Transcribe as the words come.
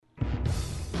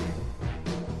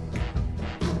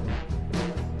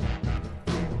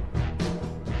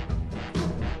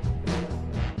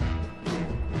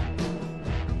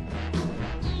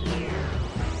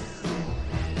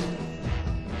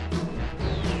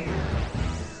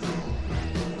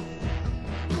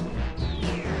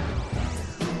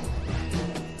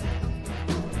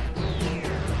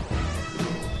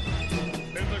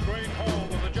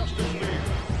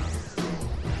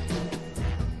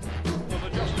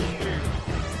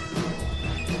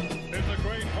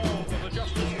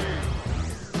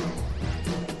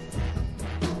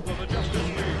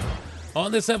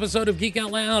On this episode of Geek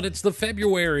Out Loud, it's the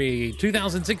February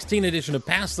 2016 edition of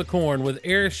Pass the Corn with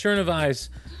Erich Chernevice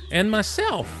and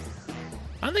myself.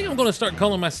 I think I'm going to start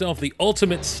calling myself the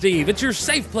Ultimate Steve. It's your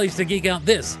safe place to geek out.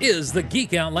 This is the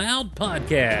Geek Out Loud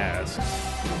podcast.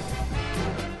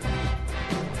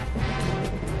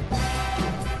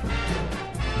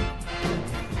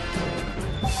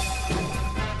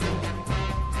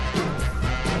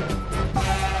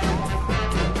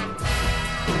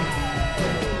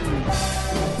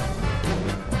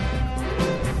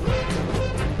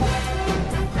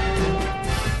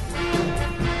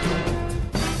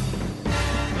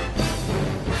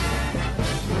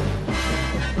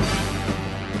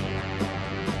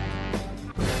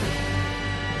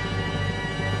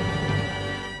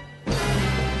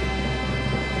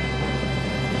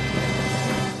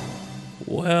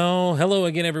 Well, hello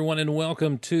again, everyone, and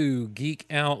welcome to Geek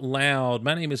Out Loud.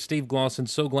 My name is Steve Glosson.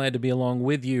 So glad to be along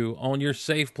with you on your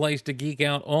safe place to geek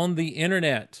out on the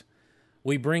internet.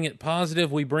 We bring it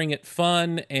positive, we bring it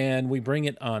fun, and we bring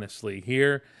it honestly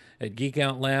here at Geek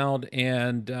Out Loud.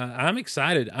 And I'm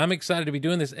excited. I'm excited to be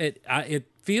doing this.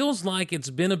 It feels like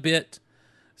it's been a bit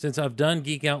since I've done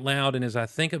Geek Out Loud, and as I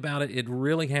think about it, it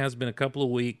really has been a couple of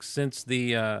weeks since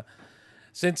the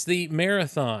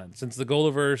marathon, since the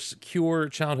Goaliverse Cure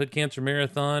Childhood Cancer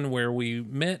Marathon, where we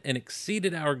met and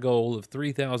exceeded our goal of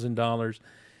 $3,000,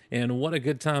 and what a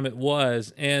good time it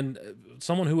was. And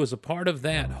someone who was a part of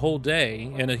that whole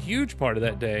day, and a huge part of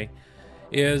that day,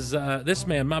 is this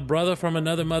man, my brother from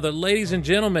another mother. Ladies and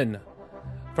gentlemen,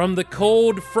 from the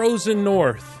cold, frozen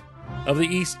north of the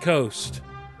East Coast,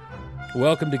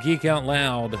 welcome to Geek Out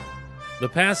Loud, the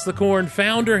Pass the Corn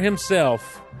founder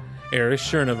himself, Erich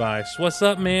Chernevice. What's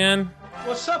up, man?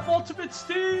 What's up, Ultimate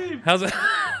Steve? How's it?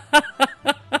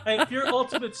 Hey, if you're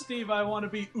Ultimate Steve, I want to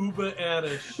be Uber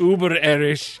Erich. Uber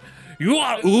Erich. You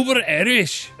are Uber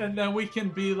Erich. And then we can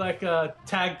be like a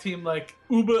tag team, like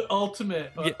Uber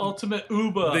Ultimate or Ultimate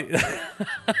Uber.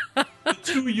 The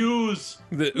two U's.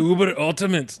 The Uber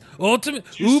Ultimates. Ultimate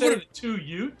Did you Uber. say the two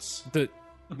Utes?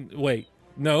 Wait,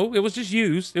 no, it was just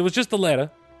U's. It was just the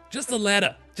letter. Just the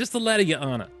letter. Just the letter, Your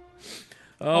Honor.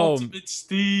 Oh, Ultimate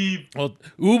Steve. Well,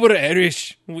 Uber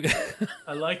Erich.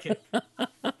 I like it.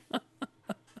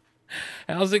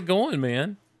 How's it going,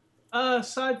 man?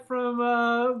 Aside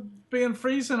from being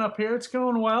freezing up here, it's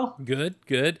going well.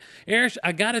 Good. Erich,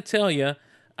 I got to tell you,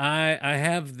 I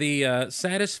have the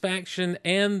satisfaction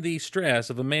and the stress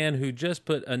of a man who just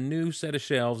put a new set of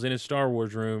shelves in his Star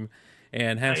Wars room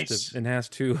and has Nice. to Now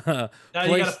place,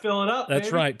 you got to fill it up. That's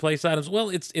baby. right, place items. Well,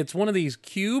 it's one of these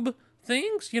cube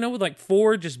things, with like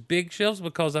four just big shelves,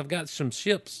 because I've got some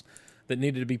ships that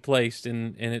needed to be placed,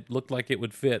 and it looked like it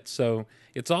would fit. So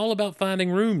it's all about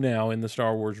finding room now in the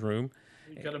Star Wars room.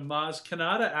 You got a Maz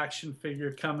Kanata action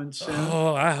figure coming soon.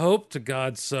 Oh, I hope to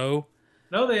God so.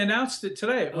 No, they announced it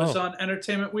today. It was on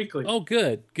Entertainment Weekly. Oh,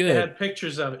 good. They had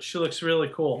pictures of it. She looks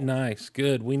really cool. Nice,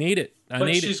 good. We need it.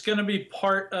 But she's going to be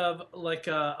part of like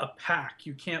a pack.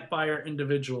 You can't buy her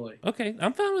individually. Okay,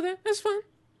 I'm fine with that. That's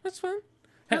fine.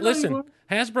 Listen,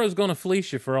 Hasbro's going to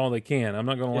fleece you for all they can. I'm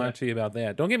not going to lie to you about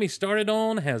that. Don't get me started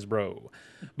on Hasbro.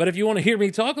 But if you want to hear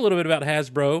me talk a little bit about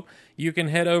Hasbro, you can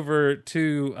head over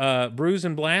to Brews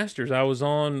and Blasters. I was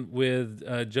on with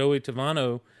Joey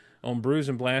Tavano on Brews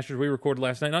and Blasters. We recorded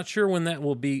last night. Not sure when that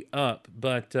will be up,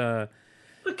 but...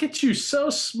 Look at you, so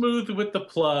smooth with the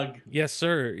plug. Yes,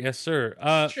 sir.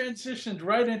 Transitioned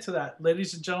right into that.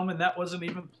 Ladies and gentlemen, that wasn't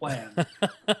even planned.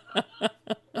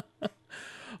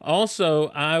 Also,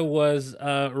 I was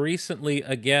recently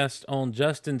a guest on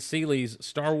Justin Seeley's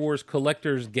Star Wars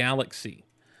Collector's Galaxy.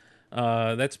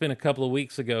 That's been a couple of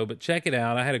weeks ago, but check it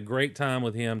out. I had a great time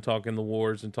with him talking the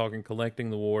wars and talking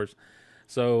collecting the wars.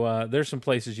 So there's some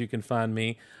places you can find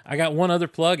me. I got one other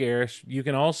plug, Erich. You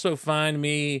can also find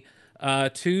me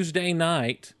Tuesday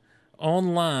night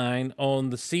online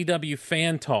on the CW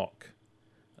Fan Talk.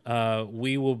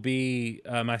 We will be,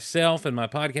 myself and my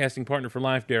podcasting partner for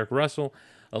life, Derek Russell,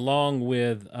 along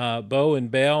with Bo and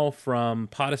Bell from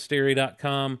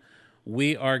podastery.com.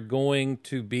 We are going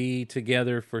to be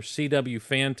together for CW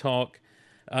Fan Talk.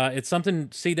 It's something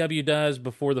CW does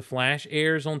before The Flash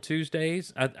airs on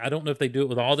Tuesdays. I don't know if they do it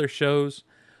with all their shows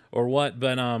or what,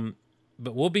 but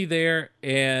we'll be there,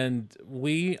 and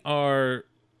we are,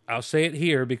 I'll say it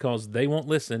here because they won't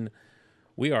listen,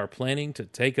 we are planning to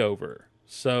take over.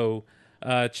 So...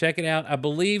 check it out. I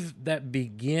believe that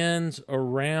begins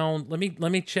around, let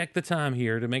me check the time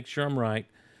here to make sure I'm right.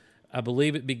 I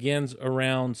believe it begins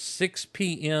around 6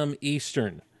 p.m.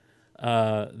 Eastern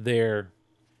there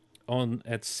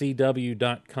at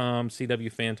cw.com,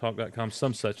 cwfantalk.com,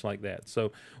 some such like that.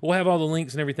 So we'll have all the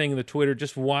links and everything in the Twitter.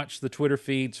 Just watch the Twitter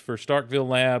feeds for Starkville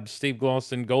Labs, Steve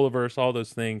Glosson, Golaverse, all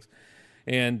those things.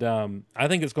 And I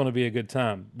think it's going to be a good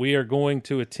time. We are going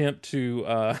to attempt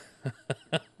to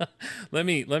let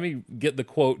me get the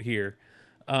quote here.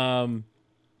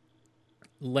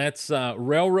 Let's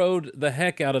railroad the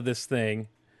heck out of this thing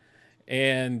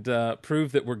and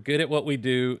prove that we're good at what we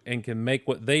do and can make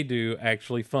what they do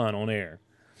actually fun on air.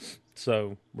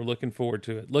 So we're looking forward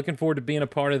to it. Looking forward to being a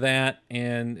part of that,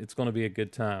 and it's going to be a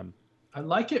good time. I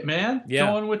like it, man. Yeah.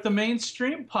 Going with the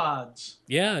mainstream pods.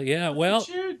 Yeah. Well,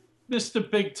 Mr.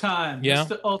 Big Time, yeah.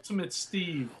 Mr. Ultimate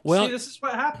Steve. Well, see, this is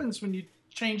what happens when you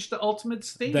change to Ultimate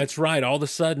Steve. That's right. All of a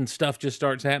sudden, stuff just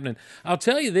starts happening. I'll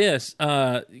tell you this.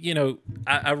 I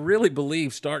really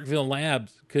believe Starkville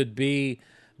Labs could be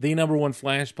the #1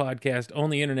 Flash podcast on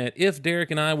the internet if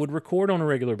Derek and I would record on a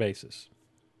regular basis.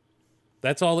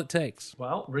 That's all it takes.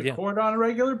 Well, record on a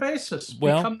regular basis.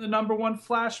 Well, become the #1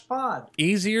 Flash pod.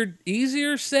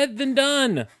 Easier said than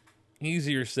done.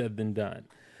 Easier said than done.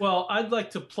 Well, I'd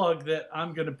like to plug that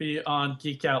I'm going to be on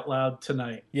Geek Out Loud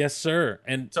tonight. Yes, sir.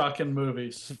 And talking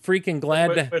movies. Freaking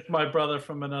glad with my brother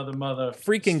from another mother.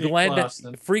 Freaking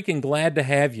glad to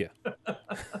have you.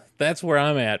 That's where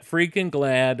I'm at. Freaking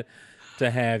glad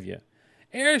to have you.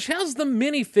 Erich, how's the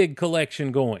minifig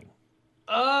collection going?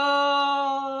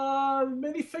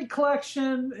 Minifig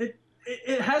collection.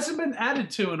 It hasn't been added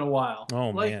to in a while.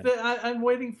 Oh man. I'm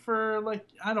waiting for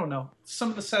I don't know, some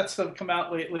of the sets that have come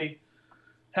out lately.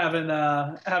 Haven't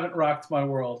rocked my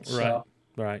world. So.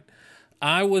 Right.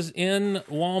 I was in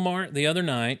Walmart the other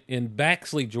night in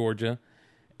Baxley, Georgia,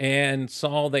 and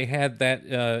saw they had that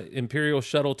Imperial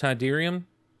Shuttle Tidarium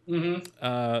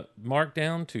marked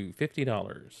down to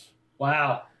 $50.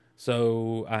 Wow.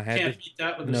 So I can't beat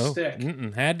that with a stick.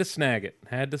 Had to snag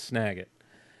it.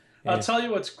 I'll tell you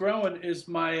what's growing is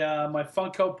my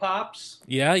Funko Pops.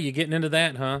 Yeah, you getting into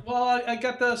that, huh? Well, I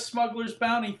got the Smuggler's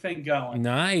Bounty thing going.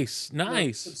 Nice.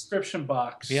 Subscription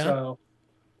box. Yeah. So,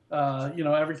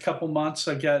 every couple months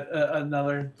I get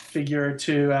another figure or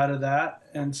two out of that,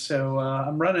 and so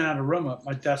I'm running out of room at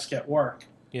my desk at work.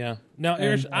 Yeah. Now,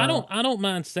 Erich, I don't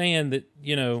mind saying that,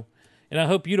 and I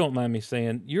hope you don't mind me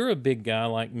saying you're a big guy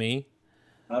like me.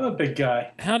 I'm a big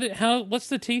guy. What's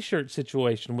the T-shirt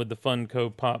situation with the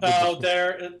Funko Pop? Oh,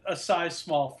 they're a size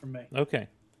small for me. Okay.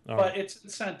 All right. It's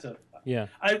incentive. Yeah.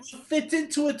 I will fit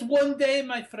into it one day,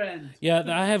 my friend. Yeah,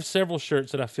 I have several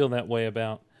shirts that I feel that way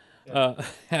about. Yeah.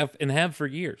 Have for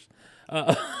years.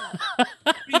 The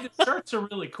shirts are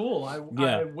really cool.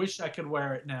 I wish I could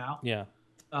wear it now. Yeah.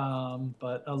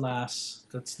 But alas,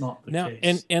 that's not the Now,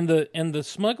 case. and the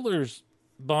Smuggler's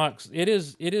box, it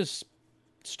is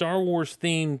Star Wars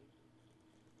themed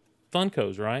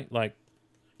Funkos, right? Like,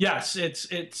 yes,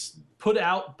 it's put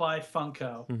out by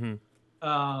Funko.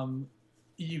 Mm-hmm.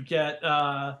 You get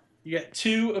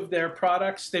two of their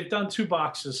products. They've done 2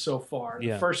 boxes so far.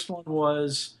 Yeah. The first one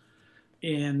was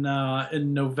in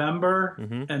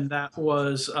November, and that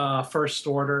was First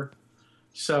Order.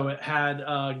 So it had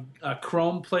a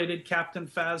chrome-plated Captain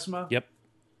Phasma. Yep.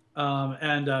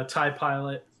 And a TIE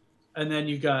Pilot. And then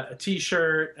you got a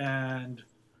T-shirt, and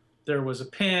there was a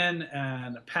pin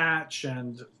and a patch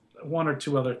and 1 or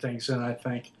 2 other things in it, I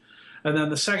think. And then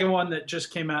the second one that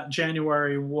just came out in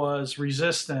January was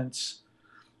Resistance,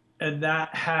 and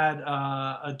that had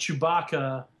a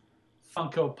Chewbacca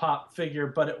Funko Pop figure,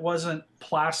 but it wasn't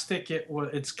plastic.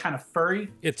 It's kind of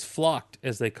furry. It's flocked,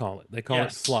 as they call it. They call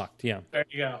it flocked, yeah. There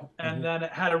you go. And then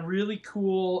it had a really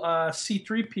cool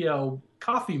C-3PO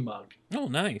coffee mug. Oh,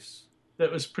 nice.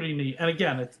 That was pretty neat. And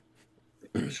again,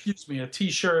 excuse me, a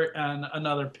T-shirt and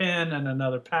another pin and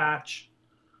another patch.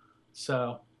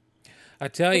 So, I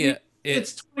tell you,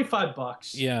 it's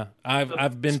 $25. Yeah,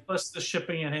 I've been plus the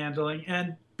shipping and handling,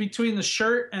 and between the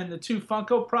shirt and the 2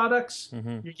 Funko products,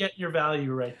 you're getting your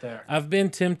value right there. I've been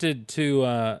tempted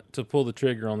to pull the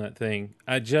trigger on that thing.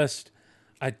 I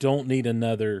don't need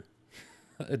another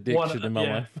addiction in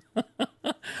my life.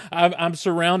 I'm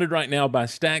surrounded right now by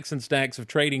stacks and stacks of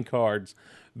trading cards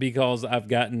because I've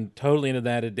gotten totally into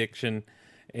that addiction,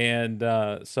 and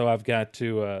so I've got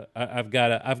to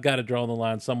draw the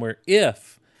line somewhere.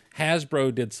 If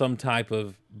Hasbro did some type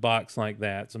of box like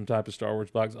that, some type of Star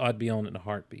Wars box, I'd be on it in a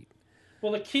heartbeat.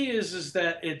 Well, the key is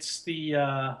that it's the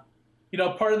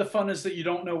part of the fun is that you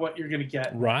don't know what you're going to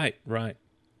get. Right.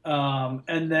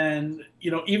 And then,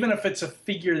 even if it's a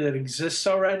figure that exists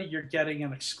already, you're getting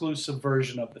an exclusive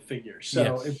version of the figure.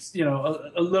 So it's,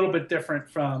 a little bit different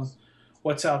from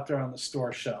what's out there on the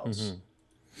store shelves.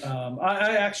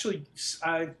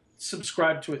 I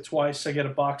subscribe to it twice. I get a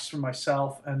box for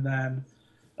myself, and then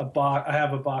I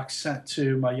have a box sent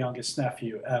to my youngest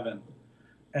nephew, Evan,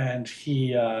 and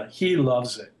he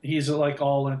loves it. He's like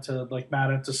all into like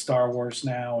mad into Star Wars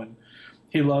now, and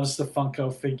he loves the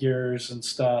Funko figures and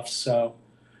stuff. So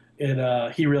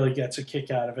he really gets a kick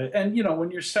out of it. And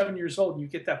when you're 7 years old, and you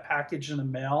get that package in the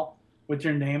mail with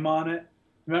your name on it.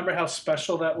 Remember how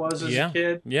special that was as a Yeah,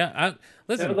 kid? yeah. That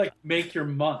Listen, would like make your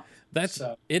month. that's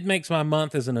So it makes my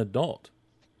month as an adult.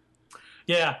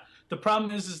 yeah, the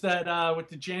problem is that with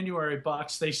the January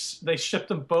box, they shipped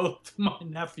them both to my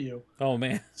nephew. Oh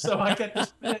man. So I get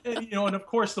this, and of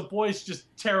course the boys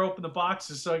just tear open the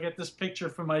boxes. So I get this picture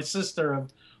from my sister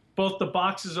of both the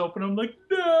boxes open. I'm like,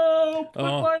 no, put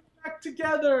mine back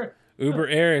together. Uber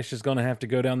Erich is going to have to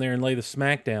go down there and lay the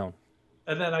smack down.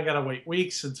 And then I gotta wait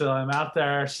weeks until I'm out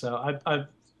there. So I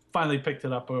finally picked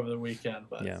it up over the weekend.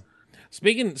 But yeah.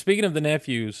 Speaking of the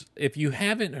nephews, if you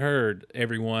haven't heard,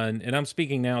 everyone, and I'm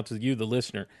speaking now to you, the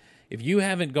listener, if you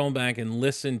haven't gone back and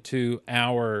listened to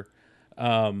our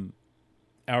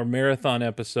marathon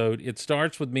episode, it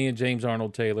starts with me and James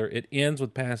Arnold Taylor. It ends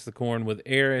with Pass the Corn with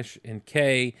Erich and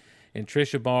Kay and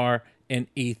Trisha Barr and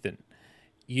Ethan.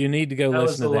 You need to go listen to that.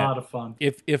 That was a lot of fun.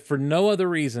 If for no other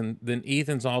reason than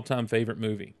Ethan's all-time favorite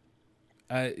movie.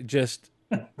 Just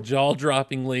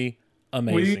jaw-droppingly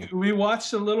amazing. We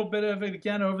watched a little bit of it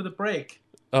again over the break.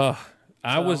 I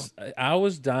was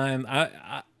dying.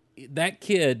 That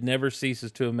kid never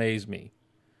ceases to amaze me.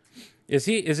 Is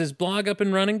his blog up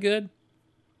and running good?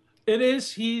 It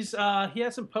is. He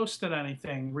hasn't posted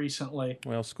anything recently.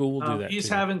 Well, school will do that. He's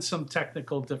having some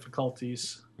technical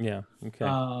difficulties. Yeah.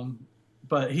 Okay.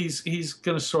 But he's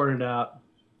going to sort it out.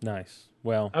 Nice.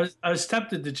 Well, I was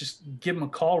tempted to just give him a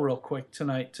call real quick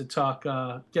tonight to talk,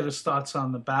 get his thoughts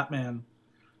on the Batman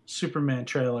Superman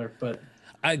trailer. But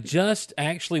I just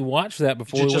actually watched that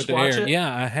before we went to air.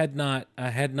 Yeah, I had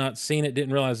not seen it.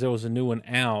 Didn't realize there was a new one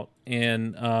out.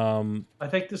 And I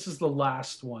think this is the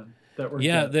last one that we're.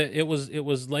 Yeah, it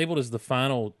was labeled as the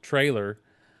final trailer.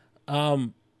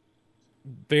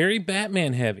 Very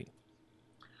Batman heavy.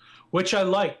 Which I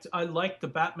liked. I liked the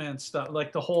Batman stuff,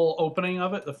 like the whole opening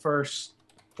of it, the first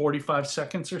 45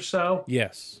 seconds or so.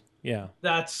 Yes. Yeah.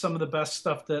 That's some of the best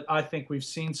stuff that I think we've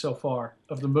seen so far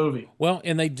of the movie. Well,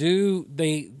 and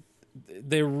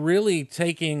they're really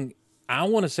taking, I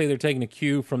want to say they're taking a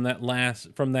cue from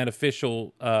that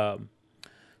official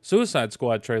Suicide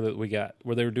Squad trailer that we got,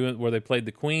 where they played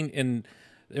the Queen, and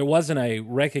it wasn't a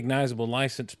recognizable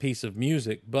licensed piece of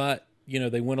music, but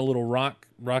they went a little rock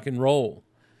and roll.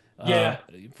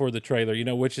 For the trailer,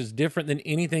 which is different than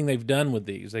anything they've done with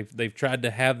these. They've tried to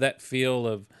have that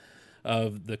feel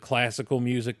of the classical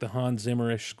music, the Hans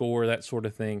Zimmerish score, that sort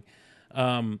of thing,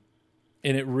 and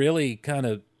it really kind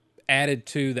of added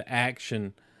to the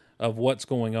action of what's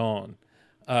going on.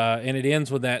 And it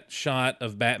ends with that shot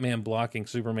of Batman blocking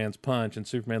Superman's punch, and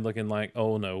Superman looking like,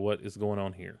 "Oh no, what is going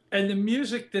on here?" And the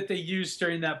music that they used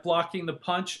during that blocking the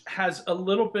punch has a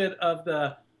little bit of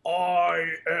the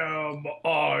 "I am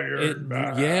Iron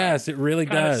Man." Yes, it really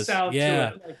does.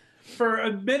 Yeah. Like, for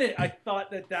a minute, I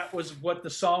thought that was what the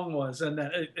song was, and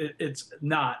that it's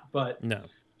not. But no,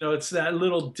 it's that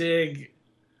little dig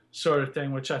sort of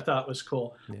thing, which I thought was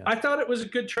cool. Yeah. I thought it was a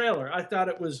good trailer. I thought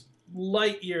it was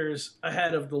light years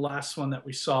ahead of the last one that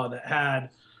we saw that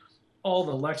had all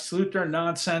the Lex Luthor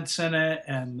nonsense in it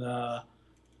and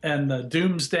the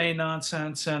Doomsday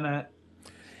nonsense in it.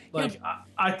 Like, yeah.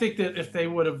 I think that if they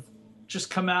would have just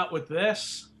come out with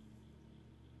this,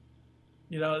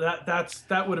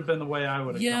 that would have been the way I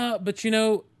would have gone. But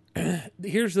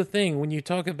here's the thing. When you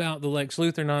talk about the Lex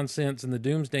Luthor nonsense and the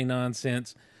Doomsday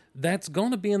nonsense, that's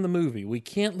going to be in the movie. We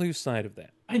can't lose sight of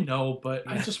that. I know, but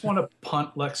I just want to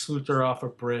punt Lex Luthor off a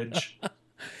bridge. I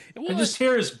just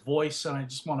hear his voice and I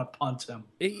just want to punt him.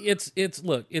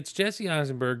 It's Jesse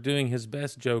Eisenberg doing his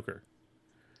best Joker.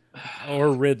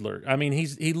 Or Riddler. I mean,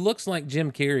 he looks like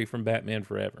Jim Carrey from Batman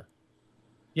Forever.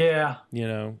 Yeah.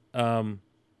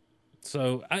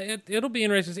 So it'll be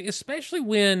interesting to see, especially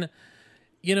when,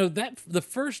 that the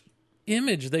first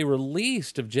image they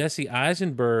released of Jesse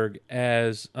Eisenberg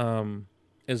as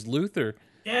Luthor.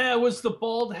 Yeah, it was the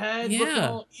bald head, looking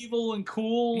all evil and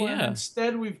cool. Yeah. And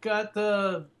instead, we've got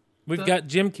got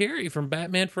Jim Carrey from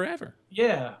Batman Forever.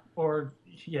 Yeah,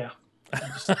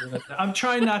 I'm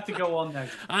trying not to go on that.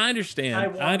 I understand. I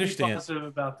want to be positive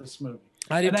about this movie.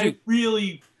 I do too.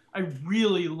 I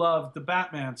really loved the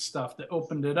Batman stuff that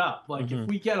opened it up. Like, if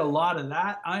we get a lot of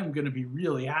that, I'm going to be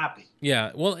really happy.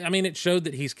 Yeah, well, I mean, it showed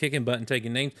that he's kicking butt and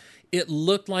taking names. It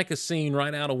looked like a scene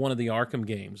right out of one of the Arkham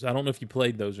games. I don't know if you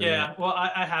played those or Yeah, not. well,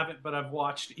 I haven't, but I've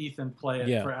watched Ethan play it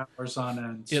Yeah, for hours on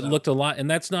end. it So looked a lot, and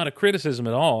that's not a criticism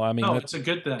at all. I mean, no, that it's a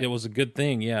good it thing. was a good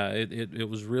thing. Yeah, it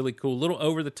was really cool. A little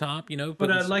over the top, But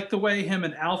But I like the way him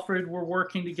and Alfred were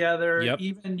working together. yep,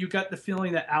 Even you got the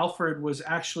feeling that Alfred was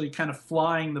actually kind of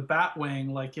flying the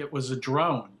Batwing like it was a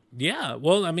drone. yeah.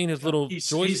 Well, I mean, his little He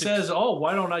joystick, says, "Oh,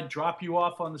 why don't I drop you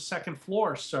off on the second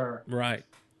floor, sir?" right?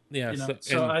 Yeah, You know. so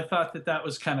So I thought that that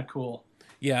was kind of cool.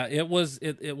 yeah, it was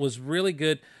really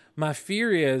good. My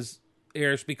fear is,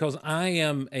 Erich, because I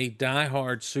am a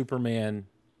diehard Superman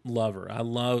lover. I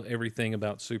love everything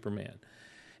about Superman,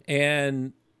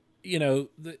 and you know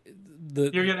the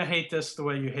You're gonna hate this the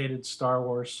way you hated Star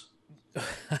Wars.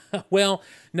 well,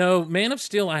 no, Man of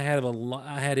Steel I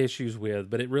had issues with,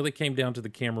 but it really came down to the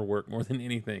camera work more than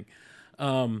anything.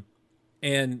 Um,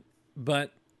 and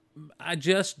but I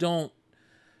just don't.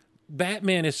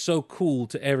 Batman is so cool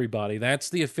to everybody. That's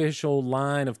the official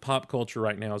line of pop culture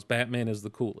right now. Is Batman is the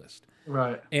coolest,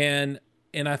 Right. and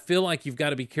I feel like you've got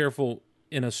to be careful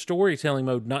in a storytelling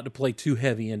mode not to play too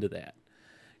heavy into that.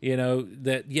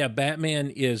 That yeah, Batman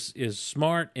is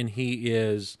smart and he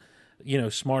is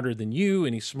smarter than you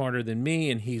and he's smarter than me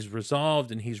and he's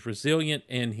resolved and he's resilient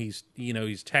and he's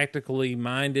tactically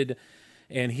minded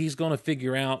and he's going to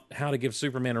figure out how to give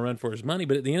Superman a run for his money.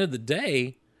 But at the end of the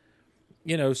day,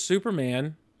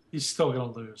 Superman He's still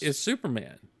gonna lose. is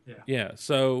Superman. Yeah. Yeah.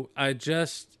 So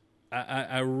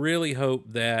I really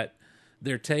hope that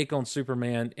their take on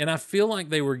Superman, and I feel like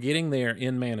they were getting there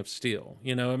in Man of Steel.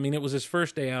 I mean, it was his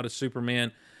first day out as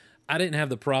Superman. I didn't have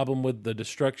the problem with the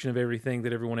destruction of everything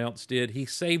that everyone else did. He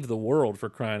saved the world, for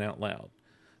crying out loud.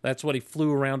 That's what he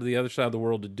flew around to the other side of the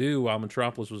world to do while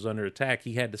Metropolis was under attack.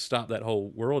 He had to stop that whole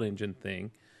world engine thing.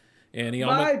 And he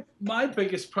almost My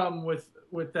biggest problem with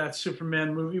that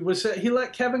Superman movie was that he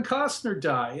let Kevin Costner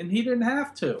die, and he didn't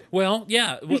have to. well,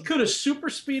 yeah, He could have super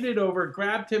speeded over,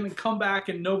 grabbed him, and come back,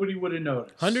 and nobody would have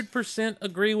noticed. 100%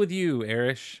 agree with you,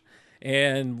 Erich.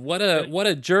 And what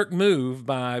a jerk move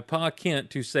by Pa Kent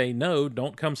to say, no,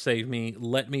 don't come save me.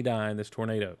 Let me die in this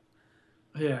tornado.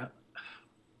 Yeah.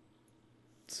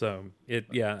 So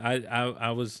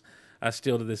I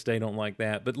still to this day don't like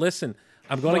that. But listen,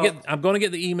 I'm gonna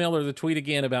get the email or the tweet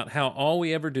again about how all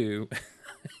we ever do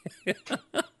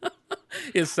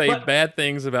is say bad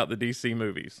things about the DC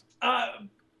movies.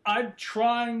 I'm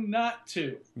trying not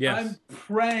to. Yes. I'm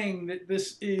praying that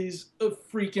this is a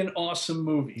freaking awesome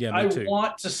movie. Yeah, me too. I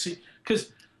want to see,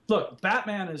 because look,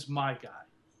 Batman is my guy.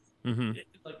 Mm-hmm.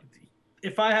 Like,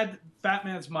 if I had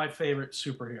Batman's my favorite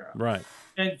superhero, Right.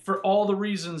 and for all the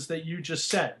reasons that you just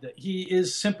said, that he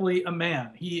is simply a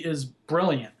man. He is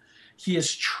brilliant. He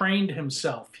has trained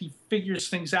himself. He figures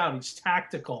things out. He's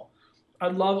tactical. I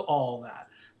love all that.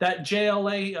 That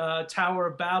JLA Tower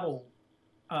of Babel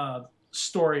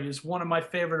story is one of my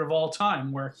favorite of all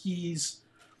time, where he's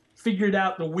figured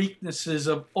out the weaknesses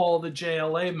of all the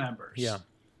JLA members. Yeah.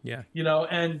 Yeah.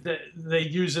 And they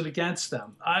use it against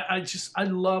them. I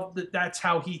love that that's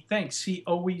how he thinks. He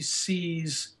always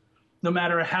sees, no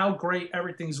matter how great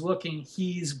everything's looking,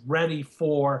 he's ready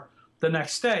for the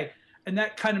next day. And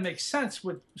that kind of makes sense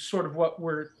with sort of what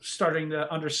we're starting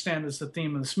to understand as the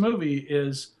theme of this movie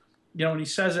is, when he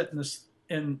says it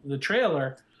in the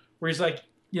trailer, where he's like,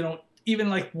 even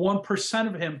like 1%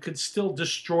 of him could still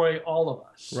destroy all of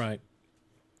us. Right.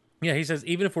 Yeah, he says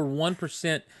even if we're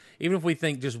 1%, even if we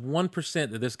think just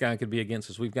 1% that this guy could be against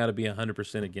us, we've got to be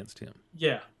 100% against him.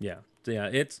 Yeah. Yeah. Yeah.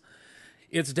 It's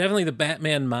definitely the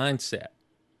Batman mindset.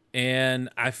 And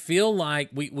I feel like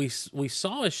we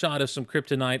saw a shot of some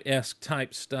Kryptonite-esque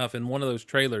type stuff in one of those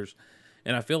trailers,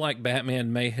 and I feel like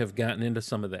Batman may have gotten into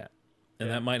some of that, and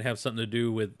that might have something to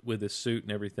do with his suit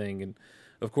and everything. And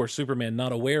of course, Superman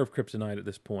not aware of Kryptonite at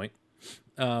this point.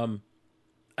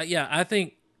 I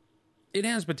think it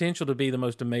has potential to be the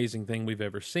most amazing thing we've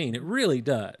ever seen. It really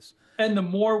does. And the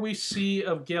more we see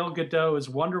of Gal Gadot as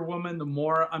Wonder Woman, the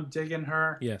more I'm digging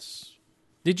her. Yes.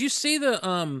 Did you see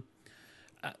the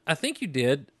I think you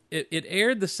did. It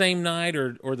aired the same night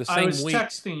or the same week. I was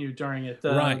texting you during it.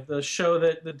 Right. The show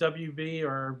that the WB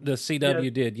or the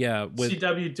CW did, yeah.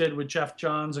 CW did with Jeff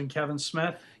Johns and Kevin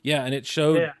Smith. Yeah, and it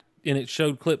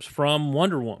showed clips from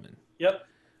Wonder Woman. Yep.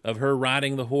 Of her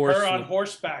riding the horse. Her on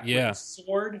horseback with a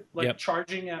sword, Yep.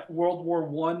 charging at World War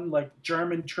I, like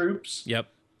German troops. Yep.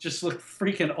 Just looked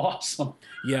freaking awesome.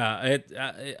 Yeah,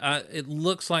 it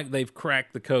looks like they've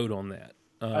cracked the code on that.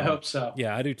 I hope so.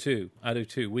 Yeah, I do too.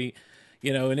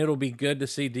 You know, and it'll be good to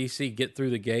see DC get through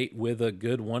the gate with a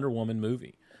good Wonder Woman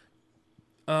movie.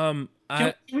 Can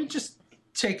we just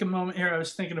take a moment here? I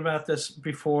was thinking about this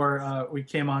before we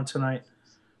came on tonight.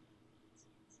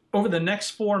 Over the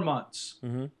next 4 months,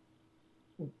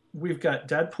 we've got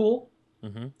Deadpool.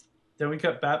 Then we've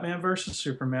got Batman versus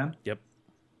Superman. Yep.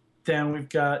 Then we've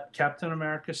got Captain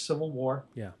America Civil War.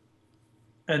 Yeah.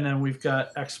 And then we've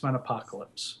got X-Men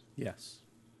Apocalypse. Yes.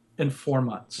 In 4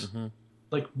 months.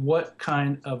 Like, what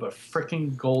kind of a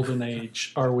freaking golden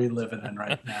age are we living in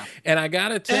right now? And I got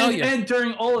to tell you. And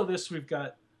during all of this, we've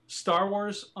got Star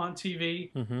Wars on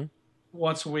TV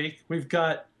once a week. We've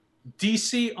got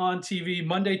DC on TV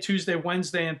Monday, Tuesday,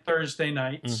 Wednesday, and Thursday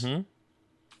nights.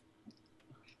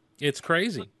 It's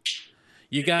crazy.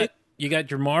 You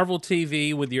got your Marvel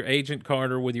TV with your Agent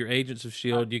Carter, with your Agents of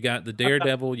S.H.I.E.L.D. You got the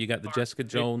Daredevil. You got the Jessica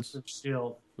Jones.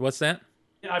 What's that?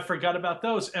 Yeah, I forgot about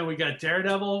those. And we got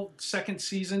Daredevil second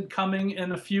season coming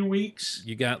in a few weeks.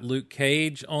 You got Luke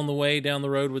Cage on the way down the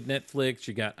road with Netflix.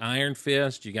 You got Iron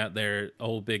Fist. You got their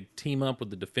old big team up with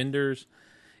the Defenders.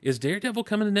 Is Daredevil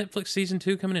coming to Netflix season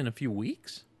 2 coming in a few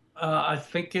weeks? I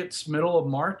think it's middle of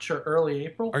March or early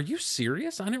April. Are you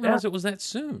serious? I didn't realize it was that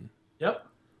soon. Yep.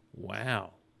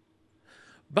 Wow.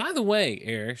 By the way,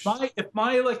 Erich,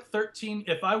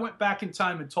 if I went back in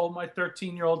time and told my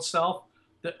 13-year-old self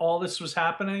that all this was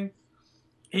happening,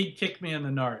 he'd kick me in the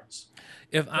nards.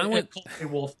 If I went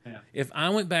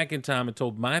back in time and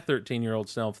told my 13-year-old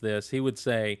self this, he would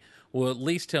say, "Well, at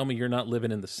least tell me you're not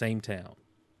living in the same town."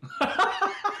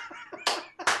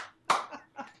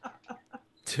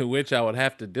 To which I would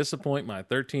have to disappoint my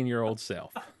 13-year-old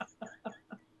self.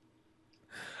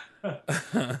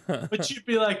 But you'd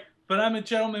be like, "But I'm a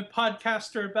gentleman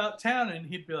podcaster about town," and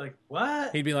he'd be like,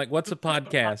 "What?" He'd be like, "What's a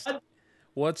podcast?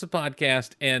 What's a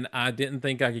podcast?" And I didn't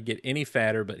think I could get any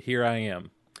fatter, but here I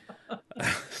am.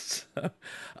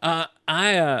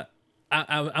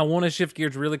 I want to shift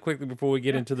gears really quickly before we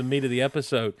get into the meat of the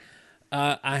episode.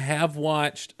 I have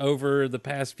watched over the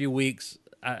past few weeks.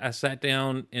 I sat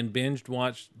down and binged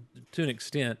watched to an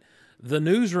extent The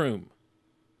Newsroom.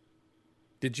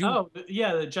 Did you? Oh,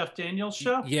 yeah, the Jeff Daniels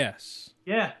show. Yes.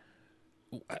 Yeah.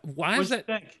 Why is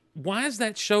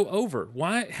that show over?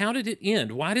 How did it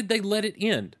end? Why did they let it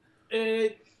end?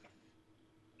 It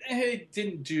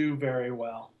didn't do very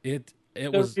well.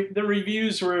 The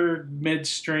reviews were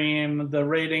midstream. The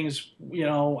ratings,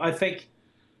 I think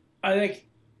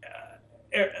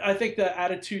the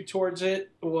attitude towards it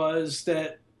was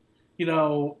that,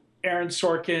 Aaron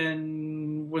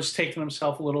Sorkin was taking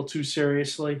himself a little too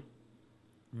seriously.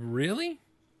 Really?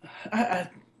 Yeah,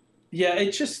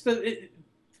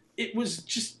 it was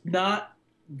just not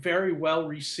very well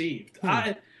received.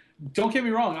 Don't get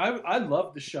me wrong. I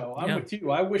love the show. I'm with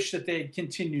you. I wish that they had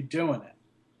continued doing it.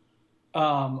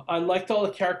 I liked all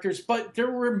the characters, but there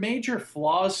were major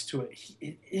flaws to it.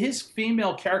 His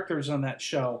female characters on that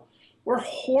show were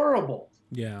horrible.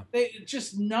 Yeah.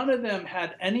 None of them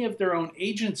had any of their own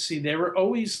agency. They were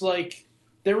always the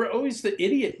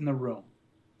idiot in the room.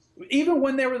 Even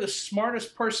when they were the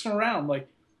smartest person around, like,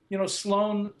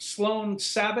 Sloane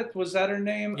Sabbath, was that her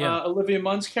name? Yeah. Olivia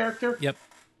Munn's character? Yep.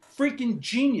 Freaking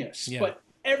genius. Yeah. But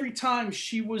every time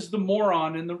she was the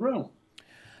moron in the room.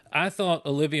 I thought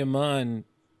Olivia Munn,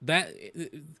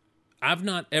 I've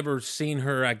not ever seen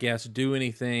her, I guess, do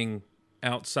anything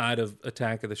outside of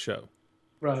Attack of the Show.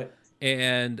 Right.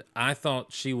 And I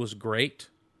thought she was great.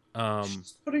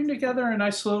 She's putting together a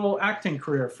nice little acting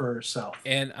career for herself.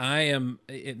 And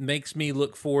it makes me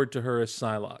look forward to her as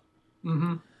Psylocke.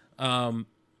 Mm-hmm.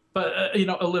 But,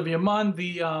 Olivia Munn,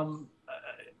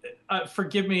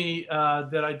 forgive me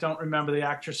that I don't remember the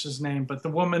actress's name, but the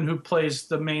woman who plays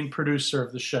the main producer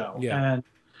of the show. Yeah. And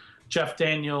Jeff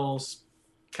Daniels'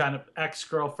 kind of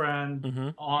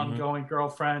ex-girlfriend, ongoing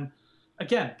girlfriend.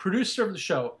 Again, producer of the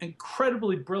show,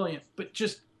 incredibly brilliant, but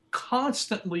just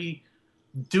constantly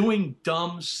doing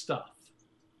dumb stuff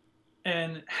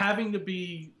and having to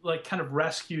be like kind of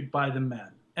rescued by the men.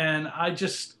 And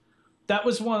that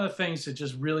was one of the things that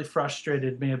just really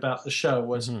frustrated me about the show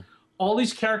was all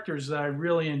these characters that I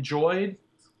really enjoyed,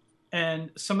 and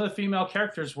some of the female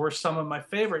characters were some of my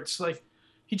favorites. Like,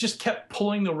 he just kept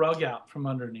pulling the rug out from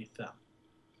underneath them.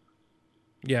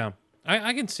 Yeah,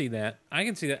 I can see that. I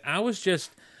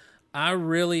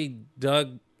really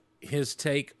dug his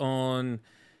take on.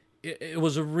 It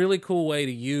was a really cool way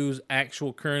to use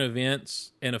actual current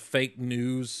events in a fake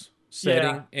news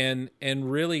setting, and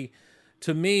really,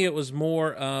 to me, it was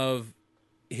more of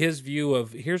his view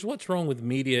of here's what's wrong with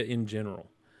media in general,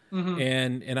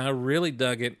 and I really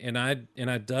dug it, and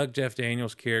I dug Jeff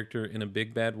Daniels' character in a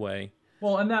big bad way.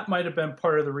 Well, and that might have been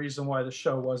part of the reason why the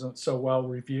show wasn't so well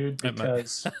reviewed, That might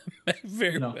because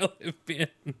very you know, well have been.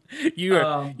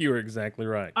 um, You are exactly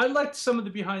right. I liked some of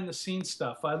the behind the scenes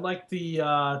stuff. I liked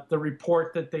the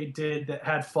report that they did that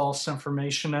had false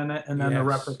information in it, and then the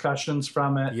Yes. repercussions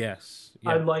from it. Yes.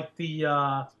 I Yeah. liked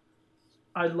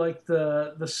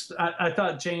I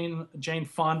thought Jane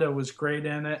Fonda was great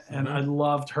in it, and I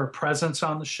loved her presence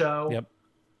on the show. Yep.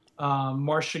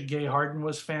 Marcia Gay Harden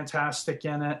was fantastic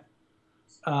in it.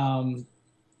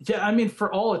 Yeah, I mean,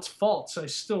 for all its faults, I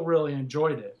still really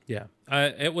enjoyed it. Yeah.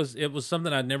 It was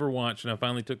something I'd never watched, and I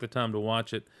finally took the time to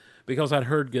watch it because I'd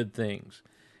heard good things.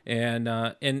 And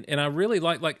I really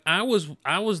like I was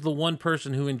the one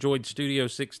person who enjoyed Studio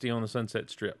 60 on the Sunset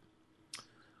Strip.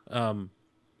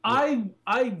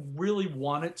 I really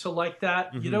wanted to like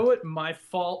that. You know what my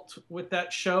fault with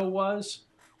that show was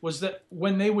that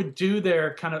when they would do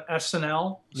their kind of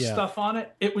SNL stuff on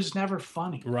it, it was never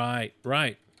funny. Right.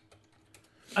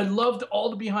 I loved all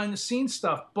the behind the scenes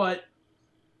stuff, but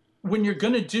when you're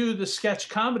going to do the sketch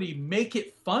comedy, make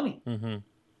it funny. Mm-hmm.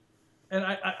 And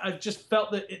I just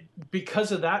felt that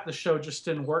because of that, the show just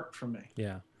didn't work for me.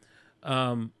 Yeah.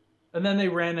 And then they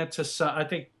ran into I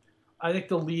think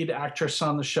the lead actress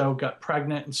on the show got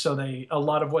pregnant, and so a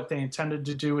lot of what they intended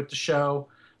to do with the show,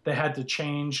 they had to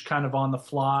change kind of on the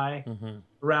fly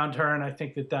around her, and I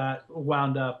think that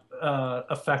wound up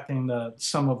affecting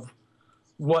some of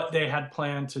what they had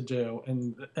planned to do,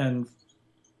 and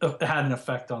had an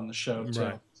effect on the show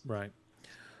too. Right.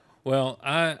 Well,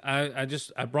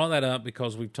 I brought that up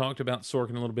because we've talked about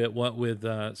Sorkin a little bit. What with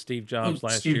Steve Jobs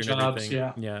last year and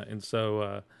everything. Yeah. And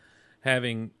so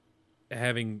having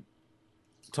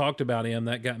talked about him,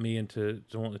 that got me into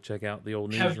wanting to check out the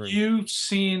old newsroom.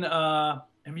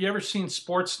 Have you ever seen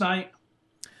Sports Night?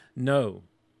 No,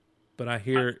 but I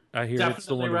hear it's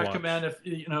the one to watch. Definitely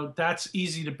recommend. That's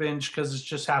easy to binge because it's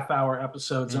just half-hour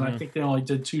episodes, and I think they only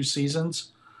did 2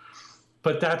 seasons.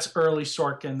 But that's early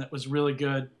Sorkin that was really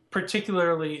good,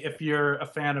 particularly if you're a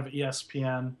fan of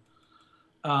ESPN,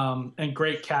 and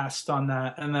great cast on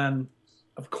that. And then,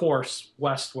 of course,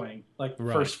 West Wing,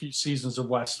 first few seasons of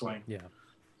West Wing. Yeah.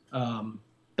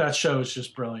 That show is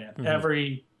just brilliant.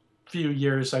 Every few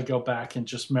years I go back and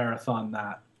just marathon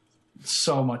that.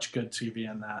 So much good TV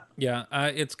in that. Yeah,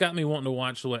 it's got me wanting to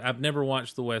watch I've never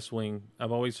watched The West Wing.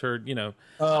 I've always heard,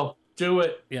 Oh, do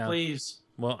it, please.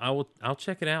 Well, I'll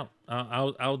check it out.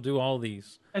 I'll do all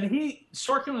these. And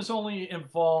Sorkin was only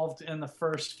involved in the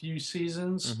first few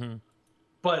seasons,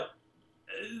 but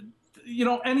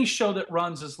any show that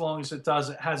runs as long as it does,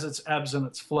 it has its ebbs and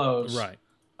its flows. Right.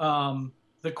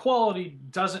 The quality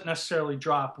doesn't necessarily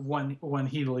drop when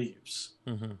he leaves.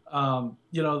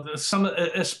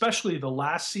 Especially the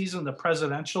last season, the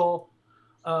presidential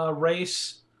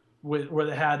race, where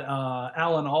they had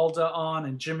Alan Alda on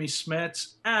and Jimmy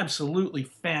Smits, absolutely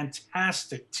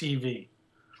fantastic TV,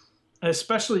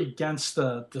 especially against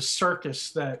the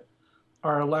circus that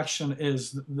our election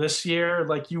is this year.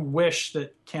 Like, you wish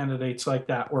that candidates like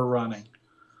that were running.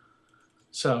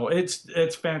 So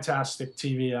it's fantastic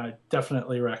TV. I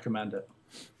definitely recommend it.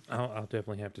 I'll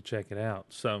definitely have to check it out.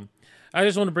 So I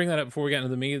just want to bring that up before we get into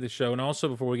the meat of the show. And also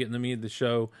before we get into the meat of the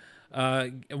show,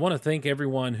 I want to thank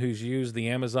everyone who's used the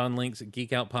Amazon links at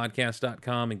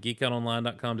geekoutpodcast.com and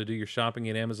geekoutonline.com to do your shopping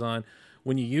at Amazon.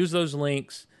 When you use those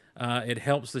links, it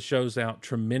helps the shows out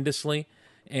tremendously.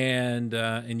 And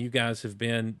you guys have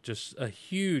been just a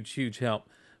huge, huge help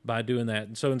by doing that.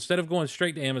 And so instead of going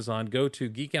straight to Amazon, go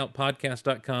to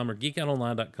geekoutpodcast.com or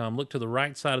geekoutonline.com, look to the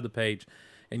right side of the page,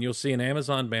 and you'll see an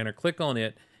Amazon banner. Click on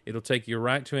it. It'll take you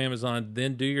right to Amazon.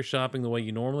 Then do your shopping the way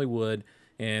you normally would,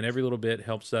 and every little bit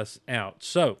helps us out.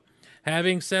 So,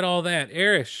 having said all that,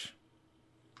 Erich.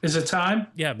 Is it time?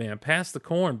 Yeah, man. Pass the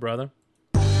corn, brother.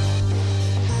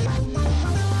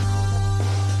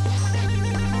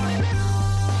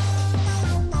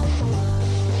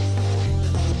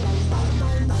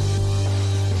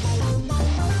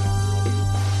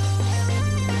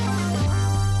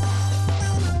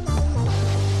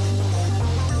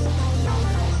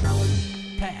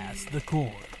 The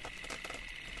corn.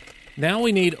 Now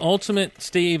we need Ultimate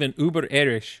Steve and Uber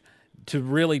Erich to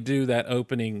really do that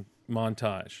opening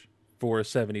montage for a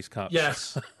 70s cop.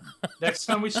 Yes. Next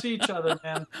time we see each other,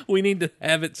 man. We need to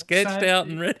have it sketched out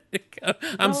and ready to go.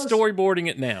 I'm storyboarding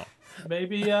it now.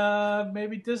 Maybe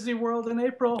Disney World in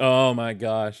April. Oh my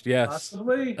gosh, yes.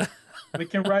 Possibly. We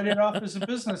can write it off as a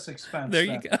business expense. There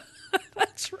you go.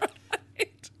 That's right.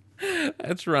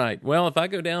 That's right. Well, if I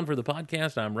go down for the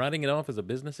podcast, I'm writing it off as a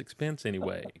business expense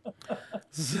anyway.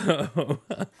 So,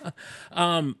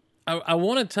 I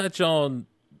want to touch on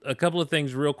a couple of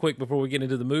things real quick before we get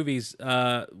into the movies.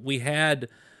 We had,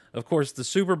 of course, the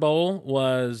Super Bowl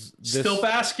was Still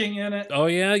basking in it. Oh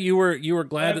yeah, you were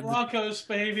glad that Broncos,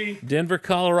 baby. Denver,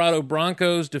 Colorado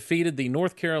Broncos defeated the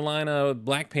North Carolina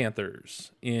Black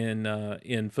Panthers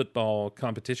in football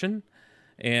competition,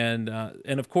 and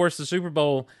of course the Super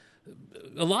Bowl.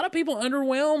 A lot of people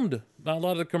underwhelmed by a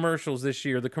lot of the commercials this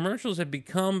year. The commercials have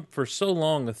become for so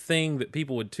long a thing that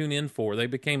people would tune in for. They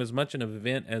became as much an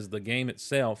event as the game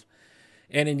itself.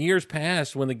 And in years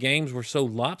past, when the games were so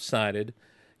lopsided,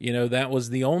 that was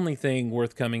the only thing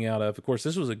worth coming out of. Of course,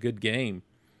 this was a good game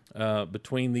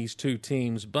between these two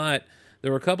teams, but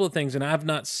there were a couple of things, and I've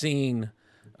not seen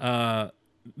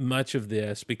much of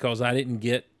this because I didn't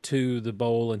get to the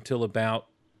bowl until about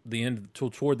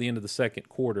toward the end of the second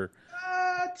quarter.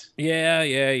 What?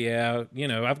 Yeah.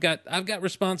 I've got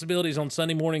responsibilities on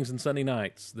Sunday mornings and Sunday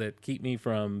nights that keep me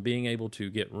from being able to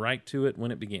get right to it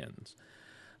when it begins.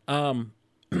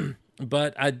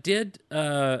 But I did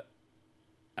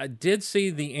see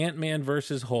the Ant-Man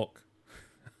versus Hulk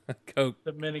Coke.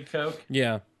 The mini Coke.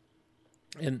 Yeah.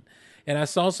 And I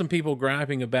saw some people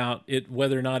griping about it,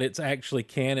 whether or not it's actually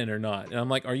canon or not. And I'm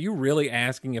like, are you really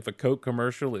asking if a Coke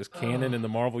commercial is canon in the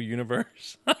Marvel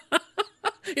Universe?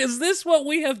 Is this what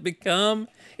we have become?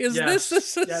 Is this the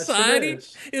society?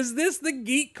 Yes, is this the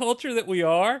geek culture that we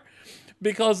are?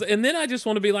 And then I just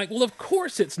want to be like, well, of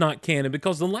course it's not canon,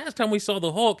 because the last time we saw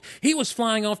the Hulk, he was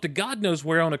flying off to God knows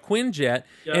where on a Quinjet,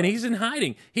 and he's in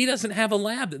hiding. He doesn't have a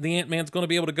lab that the Ant-Man's going to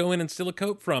be able to go in and steal a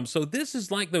Coke from. So this is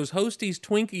like those Hostess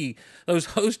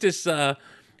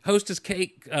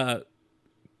cake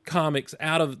comics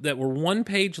that were one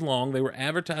page long. They were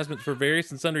advertisements for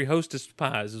various and sundry Hostess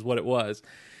pies is what it was.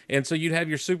 And so you'd have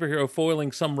your superhero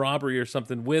foiling some robbery or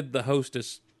something with the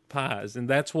Hostess pies, and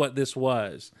that's what this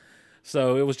was.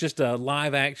 So it was just a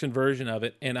live-action version of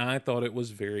it, and I thought it was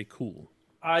very cool.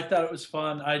 I thought it was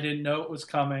fun. I didn't know it was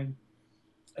coming.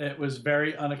 It was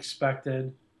very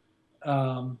unexpected. We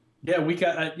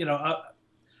got,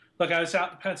 look, I was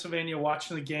out in Pennsylvania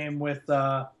watching the game with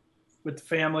the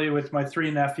family, with my 3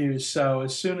 nephews. So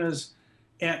as soon as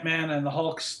Ant-Man and the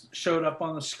Hulk showed up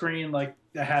on the screen, like,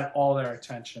 they had all their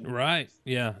attention. Right.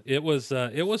 Yeah. It was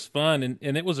fun, and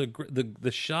it was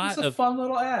the shot of a fun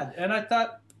little ad, and I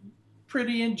thought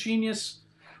pretty ingenious.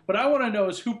 What I want to know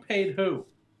is who paid who.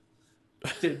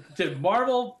 Did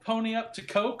Marvel pony up to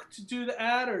Coke to do the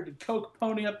ad, or did Coke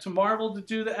pony up to Marvel to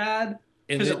do the ad?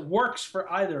 Because it works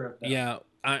for either of them. Yeah,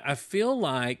 I feel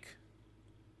like.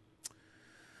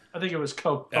 I think it was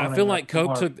Coke. I feel like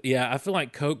Coke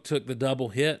took the double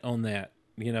hit on that.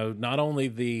 Not only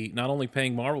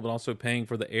paying Marvel, but also paying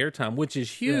for the airtime, which is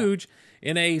huge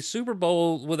in a Super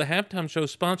Bowl with a halftime show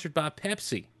sponsored by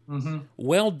Pepsi. Mm-hmm.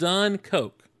 Well done,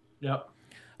 Coke. Yep.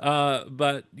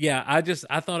 But yeah, I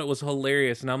thought it was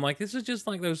hilarious, and I'm like, this is just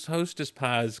like those Hostess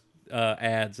pies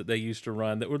ads that they used to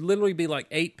run that would literally be like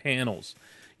 8 panels,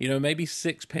 maybe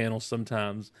 6 panels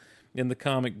sometimes in the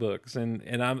comic books, and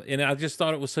I just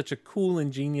thought it was such a cool,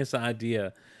 ingenious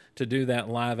idea to do that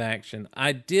live action.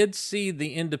 I did see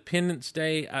the Independence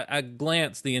Day. I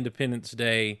glanced the Independence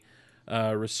Day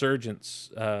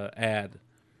Resurgence ad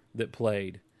that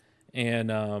played.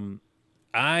 And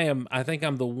I think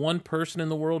I'm the one person in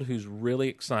the world who's really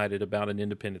excited about an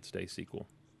Independence Day sequel.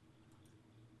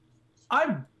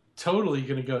 I'm totally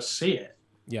going to go see it.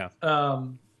 Yeah.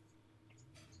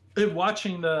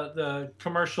 Watching the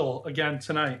commercial again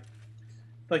tonight,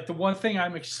 like, the one thing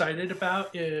I'm excited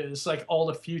about is like all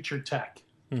the future tech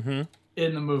in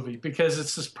the movie, because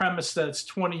it's this premise that it's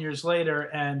 20 years later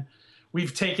and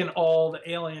we've taken all the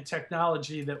alien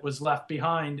technology that was left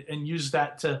behind and used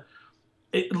that to.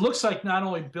 It looks like not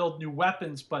only build new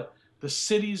weapons, but the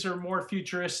cities are more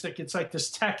futuristic. It's like this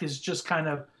tech is just kind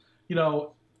of,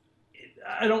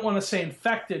 I don't want to say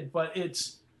infected, but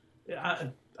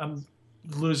I'm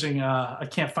losing. I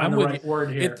can't find the right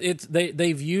word here.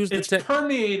 They've used it's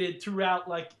permeated throughout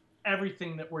like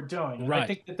everything that we're doing. Right. I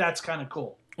think that's kind of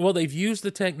cool. Well, they've used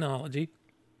the technology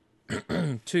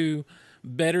to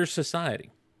better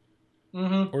society,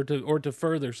 or to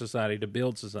further society, to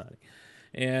build society.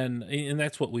 And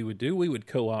that's what we would do. We would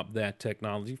co-opt that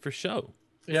technology for show.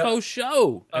 Yep. Faux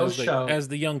show, as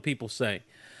the young people say.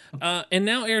 And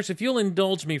now, Eris, if you'll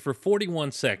indulge me for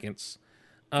 41 seconds,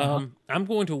 I'm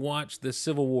going to watch the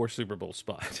Civil War Super Bowl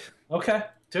spot. Okay,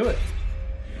 do it.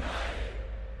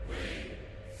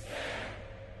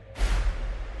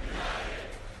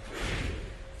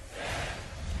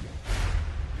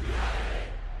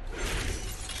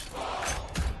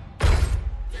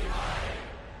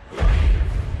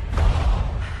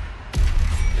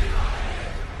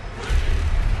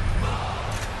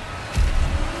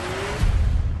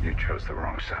 chose the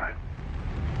wrong side.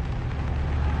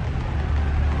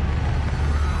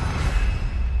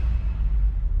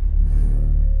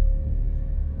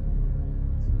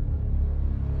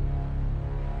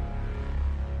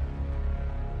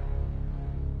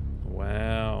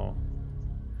 Wow.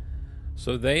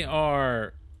 So they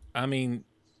are, I mean,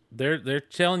 they're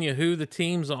telling you who the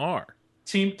teams are.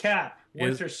 Team Cap, Is-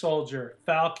 Winter Soldier,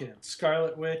 Falcon,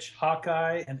 Scarlet Witch,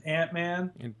 Hawkeye, and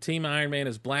Ant-Man. And Team Iron Man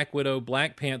is Black Widow,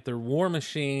 Black Panther, War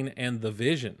Machine, and the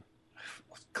Vision.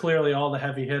 Clearly all the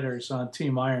heavy hitters on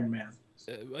Team Iron Man.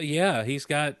 Yeah, he's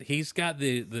got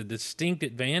the distinct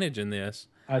advantage in this.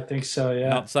 I think so,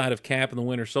 yeah. Outside of Cap and the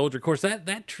Winter Soldier. Of course,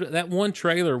 that one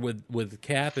trailer with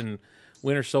Cap and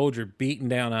Winter Soldier beating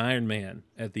down Iron Man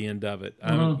at the end of it.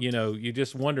 You know, you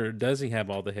just wonder, does he have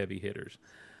all the heavy hitters?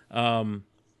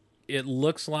 It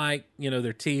looks like, you know,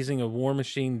 they're teasing a War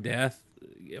Machine death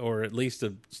or at least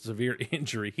a severe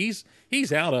injury.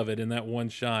 He's out of it in that one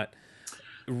shot.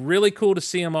 Really cool to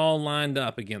see them all lined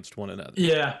up against one another.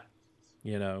 Yeah.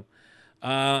 You know,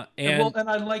 and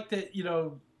I like that, you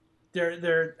know,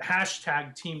 they're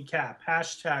hashtag Team Cap,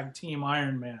 hashtag Team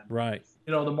Iron Man. Right.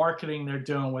 You know, the marketing they're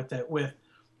doing with it, with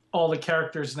all the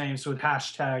characters' names with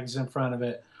hashtags in front of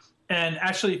it. And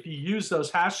actually, if you use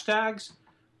those hashtags,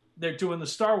 they're doing the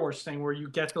Star Wars thing where you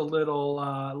get the little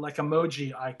like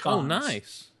emoji icons. Oh,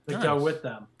 nice. That go with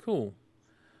them. Cool.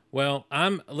 Well,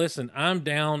 I'm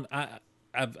down.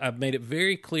 I've made it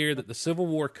very clear that the Civil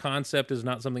War concept is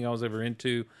not something I was ever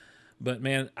into. But,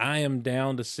 man, I am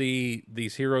down to see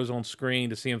these heroes on screen,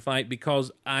 to see them fight,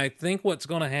 because I think what's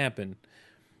going to happen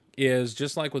is,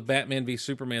 just like with Batman v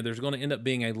Superman, there's going to end up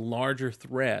being a larger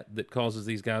threat that causes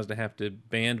these guys to have to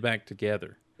band back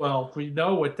together. Well, we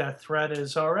know what that threat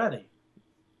is already.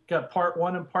 Got part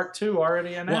 1 and part 2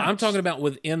 already announced. Well, I'm talking about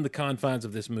within the confines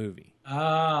of this movie.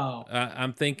 Oh.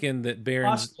 I'm thinking that Baron...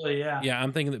 Possibly, yeah. Yeah,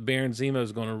 I'm thinking that Baron Zemo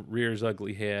is going to rear his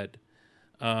ugly head.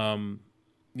 You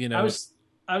know...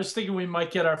 I was thinking we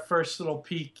might get our first little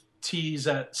peek tease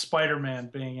at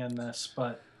Spider-Man being in this,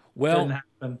 but didn't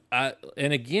happen.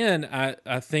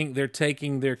 I think they're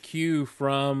taking their cue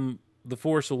from The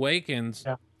Force Awakens,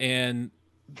 and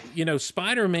you know,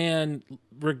 Spider-Man,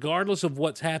 regardless of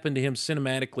what's happened to him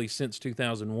cinematically since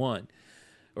 2001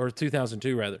 or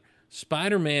 2002 rather,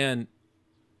 Spider-Man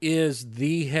is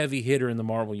the heavy hitter in the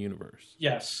Marvel universe.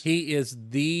 Yes, he is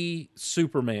the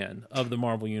Superman of the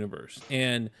Marvel universe,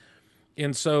 and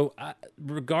so I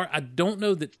don't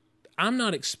know that I'm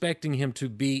not expecting him to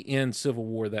be in Civil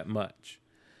War that much.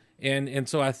 And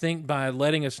so I think by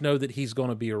letting us know that he's going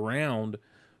to be around,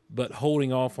 but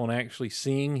holding off on actually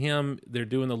seeing him, they're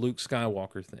doing the Luke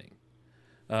Skywalker thing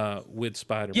with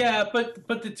Spider-Man. Yeah, but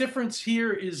the difference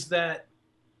here is that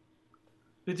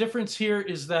the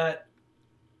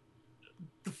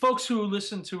folks who are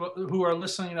listening to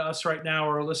us right now,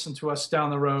 or listen to us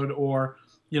down the road, or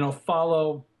you know,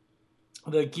 follow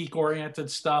the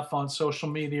geek-oriented stuff on social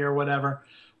media or whatever,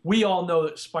 we all know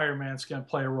that Spider-Man's going to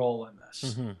play a role in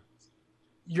this. Mm-hmm.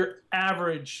 Your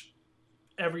average,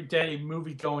 everyday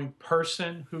movie-going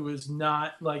person who is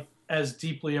not like as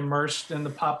deeply immersed in the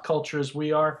pop culture as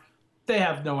we are, they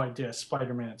have no idea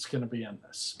Spider-Man's going to be in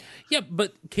this. Yeah,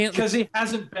 but because he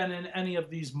hasn't been in any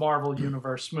of these Marvel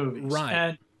Universe movies,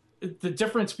 right? And the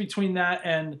difference between that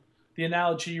and the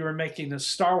analogy you were making to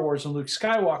Star Wars and Luke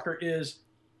Skywalker is,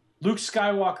 Luke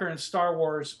Skywalker and Star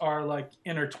Wars are like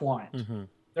intertwined. Mm-hmm.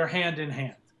 They're hand in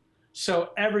hand.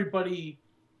 So everybody,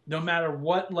 no matter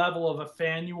what level of a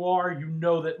fan you are, you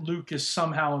know that Luke is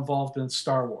somehow involved in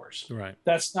Star Wars. Right.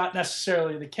 That's not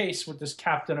necessarily the case with this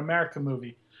Captain America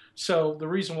movie. So the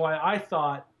reason why I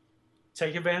thought,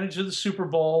 take advantage of the Super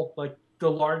Bowl, like the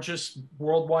largest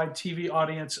worldwide TV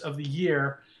audience of the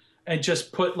year, and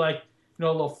just put like, you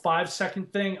know, a little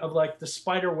 5-second thing of like the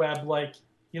spider web, like,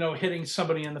 you know, hitting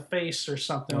somebody in the face or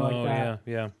something like that.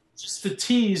 Yeah. Just to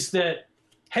tease that,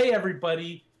 hey,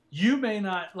 everybody, you may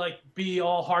not like be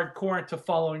all hardcore into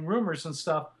following rumors and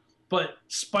stuff, but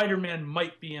Spider-Man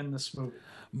might be in this movie.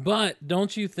 But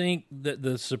don't you think that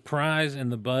the surprise and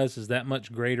the buzz is that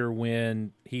much greater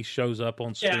when he shows up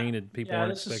on screen and people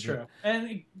aren't expecting? Yeah, this is true.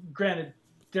 And granted,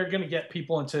 they're going to get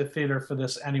people into the theater for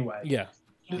this anyway. Yeah.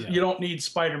 You don't need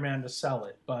Spider-Man to sell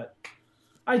it, but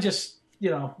I just... You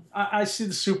know, I see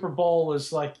the Super Bowl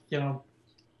as like, you know,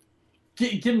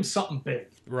 give him something big.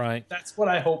 Right. That's what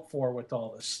I hope for with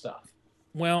all this stuff.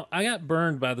 Well, I got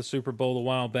burned by the Super Bowl a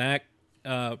while back,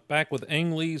 back with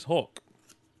Ang Lee's Hulk.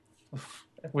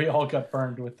 We all got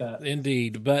burned with that.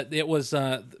 Indeed. But it was,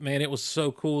 man, it was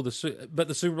so cool. But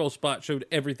the Super Bowl spot showed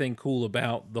everything cool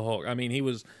about the Hulk. I mean, he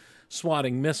was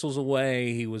swatting missiles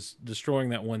away. He was destroying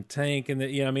that one tank, and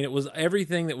I mean, it was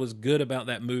everything that was good about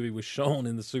that movie was shown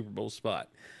in the Super Bowl spot.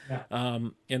 Yeah.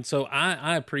 And so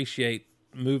I appreciate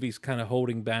movies kind of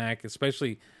holding back,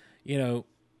 especially, you know,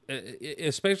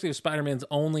 especially if Spider-Man's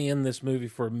only in this movie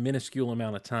for a minuscule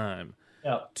amount of time,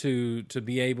 Yeah. to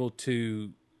be able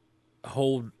to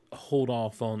hold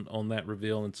off on that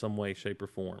reveal in some way, shape, or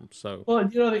form. So, Well,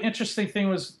 the interesting thing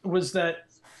was that,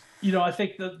 I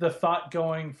think the thought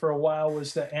going for a while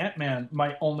was that Ant-Man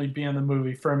might only be in the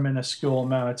movie for a minuscule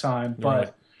amount of time, but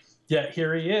Right. yet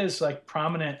here he is, like,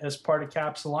 prominent as part of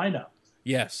Cap's lineup.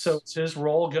 yes. So is his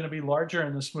role going to be larger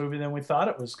in this movie than we thought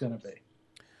it was going to be?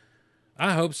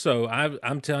 I hope so.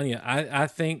 I'm telling you, I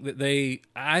think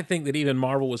that even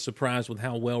Marvel was surprised with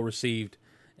how well received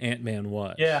Ant-Man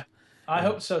was. Yeah, I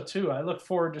hope so too. I look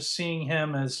forward to seeing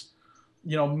him as,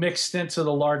 mixed into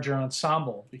the larger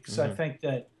ensemble, because I think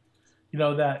that,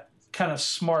 that kind of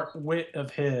smart wit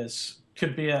of his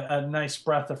could be a nice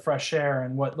breath of fresh air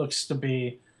in what looks to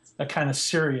be a kind of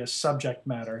serious subject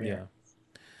matter here.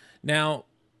 Yeah. Now,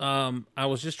 I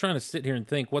was just trying to sit here and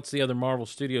think, what's the other Marvel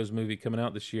Studios movie coming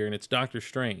out this year? And it's Doctor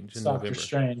Strange in November. Doctor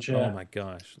Strange, yeah. Oh my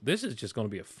gosh, this is just going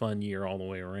to be a fun year all the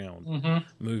way around,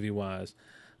 movie wise.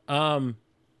 So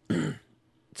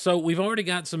we've already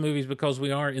got some movies because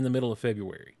we are in the middle of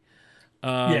February.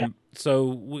 So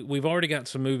we've already got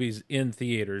some movies in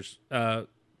theaters. The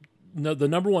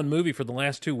number one movie for the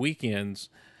last 2 weekends,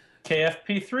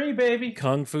 KFP3, baby.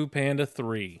 Kung Fu Panda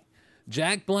 3.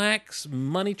 Jack Black's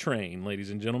Money Train,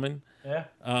 ladies and gentlemen. Yeah.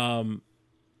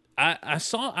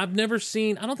 I've never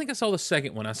seen, I don't think I saw the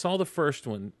second one. I saw the first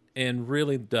one and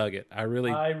really dug it. I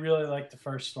really liked the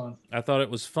first one. I thought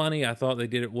it was funny. I thought they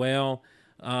did it well.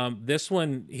 This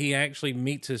one, he actually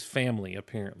meets his family,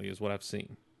 apparently, is what I've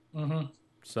seen. Mm-hmm.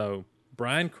 So,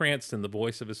 Bryan Cranston, the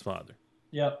voice of his father.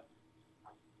 Yep.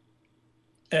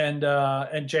 And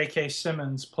J.K.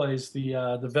 Simmons plays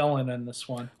the villain in this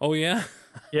one. Oh, yeah?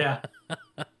 Yeah.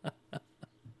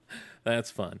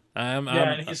 That's fun.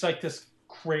 And he's like this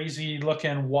crazy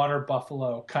looking water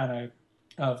buffalo kind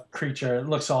of creature. It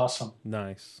looks awesome.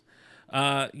 Nice.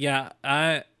 The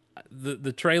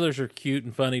trailers are cute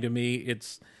and funny to me.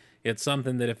 It's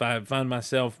something that if I find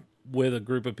myself with a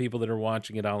group of people that are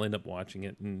watching it, I'll end up watching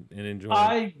it and enjoying it.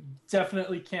 I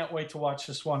definitely can't wait to watch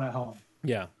this one at home.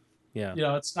 Yeah.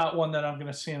 It's not one that I'm going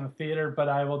to see in the theater, but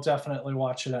I will definitely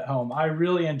watch it at home. I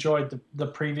really enjoyed the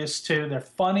previous two. They're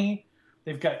funny.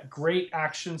 They've got great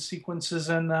action sequences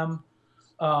in them.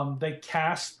 They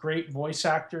cast great voice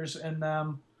actors in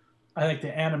them. I think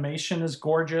the animation is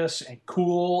gorgeous and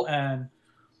cool, and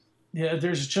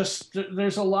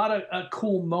there's a lot of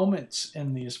cool moments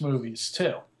in these movies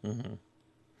too. Mm-hmm.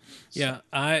 Yeah,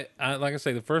 I like I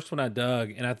say, the first one I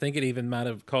dug, and I think it even might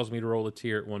have caused me to roll a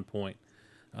tear at one point.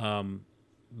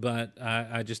 But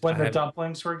I just when the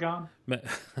dumplings were gone,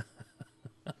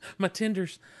 my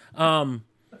tenders. I'm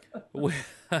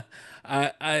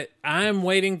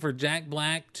waiting for Jack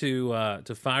Black to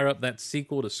fire up that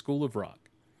sequel to School of Rock.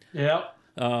 Yep.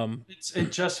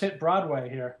 It just hit Broadway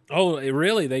here. Oh,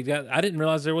 really? I didn't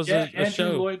realize there was a Andrew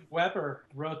show. Lloyd Webber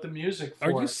wrote the music for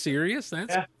it. Are you serious?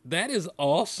 That is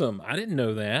awesome. I didn't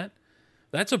know that.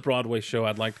 That's a Broadway show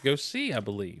I'd like to go see, I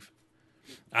believe.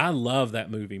 I love that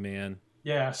movie, man.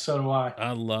 Yeah, so do I.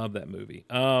 I love that movie.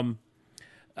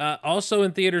 Also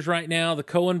in theaters right now, the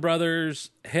Coen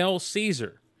brothers' Hail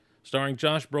Caesar, starring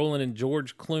Josh Brolin and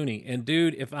George Clooney. And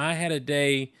dude, if I had a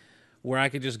day where I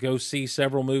could just go see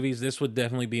several movies, this would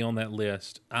definitely be on that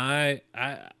list. I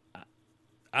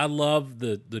love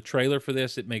the trailer for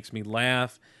this. It makes me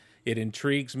laugh. It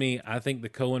intrigues me. I think the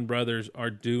Coen brothers are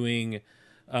doing,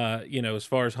 as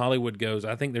far as Hollywood goes,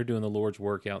 I think they're doing the Lord's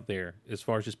work out there as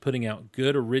far as just putting out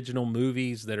good original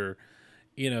movies that are,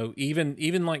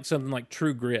 even like something like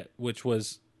True Grit, which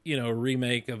was, a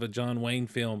remake of a John Wayne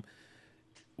film,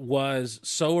 was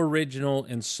so original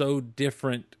and so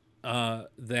different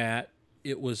that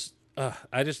it was.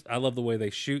 I love the way they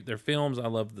shoot their films. I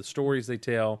love the stories they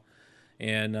tell,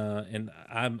 and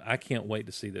I can't wait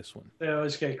to see this one. They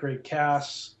always get great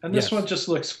casts, and this one just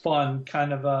looks fun,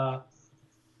 kind of a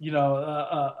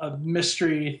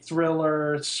mystery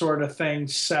thriller sort of thing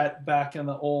set back in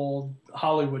the old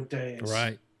Hollywood days.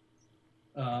 Right.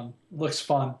 Looks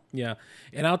fun. Yeah,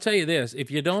 and I'll tell you this: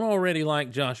 if you don't already like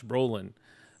Josh Brolin,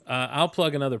 I'll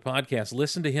plug another podcast.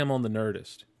 Listen to him on The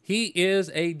Nerdist. He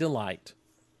is a delight.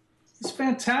 He's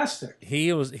fantastic.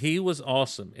 He was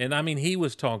awesome, and I mean, he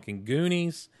was talking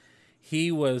Goonies.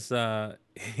 He was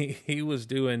he was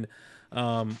doing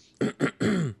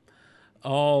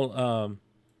all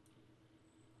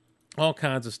all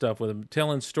kinds of stuff with him,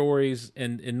 telling stories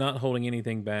and not holding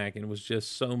anything back, and it was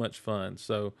just so much fun.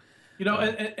 So,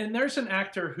 And there's an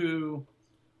actor who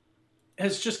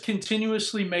has just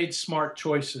continuously made smart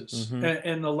choices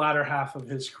in the latter half of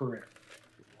his career.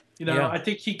 I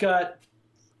think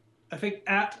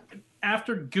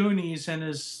after Goonies and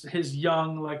his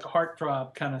young like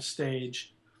heartthrob kind of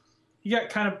stage, he got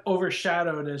kind of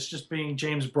overshadowed as just being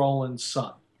James Brolin's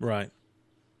son. right.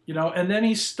 And then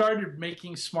he started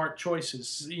making smart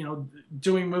choices,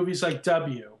 doing movies like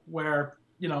W, where,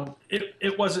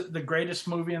 it wasn't the greatest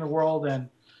movie in the world and,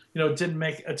 it didn't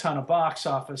make a ton of box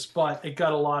office, but it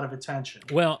got a lot of attention.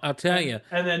 Well, I'll tell you.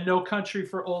 And then No Country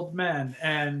for Old Men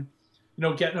and,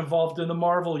 getting involved in the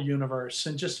Marvel universe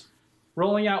and just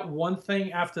rolling out one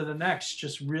thing after the next,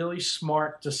 just really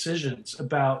smart decisions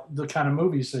about the kind of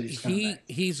movies that he's going to make.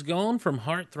 He's gone from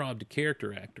heartthrob to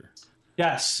character actor.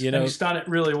 Yes, and he's done it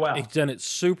really well. He's done it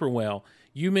super well.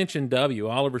 You mentioned W,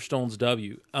 Oliver Stone's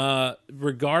W.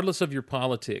 Regardless of your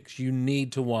politics, you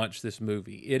need to watch this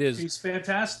movie. He's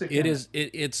fantastic. It's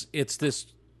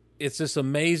this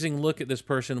amazing look at this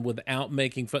person without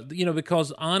making fun.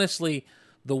 Because honestly,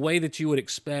 the way that you would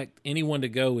expect anyone to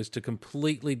go is to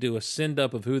completely do a send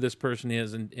up of who this person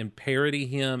is and parody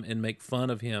him and make fun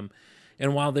of him.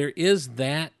 And while there is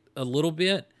that a little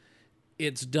bit,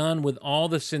 it's done with all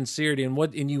the sincerity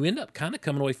and you end up kind of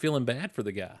coming away feeling bad for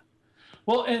the guy.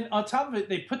 Well, and on top of it,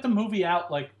 they put the movie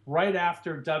out like right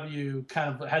after W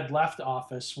kind of had left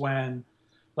office, when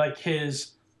like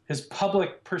his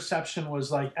public perception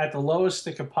was like at the lowest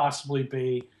it could possibly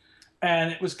be,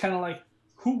 and it was kind of like,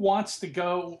 who wants to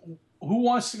go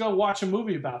watch a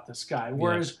movie about this guy?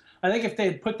 Whereas I think if they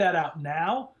had put that out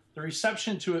now, the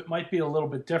reception to it might be a little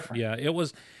bit different. Yeah, it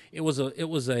was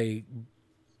a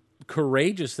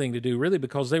courageous thing to do, really,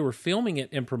 because they were filming it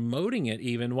and promoting it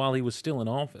even while he was still in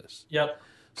office. Yep.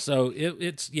 So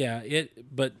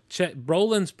but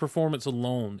Brolin's performance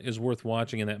alone is worth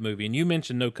watching in that movie. And you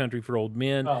mentioned No Country for Old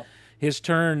Men. Oh. His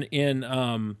turn in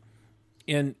the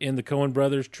Coen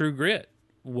Brothers' True Grit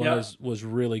was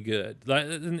really good.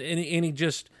 And he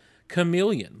just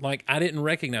chameleon. Like, I didn't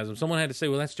recognize him. Someone had to say,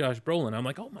 "Well, that's Josh Brolin." I'm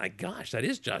like, "Oh my gosh, that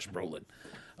is Josh Brolin."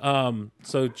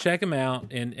 So check him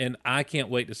out, and I can't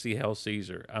wait to see Hell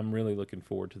Caesar. I'm really looking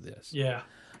forward to this. Yeah.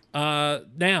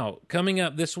 Now, coming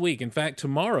up this week, in fact,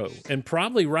 tomorrow, and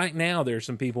probably right now, there's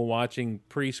some people watching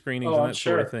pre-screenings and that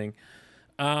sort of thing.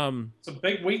 It's a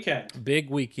big weekend. Big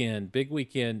weekend.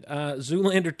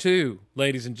 Zoolander 2,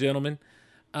 ladies and gentlemen.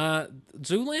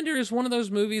 Zoolander is one of those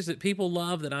movies that people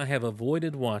love that I have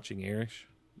avoided watching, Erich.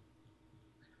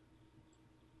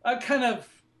 I've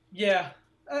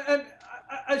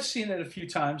seen it a few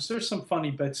times. There's some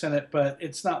funny bits in it, but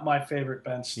it's not my favorite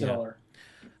Ben Stiller.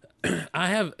 Yeah.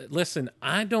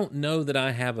 I don't know that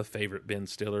I have a favorite Ben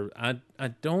Stiller. I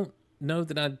don't know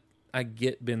that I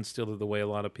get Ben Stiller the way a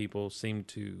lot of people seem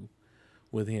to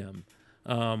with him.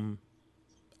 I'm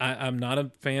not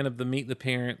a fan of the Meet the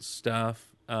Parents stuff.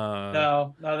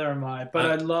 No, neither am I. But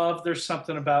I love There's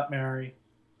Something About Mary.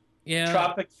 Yeah.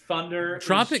 Tropic Thunder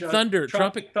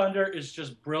is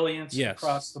just brilliance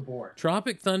across the board.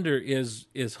 Tropic Thunder is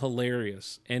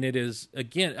hilarious, and it is,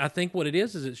 again, I think what it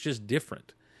is it's just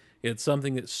different. It's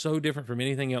something that's so different from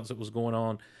anything else that was going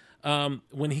on.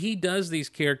 When he does these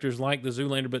characters like the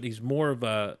Zoolander, but he's more of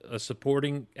a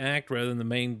supporting act rather than the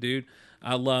main dude,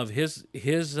 I love his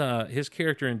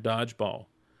character in Dodgeball.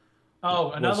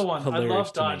 Oh, another one. I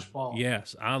love Dodgeball.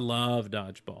 Yes, I love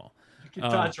Dodgeball. You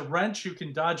can dodge a wrench, you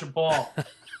can dodge a ball.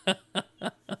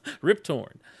 Rip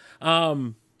Torn.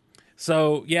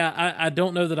 So, yeah, I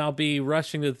don't know that I'll be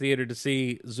rushing to the theater to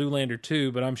see Zoolander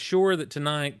 2, but I'm sure that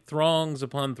tonight throngs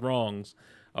upon throngs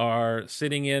are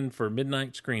sitting in for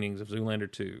midnight screenings of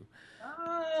Zoolander 2.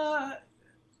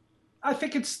 I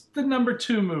think it's the number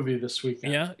 2 movie this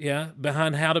weekend. Yeah.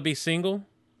 Behind How to Be Single?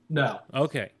 No.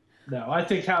 Okay. No, I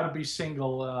think How to Be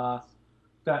Single...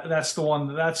 That's the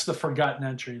one. That's the forgotten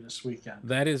entry this weekend.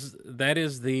 That is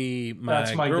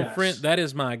my girlfriend. Guess. That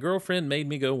is my girlfriend made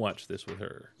me go watch this with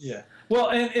her. Yeah. Well,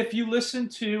 and if you listen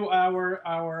to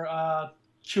our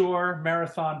Cure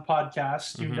Marathon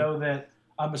podcast, you know that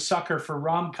I'm a sucker for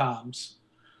rom-coms,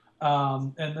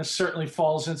 and this certainly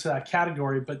falls into that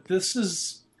category. But this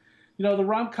is, the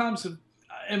rom-coms have,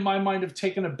 in my mind, have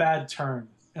taken a bad turn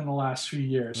in the last few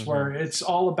years, where it's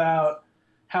all about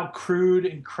how crude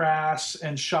and crass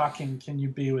and shocking can you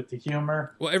be with the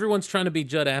humor? Well, everyone's trying to be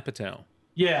Judd Apatow.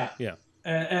 Yeah. Yeah.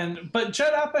 But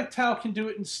Judd Apatow can do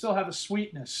it and still have a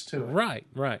sweetness to it. Right.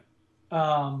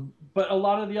 But a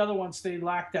lot of the other ones, they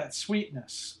lack that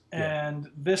sweetness. Yeah. And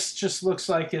this just looks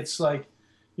like it's like,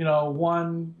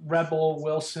 one Rebel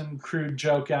Wilson crude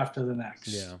joke after the next.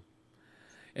 Yeah.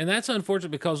 And that's unfortunate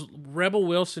because Rebel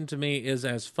Wilson to me is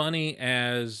as funny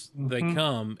as they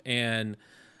come, and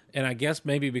I guess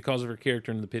maybe because of her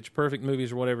character in the Pitch Perfect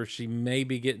movies or whatever, she may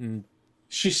be getting.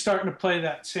 She's starting to play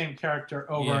that same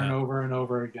character over and over and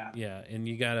over again. Yeah, and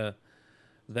you gotta.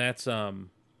 That's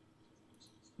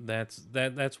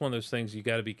that's one of those things you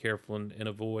got to be careful and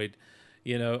avoid.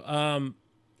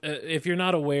 If you're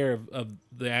not aware of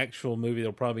the actual movie,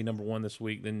 that'll probably be number one this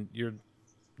week. Then you're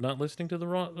not listening to the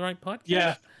right podcast.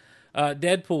 Yeah.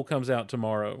 Deadpool comes out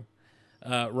tomorrow.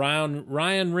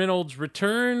 Ryan Reynolds'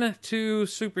 return to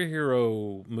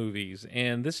superhero movies,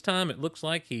 and this time it looks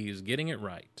like he's getting it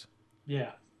right.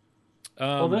 Yeah.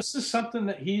 Well, this is something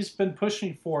that he's been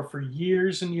pushing for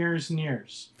years and years and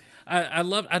years. I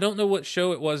don't know what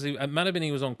show it was. It might have been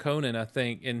he was on Conan, I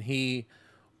think, and he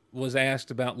was asked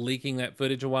about leaking that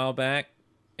footage a while back,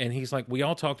 and he's like, "We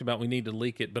all talked about we need to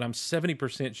leak it, but I'm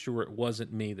 70% sure it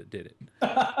wasn't me that did it."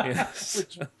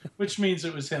 Yes. which means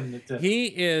it was him that did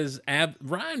it.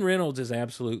 Ryan Reynolds is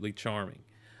absolutely charming,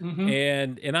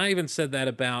 and I even said that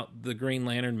about the Green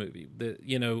Lantern movie.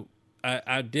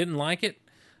 I didn't like it.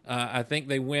 I think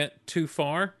they went too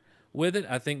far with it.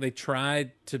 I think they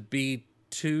tried to be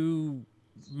too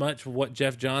much of what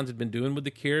Jeff Johns had been doing with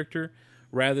the character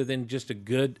rather than just a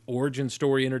good origin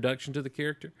story introduction to the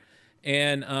character.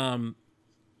 And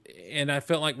I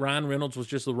felt like Ryan Reynolds was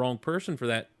just the wrong person for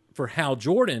that, for Hal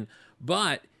Jordan,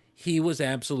 but he was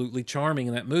absolutely charming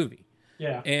in that movie.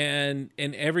 Yeah. And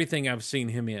everything I've seen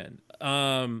him in.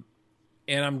 And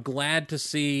I'm glad to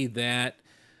see that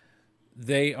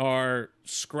they are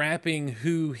scrapping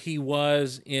who he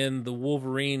was in the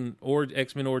Wolverine or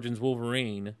X-Men Origins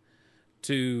Wolverine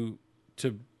to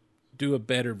do a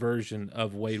better version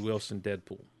of Wade Wilson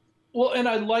Deadpool. Well, and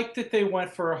I like that they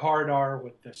went for a hard R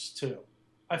with this too.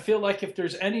 I feel like if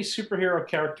there's any superhero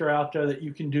character out there that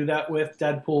you can do that with,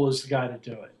 Deadpool is the guy to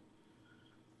do it.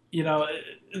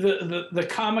 The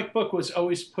comic book was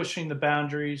always pushing the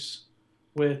boundaries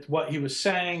with what he was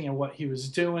saying and what he was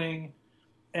doing.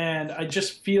 And I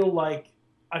just feel like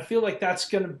that's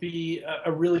going to be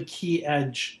a really key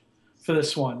edge for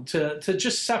this one to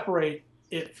just separate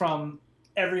it from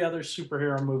every other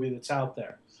superhero movie that's out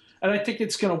there. And I think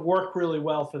it's going to work really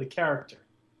well for the character.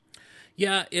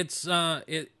 Yeah, it's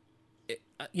in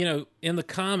the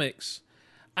comics,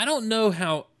 I don't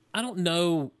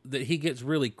know that he gets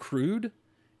really crude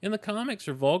in the comics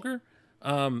or vulgar.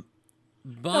 But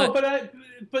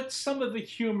some of the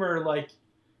humor, like,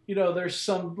 there's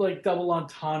some like double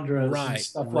entendres and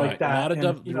stuff like that.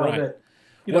 That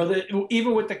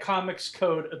even with the Comics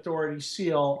Code Authority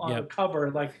seal on the cover,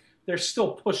 like they're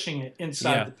still pushing it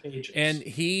inside the pages. And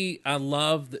I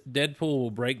love that Deadpool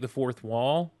will break the fourth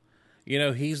wall.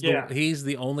 He's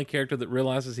the only character that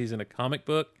realizes he's in a comic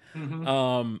book.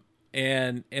 Mm-hmm.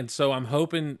 And so I'm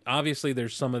hoping, obviously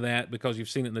there's some of that because you've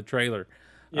seen it in the trailer,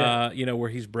 where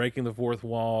he's breaking the fourth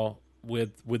wall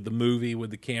with the movie, with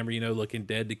the camera, looking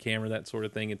dead to camera, that sort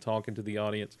of thing, and talking to the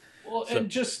audience. Well, and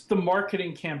just the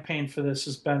marketing campaign for this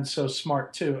has been so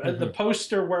smart too. Mm-hmm. The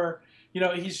poster where,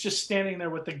 he's just standing there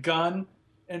with the gun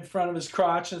in front of his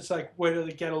crotch, and it's like, where do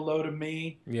they get a load of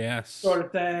me? Yes. Sort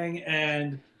of thing.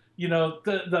 And,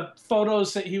 the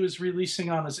photos that he was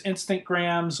releasing on his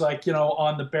Instagrams, like,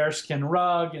 on the bearskin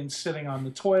rug and sitting on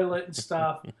the toilet and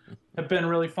stuff have been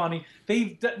really funny.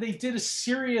 They did a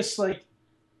serious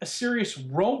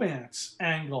romance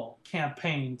angle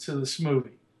campaign to this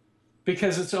movie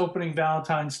because it's opening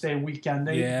Valentine's Day weekend.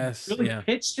 They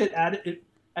pitched it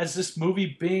as this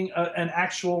movie being an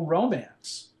actual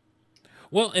romance.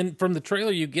 Well, and from the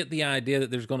trailer, you get the idea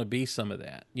that there's going to be some of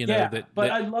that.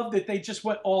 I love that they just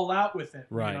went all out with it.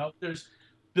 Right. There's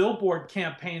billboard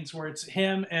campaigns where it's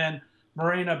him and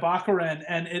Marina Baccarin,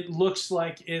 and it looks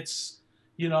like it's,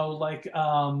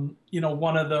 one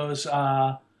of those.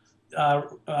 Why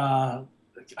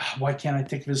can't I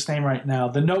think of his name right now?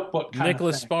 The Notebook kind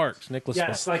Nicholas of thing. Sparks. Nicholas Sparks.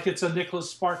 Yes, like it's a Nicholas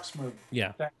Sparks movie.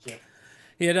 Yeah. Thank you.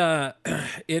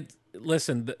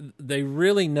 Listen, they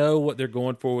really know what they're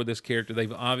going for with this character.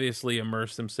 They've obviously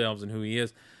immersed themselves in who he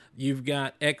is. You've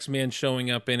got X-Men showing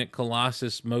up in it,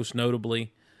 Colossus most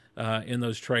notably in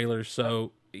those trailers.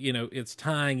 So, it's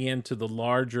tying into the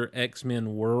larger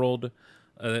X-Men world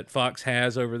that Fox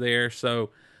has over there.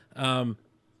 So, Deadpool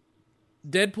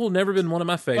never been one of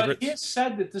my favorites. But he has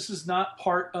said that this is not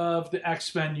part of the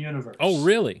X-Men universe. Oh,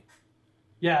 really?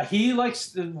 Yeah,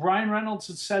 Ryan Reynolds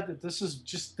had said that this is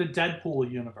just the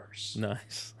Deadpool universe.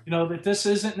 Nice. That this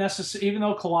isn't necessarily, even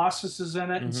though Colossus is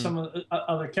in it and some of the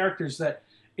other characters, that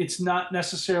it's not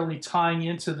necessarily tying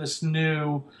into this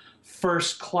new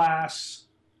first class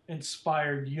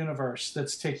inspired universe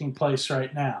that's taking place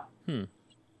right now. Hmm.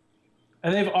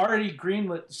 And they've already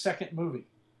greenlit the second movie.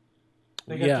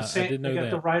 They got the same. I did know they got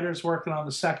that. the writers working on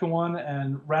the second one,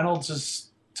 and Reynolds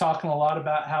is talking a lot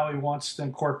about how he wants to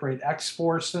incorporate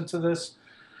X-Force into this.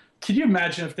 Can you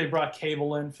imagine if they brought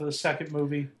Cable in for the second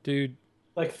movie? Dude.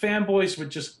 Like, fanboys would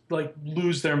just, like,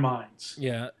 lose their minds.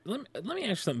 Yeah. Let me ask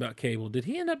you something about Cable. Did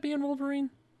he end up being Wolverine?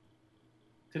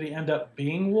 Did he end up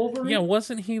being Wolverine? Yeah,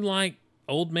 wasn't he like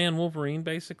Old Man Wolverine,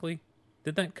 basically?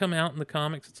 Did that come out in the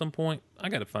comics at some point? I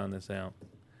got to find this out.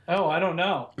 Oh, I don't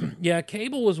know. Yeah,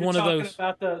 Cable was one of those.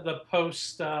 About the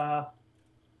post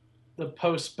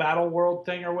Battle World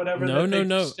thing or whatever.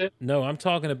 No. I'm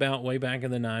talking about way back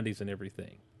in the '90s and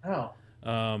everything. Oh.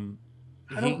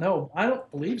 I don't know. I don't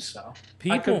believe so.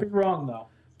 I could be wrong though.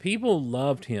 People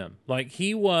loved him. Like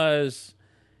he was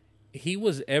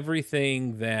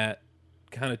everything that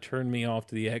kind of turned me off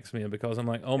to the X-Men, because I'm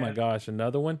like, oh my gosh,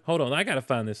 another one? Hold on, I got to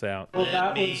find this out. Well,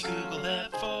 Let me Google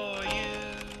that for you.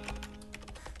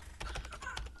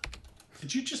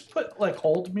 Did you just put like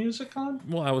hold music on?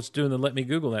 Well, I was doing the "Let me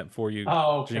Google that for you"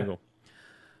 jingle.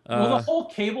 Well, the whole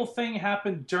Cable thing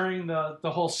happened during the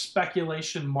whole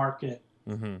speculation market,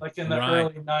 like in the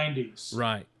early '90s.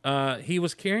 Right. He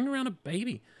was carrying around a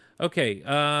baby.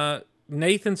 Okay.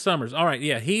 Nathan Summers. All right.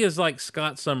 Yeah, he is like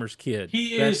Scott Summers' kid.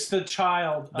 He is the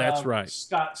child. That's right.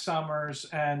 Scott Summers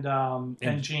and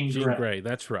Jean Grey.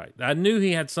 That's right. I knew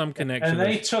he had some connection. And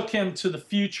they took him to the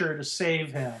future to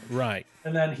save him. Right.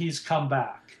 And then he's come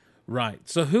back. Right.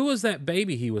 So who was that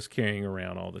baby he was carrying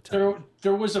around all the time?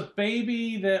 There was a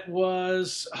baby that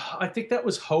was, I think that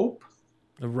was Hope.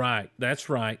 Right. That's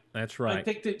right. I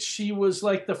think that she was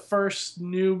like the first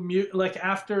new mutant, like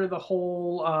after the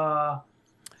whole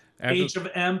Age of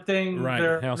M thing. Right.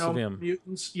 There House of M.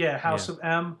 Mutants. Yeah, House of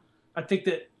M. I think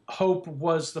that Hope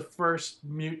was the first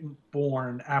mutant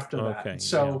born after that. Okay.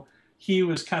 So he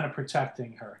was kind of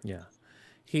protecting her. Yeah.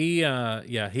 He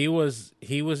was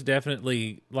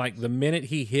definitely, like, the minute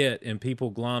he hit and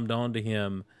people glommed onto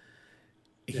him,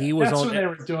 he was That's on. when they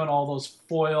were doing all those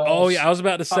foils. Oh yeah, I was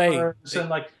about to say, and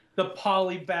like the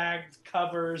poly-bagged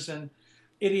covers, and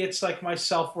idiots like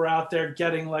myself were out there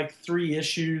getting like 3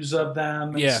 issues of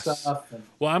them and stuff. And,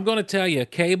 well, I'm going to tell you,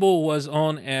 Cable was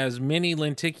on as many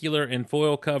lenticular and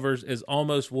foil covers as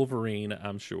almost Wolverine,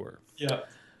 I'm sure. Yeah.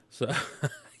 So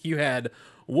you had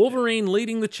Wolverine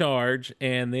leading the charge,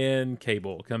 and then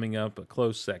Cable coming up a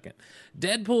close second.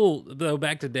 Deadpool, though,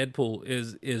 back to Deadpool,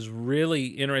 is really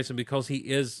interesting because he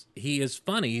is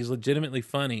funny. He's legitimately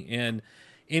funny, and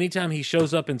anytime he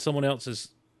shows up in someone else's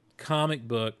comic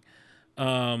book,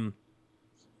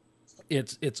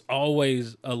 it's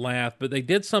always a laugh. But they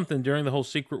did something during the whole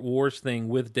Secret Wars thing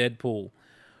with Deadpool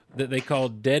that they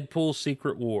called Deadpool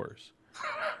Secret Wars.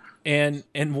 And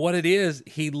what it is,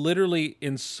 he literally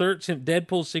inserts him,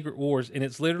 Deadpool's Secret Wars, and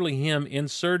it's literally him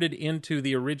inserted into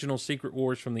the original Secret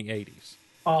Wars from the 80s.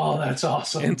 Oh, that's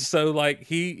awesome. And so, like,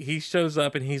 he shows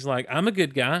up and he's like, I'm a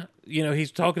good guy. You know,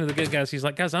 he's talking to the good guys. He's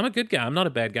like, guys, I'm a good guy. I'm not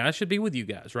a bad guy. I should be with you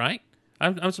guys, right?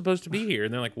 I'm supposed to be here.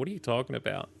 And they're like, what are you talking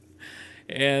about?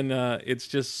 And it's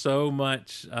just so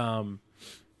much...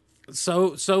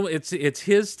 So it's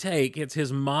his take. It's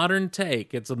his modern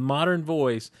take. It's a modern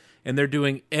voice. And they're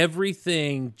doing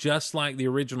everything just like the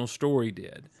original story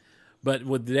did, but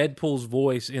with Deadpool's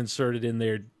voice inserted in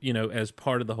there, you know, as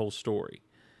part of the whole story.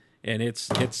 And it's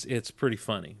pretty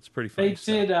funny. It's pretty funny.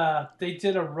 They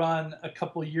did a run a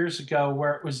couple of years ago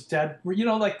where it was you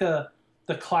know, like the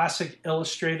classic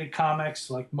illustrated comics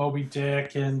like Moby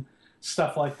Dick and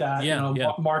stuff like that. Yeah, you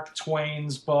know, Mark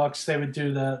Twain's books. They would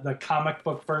do the comic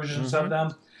book versions of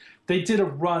them. They did a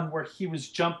run where he was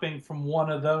jumping from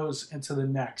one of those into the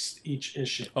next each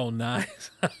issue. Oh,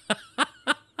 nice.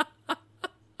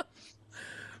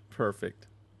 Perfect.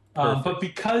 But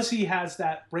because he has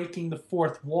that breaking the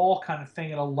fourth wall kind of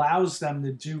thing, it allows them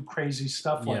to do crazy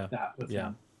stuff like that with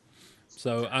him.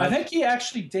 So I think he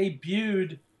actually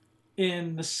debuted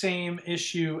in the same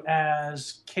issue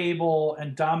as Cable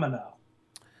and Domino.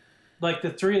 Like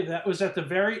the three of that was at the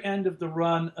very end of the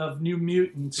run of New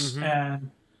Mutants,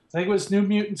 and I think it was New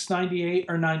Mutants 98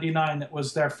 or 99 that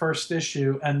was their first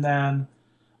issue, and then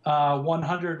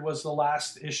 100 was the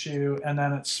last issue, and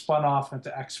then it spun off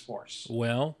into X-Force.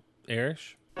 Well,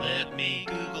 Erich? Let me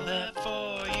Google that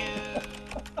for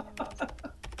you.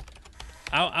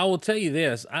 I will tell you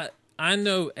this. I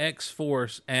know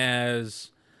X-Force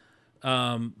as...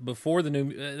 before the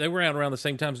new... they were out around the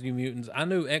same time as New Mutants. I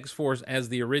knew X-Force as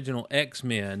the original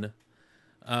X-Men...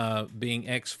 being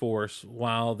X-Force,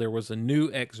 while there was a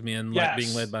new X-Men like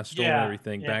being led by Storm and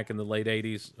everything back in the late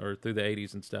 80s or through the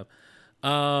 80s and stuff.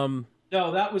 No,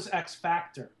 that was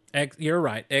X-Factor. You're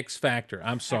right. X Factor.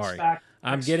 I'm sorry.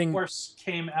 I'm X getting. Force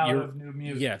came out of New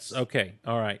Mutants. Yes. Okay.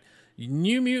 All right.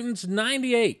 New Mutants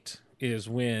 '98 is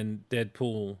when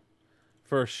Deadpool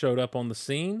first showed up on the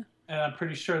scene. And I'm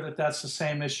pretty sure that that's the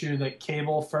same issue that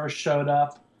Cable first showed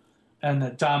up and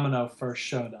that Domino first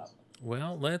showed up.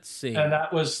 Well, let's see. And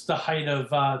that was the height of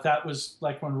that was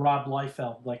like when Rob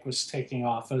Liefeld was taking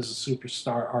off as a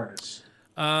superstar artist.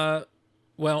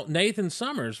 Well, Nathan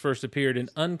Summers first appeared in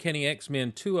Uncanny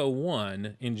X-Men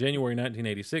 201 in January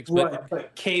 1986.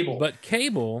 But Cable. But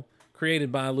Cable,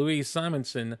 created by Louise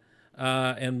Simonson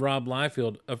and Rob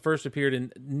Liefeld, first appeared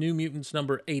in New Mutants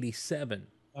number 87.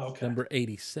 Okay. Number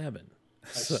 87.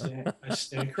 I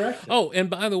stand corrected. Oh, and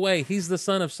by the way, he's the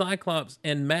son of Cyclops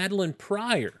and Madeline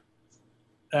Pryor.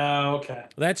 Okay.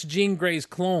 That's Jean Grey's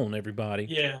clone, everybody.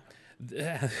 Yeah.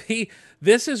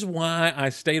 This is why I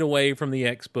stayed away from the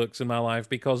X books in my life,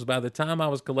 because by the time I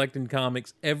was collecting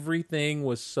comics, everything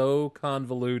was so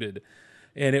convoluted,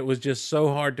 and it was just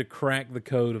so hard to crack the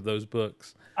code of those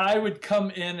books. I would come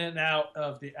in and out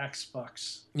of the X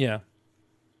books. Yeah.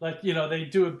 Like, they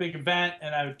do a big event,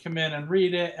 and I would come in and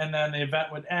read it, and then the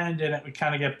event would end, and it would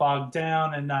kind of get bogged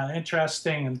down and not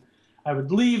interesting, and I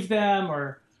would leave them,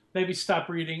 or maybe stop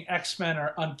reading X-Men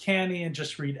or Uncanny and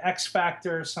just read X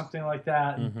Factor or something like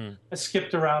that. Mm-hmm. I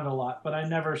skipped around a lot, but I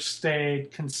never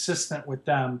stayed consistent with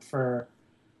them for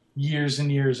years and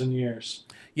years and years.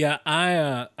 Yeah,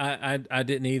 I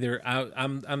didn't either.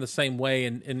 I'm the same way,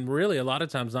 and really a lot of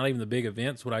times not even the big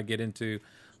events would I get into.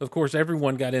 Of course,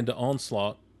 everyone got into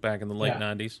Onslaught back in the late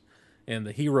 '90s, and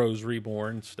the Heroes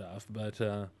Reborn stuff, but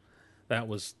that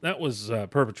was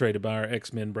perpetrated by our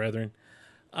X-Men brethren.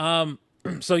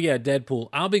 So yeah, Deadpool.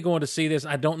 I'll be going to see this.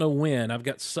 I don't know when. I've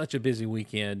got such a busy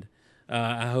weekend.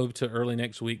 I hope to early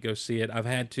next week go see it. I've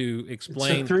had to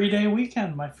explain. It's a 3-day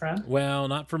weekend, my friend. Well,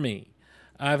 not for me.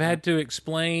 I've had to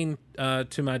explain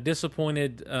to my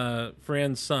disappointed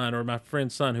friend's son, or my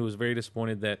friend's son, who was very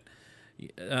disappointed, that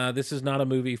this is not a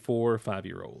movie for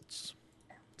 5-year-olds.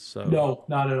 So no,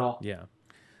 not at all. Yeah.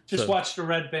 Just watch the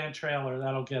Red Band trailer.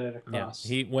 That'll get it across.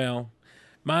 Yeah.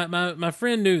 My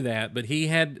friend knew that, but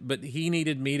he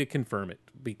needed me to confirm it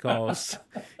because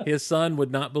his son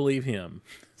would not believe him.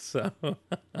 So,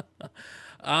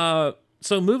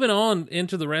 so moving on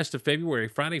into the rest of February,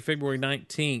 Friday, February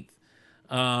 19th,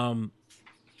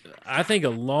 I think a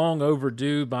long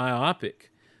overdue biopic.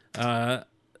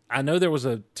 I know there was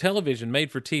a television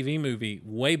made for TV movie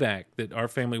way back that our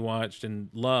family watched and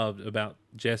loved about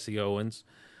Jesse Owens,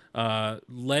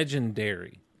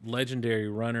 legendary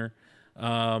runner.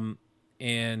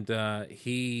 And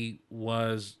he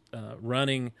was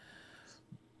running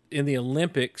in the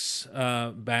Olympics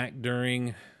back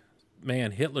during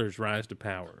Hitler's rise to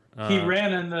power. He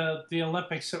ran in the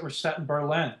Olympics that were set in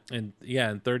Berlin. In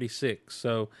 36.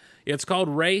 So it's called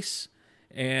Race,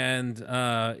 and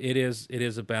it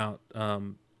is about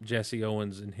Jesse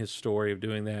Owens and his story of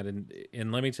doing that.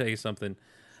 And let me tell you something.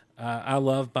 I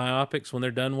love biopics when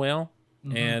they're done well.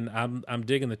 Mm-hmm. And I'm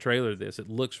digging the trailer of this. It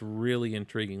looks really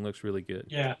intriguing. Looks really good.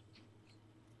 Yeah.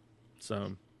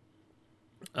 So,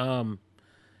 one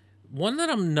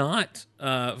that I'm not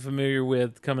familiar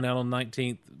with coming out on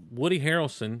 19th, Woody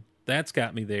Harrelson. That's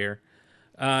got me there.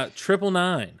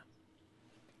 999.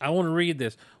 I want to read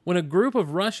this. When a group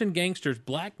of Russian gangsters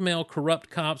blackmail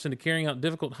corrupt cops into carrying out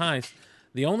difficult heists,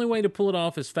 the only way to pull it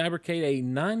off is fabricate a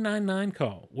 999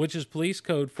 call, which is police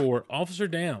code for officer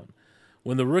down.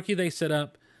 When the rookie they set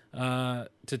up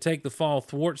to take the fall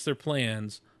thwarts their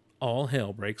plans, all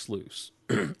hell breaks loose.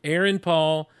 Aaron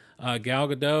Paul, Gal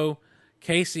Gadot,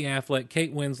 Casey Affleck,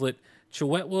 Kate Winslet,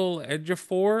 Chiwetel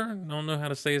Ejiofor, I don't know how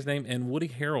to say his name, and Woody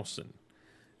Harrelson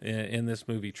in this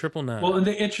movie, 999. Well, and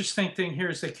the interesting thing here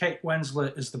is that Kate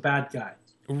Winslet is the bad guy.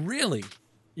 Really?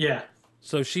 Yeah.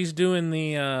 So she's doing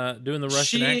the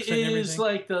Russian accent and everything? She is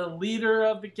like the leader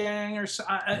of the gang, or so.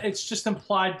 It's just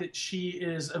implied that she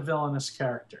is a villainous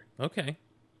character. Okay.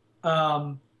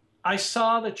 I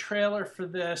saw the trailer for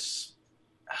this,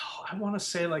 I want to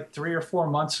say like 3 or 4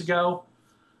 months ago,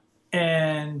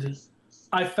 and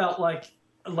I felt like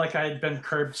I had been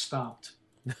curb stomped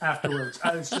afterwards.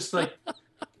 I was just like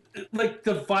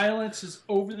the violence is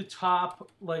over the top.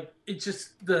 Like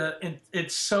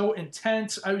it's so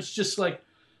intense. I was just like,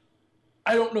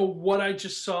 I don't know what I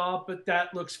just saw, but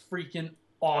that looks freaking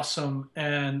awesome.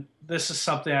 And this is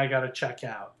something I got to check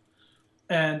out.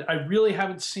 And I really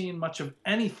haven't seen much of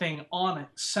anything on it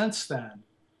since then.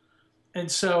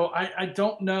 And so I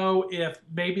don't know if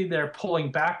maybe they're pulling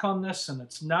back on this and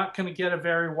it's not going to get a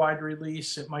very wide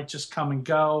release. It might just come and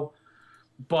go.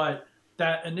 But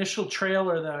that initial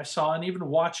trailer that I saw, and even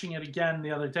watching it again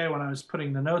the other day when I was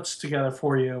putting the notes together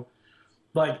for you,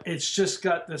 like it's just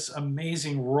got this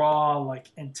amazing raw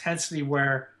like intensity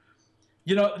where,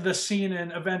 the scene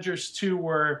in Avengers 2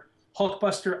 where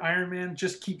Hulkbuster Iron Man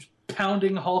just keeps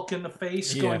pounding Hulk in the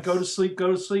face, going, Yes. go to sleep,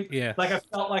 go to sleep. Yes. Like I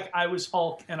felt like I was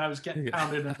Hulk and I was getting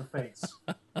pounded in the face.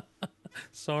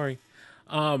 Sorry.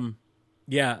 And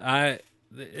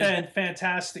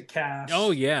fantastic cast.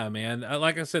 Oh yeah, man.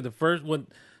 Like I said, the first one,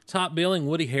 top billing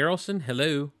Woody Harrelson.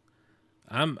 Hello,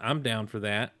 I'm down for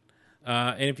that.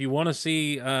 And if you want to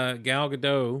see Gal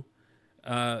Gadot,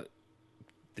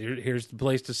 here's the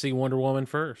place to see Wonder Woman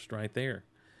first, right there.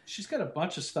 She's got a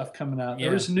bunch of stuff coming out. Yeah.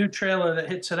 There was a new trailer that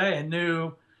hit today, a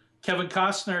new Kevin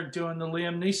Costner doing the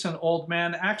Liam Neeson old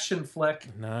man action flick.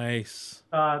 Nice.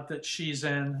 That she's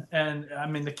in. And I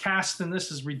mean, the cast in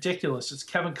this is ridiculous. It's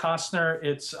Kevin Costner.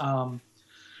 It's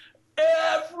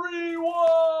everyone.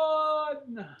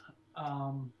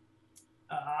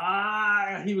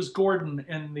 He was Gordon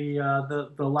in the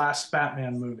last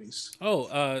Batman movies.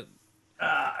 Oh,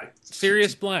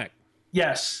 Sirius Black.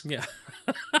 Yes. Yeah.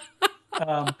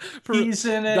 He's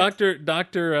in it.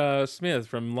 Dr. Smith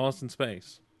from Lost in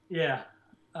Space. Yeah.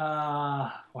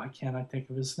 Why can't I think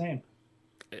of his name?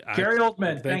 Gary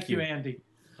Oldman. Thank you, Andy.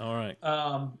 All right.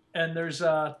 And there's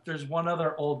one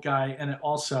other old guy in it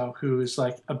also who is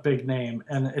like a big name,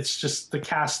 and it's just the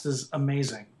cast is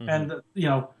amazing, and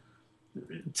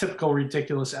typical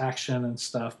ridiculous action and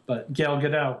stuff. But Gal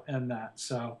Gadot in that,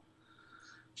 so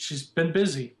she's been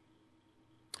busy.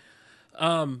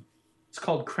 It's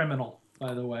called Criminal,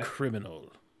 by the way.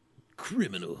 Criminal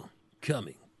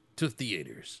coming to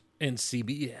theaters and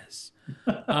CBS.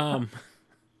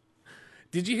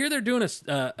 Did you hear they're doing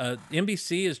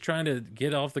NBC is trying to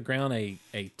get off the ground a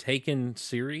Taken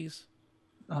series?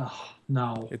 Oh,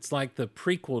 no. It's like the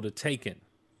prequel to Taken.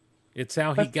 It's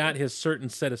how he got his certain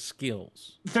set of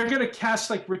skills. They're going to cast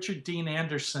like Richard Dean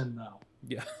Anderson, though.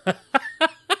 Yeah.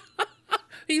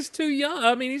 He's too young.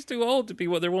 I mean, he's too old to be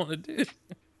what they're wanting to do.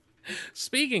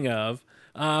 Speaking of,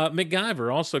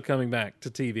 MacGyver also coming back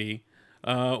to TV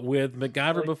with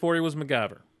MacGyver before he was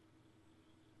MacGyver.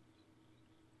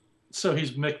 So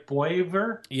he's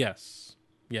McBoyver? Yes.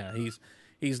 Yeah,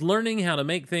 he's learning how to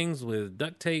make things with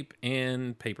duct tape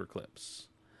and paper clips.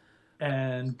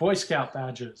 And Boy Scout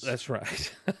badges. That's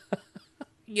right.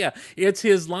 Yeah, it's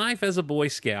his life as a Boy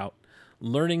Scout,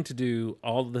 learning to do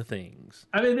all the things.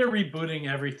 I mean, they're rebooting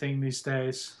everything these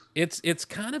days. It's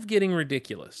kind of getting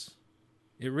ridiculous.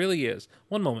 It really is.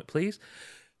 One moment, please.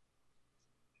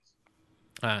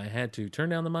 I had to turn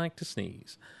down the mic to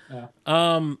sneeze. Yeah.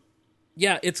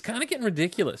 Yeah, it's kind of getting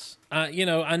ridiculous. I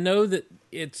know that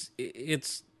it's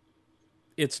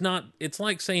not. It's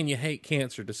like saying you hate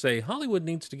cancer to say Hollywood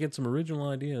needs to get some original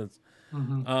ideas.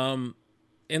 Mm-hmm.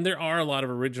 And there are a lot of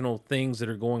original things that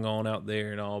are going on out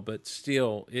there and all, but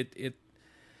still, it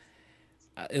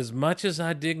as much as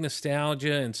I dig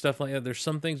nostalgia and stuff like that, there's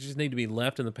some things that just need to be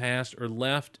left in the past or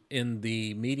left in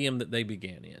the medium that they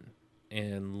began in,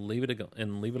 and leave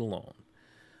it alone.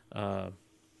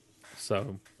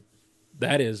 So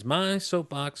that is my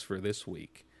soapbox for this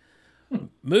week.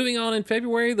 Moving on in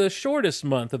February, the shortest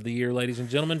month of the year, ladies and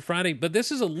gentlemen, Friday. But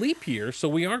this is a leap year, so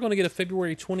we are going to get a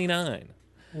February 29.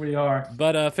 We are.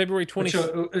 But February 20...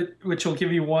 Which will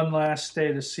give you one last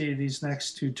day to see these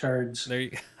next two turds. There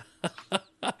you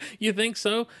You think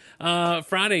so?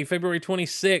 Friday, February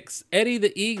 26th, Eddie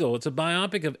the Eagle. It's a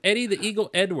biopic of Eddie the Eagle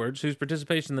Edwards, whose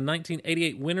participation in the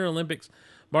 1988 Winter Olympics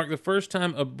marked the first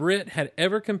time a Brit had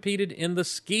ever competed in the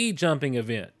ski jumping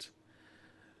event.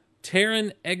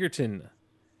 Taron Egerton,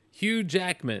 Hugh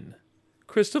Jackman,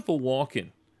 Christopher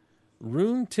Walken,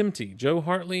 Rune Timty, Joe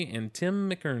Hartley, and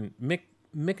Tim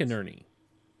McInerney.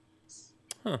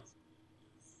 Huh.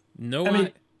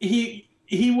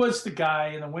 He was the guy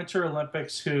in the Winter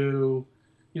Olympics who,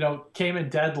 came in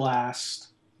dead last.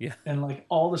 Yeah. In like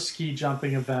all the ski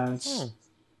jumping events.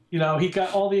 Oh. He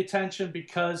got all the attention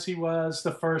because he was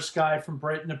the first guy from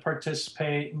Britain to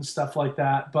participate and stuff like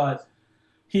that. But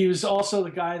he was also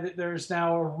the guy that there's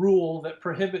now a rule that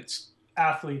prohibits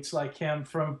athletes like him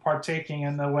from partaking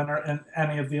in the winter in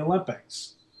any of the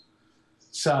Olympics.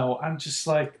 So I'm just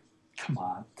like, come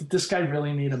on, did this guy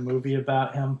really need a movie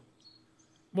about him?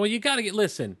 Well, you got to give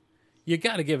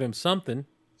him something.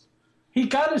 He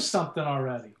got us something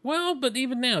already. Well, but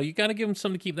even now, you got to give him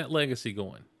something to keep that legacy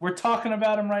going. We're talking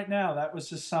about him right now. That was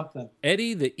just something.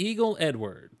 Eddie the Eagle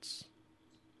Edwards.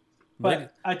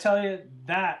 But I tell you,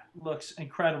 that looks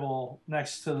incredible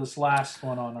next to this last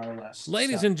one on our list.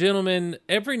 Ladies and gentlemen,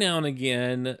 every now and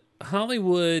again,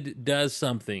 Hollywood does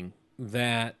something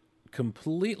that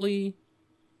completely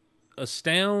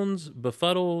astounds,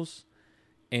 befuddles,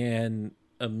 and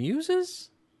amuses.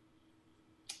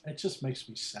 It just makes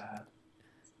me sad.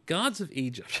 Gods of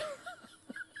Egypt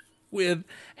with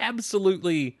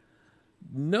absolutely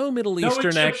no Middle No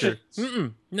Eastern actor.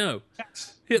 Egyptians. No.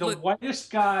 Yes. The Hitler-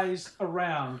 whitest guys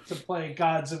around to play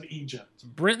Gods of Egypt.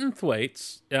 Brenton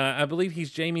Thwaites, I believe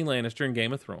he's Jaime Lannister in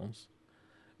Game of Thrones.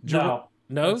 No.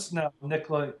 No? No.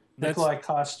 Nikolai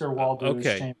Coster-Waldau is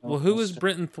Okay. Jaime Well, who is Lannister.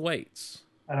 Brenton Thwaites?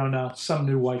 I don't know. Some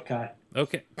new white guy.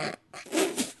 Okay.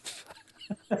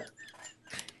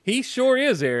 He sure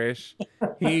is, Erich.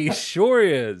 He sure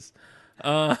is.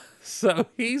 So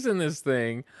he's in this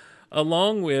thing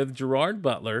along with Gerard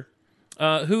Butler,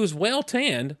 who's well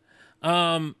tanned,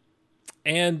 and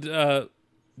Jaime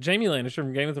Lannister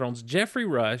from Game of Thrones, Jeffrey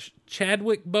Rush,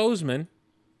 Chadwick Boseman.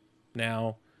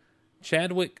 Now,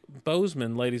 Chadwick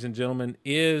Boseman, ladies and gentlemen,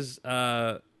 is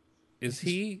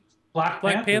he Black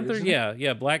Panther? isn't it?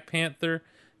 Yeah, Black Panther.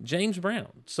 James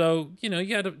Brown. So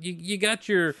you got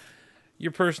your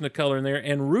person of color in there,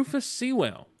 and Rufus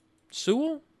Sewell.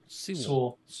 Sewell.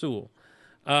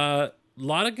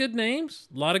 Lot of good names,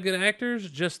 a lot of good actors,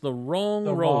 just the wrong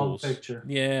roles. Wrong picture.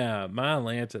 Yeah, my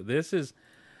Lanta. This is,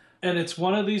 And it's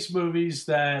one of these movies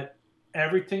that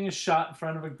everything is shot in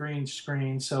front of a green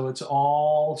screen, so it's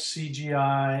all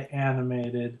CGI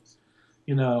animated.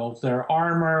 You know, their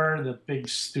armor, the big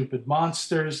stupid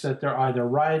monsters that they're either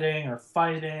riding or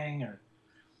fighting, or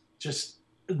just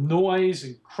noise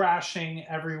and crashing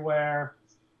everywhere.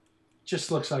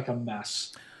 Just looks like a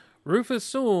mess. Rufus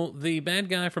Sewell, the bad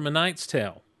guy from A Knight's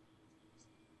Tale.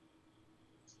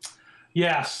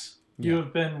 Yes, you Yeah.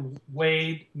 have been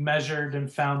weighed, measured,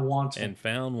 and found wanting. And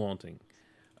found wanting.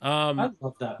 I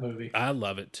love that movie. I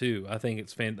love it too. I think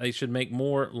it's they should make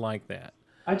more like that.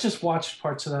 I just watched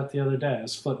parts of that the other day.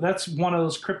 That's one of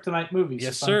those kryptonite movies.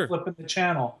 Yes, if sir. I'm flipping the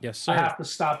channel, Yes, sir. I have to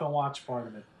stop and watch part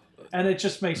of it. And it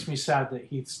just makes me sad that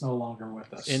Heath's no longer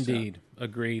with us. Indeed.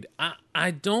 Agreed.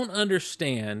 I don't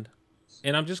understand,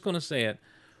 and I'm just going to say it,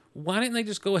 why didn't they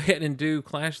just go ahead and do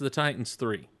Clash of the Titans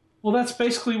 3? Well, that's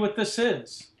basically what this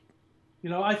is. You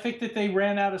know, I think that they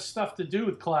ran out of stuff to do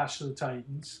with Clash of the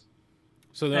Titans.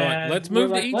 So they're like, And let's we're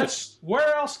move like, to Egypt.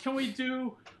 Where else can we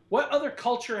do? What other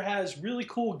culture has really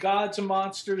cool gods and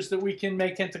monsters that we can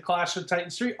make into Clash of the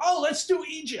Titans 3? Oh, let's do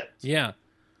Egypt. Yeah.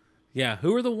 Yeah.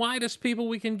 Who are the whitest people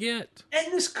we can get?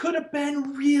 And this could have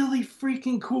been really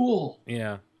freaking cool.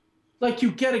 Yeah. Like,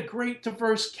 you get a great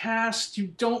diverse cast. You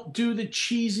don't do the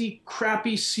cheesy,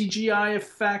 crappy CGI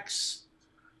effects.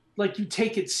 Like, you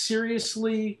take it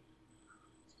seriously.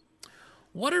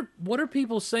 What are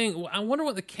people saying? I wonder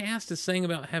what the cast is saying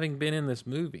about having been in this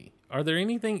movie. Is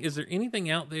there anything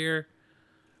out there?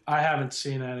 I haven't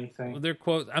seen anything. Their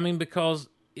quote. I mean, because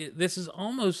this is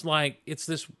almost like it's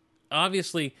this.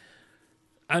 Obviously,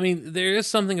 I mean, there is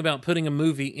something about putting a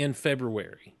movie in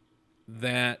February.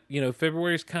 That,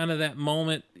 February is kind of that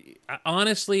moment.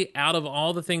 Honestly, out of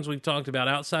all the things we've talked about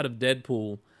outside of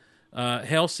Deadpool,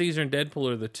 Hell Caesar and Deadpool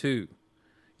are the two,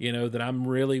 that I'm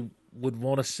really would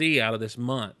want to see out of this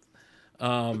month.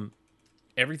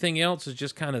 Everything else is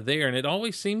just kind of there, and it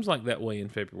always seems like that way in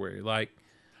February. Like,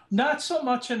 not so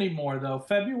much anymore, though.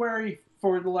 February,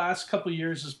 for the last couple of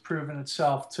years, has proven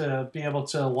itself to be able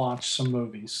to launch some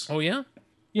movies. oh yeah,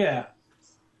 Yeah.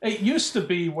 It used to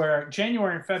be where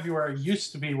January and February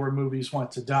used to be where movies went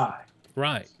to die.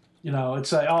 right.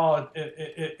 It's like,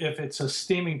 if it's a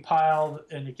steaming pile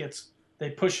and they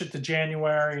push it to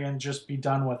January and just be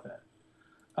done with it.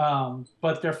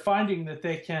 But they're finding that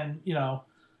they can,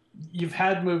 you've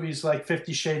had movies like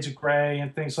 50 Shades of Grey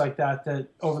and things like that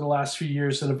over the last few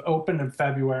years that have opened in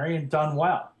February and done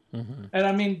well. Mm-hmm. And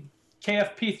I mean,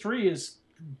 KFP3 has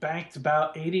banked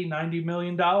about $80-90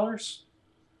 million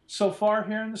so far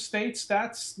here in the States.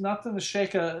 That's nothing to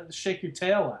shake your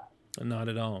tail at. Not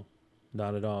at all.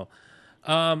 Not at all.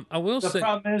 I will The say,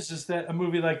 problem is that a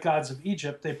movie like Gods of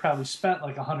Egypt, they probably spent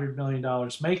like $100 million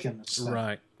making this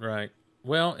thing. right.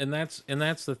 Well, and that's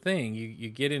the thing. You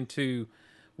get into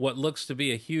what looks to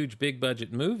be a huge big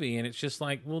budget movie, and it's just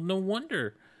like, well, no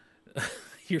wonder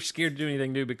you're scared to do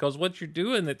anything new, because what you're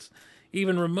doing that's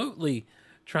even remotely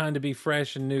trying to be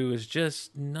fresh and new is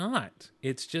just not.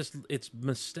 It's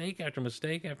mistake after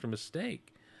mistake after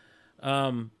mistake.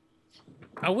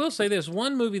 I will say this: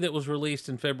 one movie that was released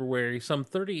in February, some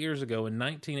 30 years ago, in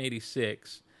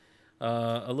 1986,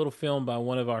 a little film by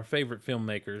one of our favorite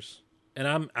filmmakers, and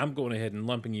I'm going ahead and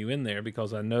lumping you in there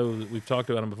because I know that we've talked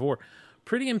about him before.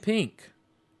 Pretty in Pink.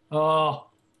 Oh,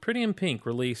 Pretty in Pink,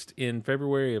 released in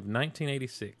February of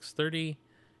 1986, 30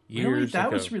 years really? That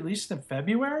ago. was released in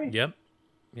February? Yep.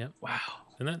 Wow.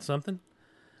 Isn't that something?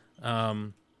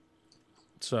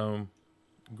 So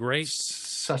great.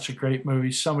 Such a great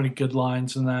movie. So many good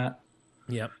lines in that.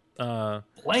 Yep.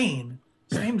 Blaine.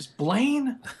 His name's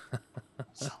Blaine.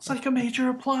 Sounds like a major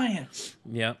appliance.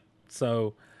 Yep.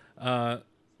 So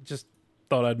just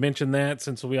thought I'd mention that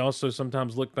since we also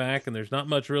sometimes look back and there's not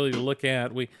much really to look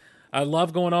at. I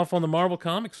love going off on the Marvel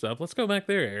comic stuff. Let's go back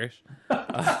there, Erich.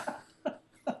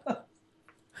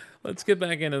 Let's get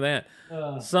back into that.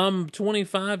 Some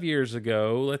 25 years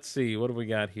ago, let's see, what do we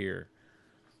got here?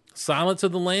 Silence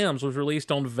of the Lambs was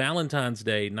released on Valentine's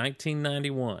Day,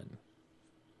 1991.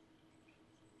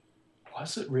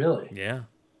 Was it really? Yeah.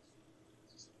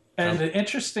 And the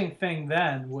interesting thing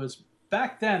then was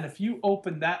back then, if you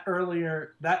opened that early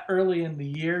in the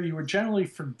year, you were generally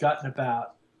forgotten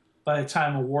about by the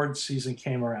time awards season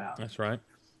came around. That's right.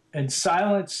 And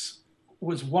Silence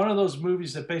was one of those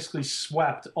movies that basically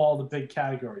swept all the big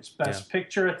categories. Best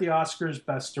Picture at the Oscars,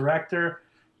 Best Director,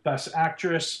 Best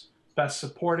Actress, Best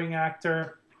Supporting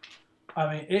Actor.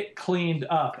 I mean, it cleaned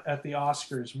up at the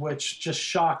Oscars, which just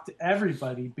shocked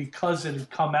everybody because it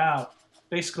had come out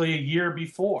basically a year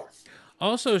before.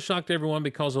 Also shocked everyone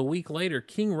because a week later,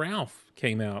 King Ralph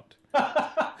came out.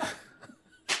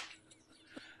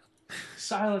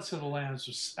 Silence of the Lambs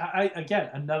was, again,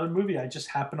 another movie I just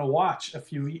happened to watch a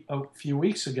few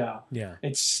weeks ago. Yeah.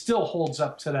 It still holds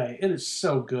up today. It is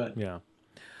so good. Yeah.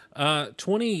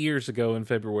 20 years ago in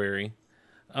February,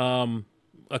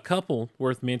 a couple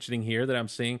worth mentioning here that I'm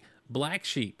seeing, Black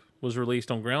Sheep was released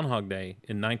on Groundhog Day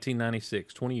in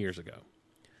 1996, 20 years ago.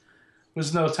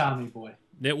 Was no Tommy Boy.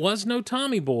 It was no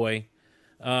Tommy Boy.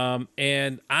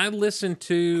 And I listened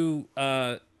to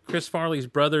Chris Farley's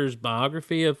brother's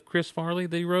biography of Chris Farley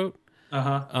that he wrote.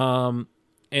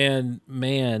 And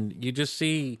man, you just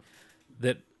see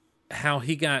that how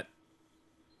he got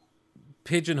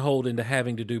pigeonholed into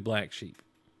having to do Black Sheep.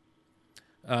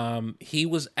 He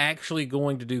was actually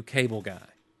going to do Cable Guy.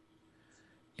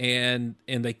 And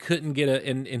they couldn't get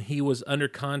and he was under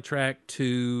contract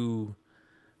to,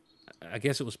 I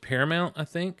guess it was Paramount, I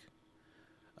think,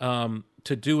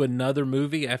 to do another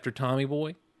movie after Tommy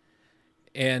Boy.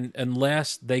 And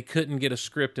unless they couldn't get a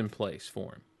script in place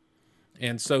for him.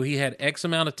 And so he had X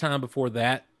amount of time before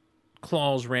that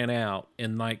clause ran out.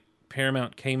 And like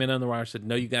Paramount came in on the wire and said,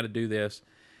 no, you got to do this.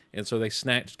 And so they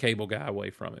snatched Cable Guy away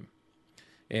from him.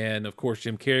 And of course,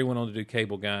 Jim Carrey went on to do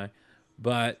Cable Guy.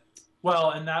 But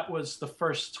well, and that was the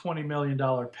first $20 million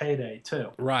payday too.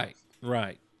 Right.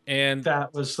 And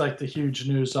that was like the huge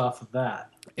news off of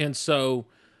that. And so,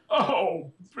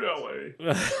 oh, Billy.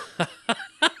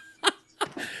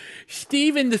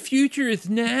 Steven, the future is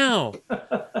now.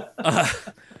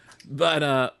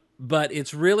 But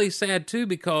it's really sad too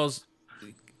because,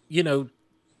 you know,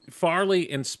 Farley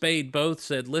and Spade both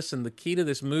said, listen, the key to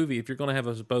this movie, if you're going to have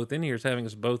us both in here, is having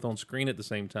us both on screen at the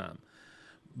same time.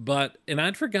 And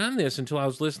I'd forgotten this until I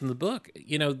was listening to the book.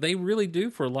 You know, they really do,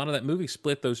 for a lot of that movie,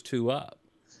 split those two up.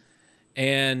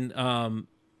 And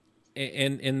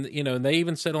you know, they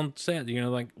even said on set, you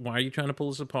know, like, why are you trying to pull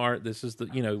us apart? This is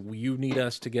you need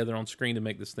us together on screen to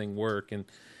make this thing work. And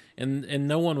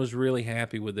no one was really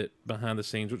happy with it behind the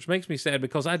scenes, which makes me sad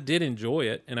because I did enjoy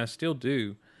it and I still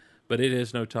do, but it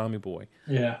is no Tommy Boy.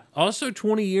 Yeah. Also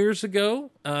 20 years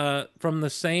ago, from the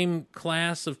same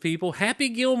class of people, Happy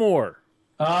Gilmore.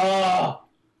 Oh.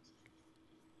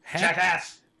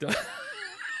 Jackass.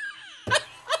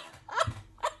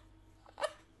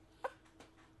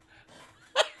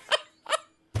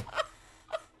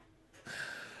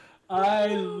 I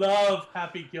love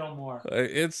Happy Gilmore.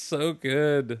 It's so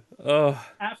good. Oh.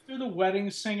 After The Wedding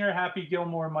Singer, Happy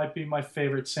Gilmore might be my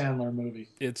favorite Sandler movie.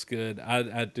 It's good.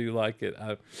 I do like it.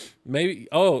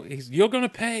 You're going to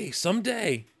pay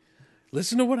someday.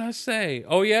 Listen to what I say.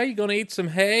 Oh, yeah? You going to eat some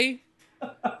hay?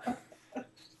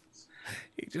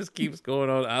 He just keeps going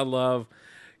on. I love,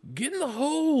 get in the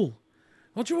hole.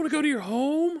 Don't you want to go to your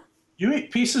home? You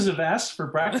eat pieces of S for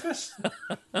breakfast?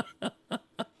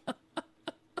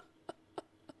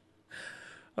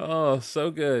 Oh,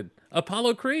 so good.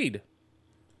 Apollo Creed.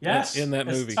 Yes. In that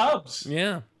movie. Tubbs.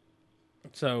 Yeah.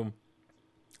 So,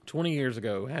 20 years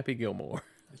ago, Happy Gilmore.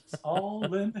 It's all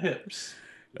in the hips.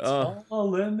 It's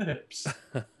all in the hips.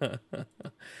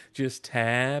 Just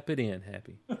tap it in,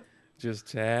 Happy.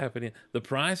 Just tap it in. The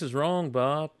price is wrong,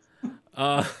 Bob.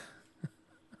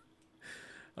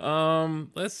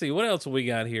 Let's see. What else we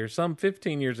got here? Some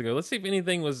 15 years ago. Let's see if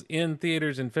anything was in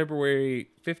theaters in February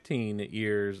 15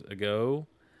 years ago.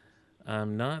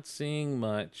 I'm not seeing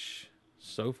much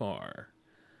so far.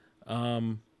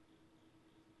 No,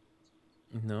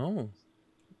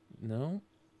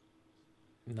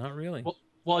 not really. Well,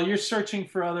 While you're searching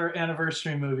for other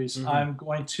anniversary movies, Mm-hmm. I'm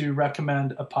going to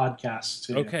recommend a podcast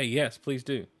to you. Okay, yes, please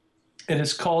do. It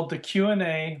is called The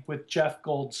Q&A with Jeff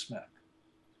Goldsmith.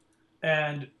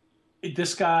 And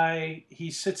this guy, he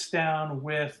sits down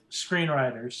with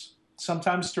screenwriters,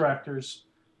 sometimes directors,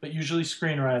 but usually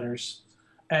screenwriters,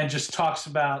 and just talks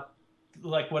about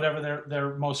like whatever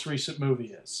their most recent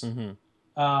movie is.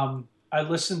 Mm-hmm. I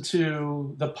listened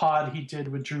to the pod he did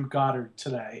with Drew Goddard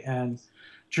today, and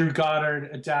Drew Goddard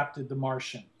adapted The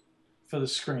Martian for the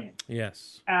screen.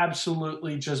 Yes.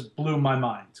 Absolutely just blew my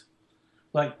mind.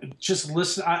 Like, just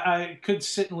listen. I could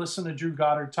sit and listen to Drew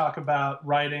Goddard talk about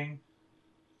writing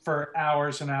for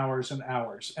hours and hours and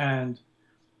hours. And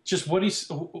just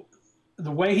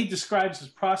the way he describes his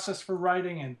process for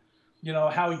writing and,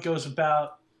 how he goes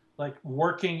about like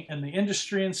working in the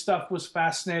industry and stuff was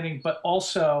fascinating, but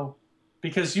also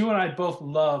because you and I both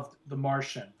loved The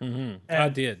Martian. Mm-hmm. I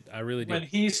did. I really did. When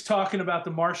he's talking about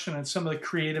The Martian and some of the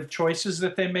creative choices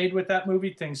that they made with that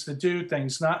movie, things to do,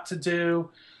 things not to do,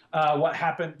 what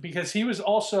happened, because he was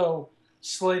also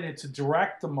slated to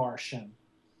direct The Martian,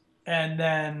 and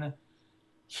then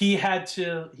he had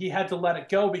to let it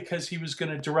go because he was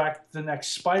going to direct the next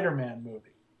Spider-Man movie,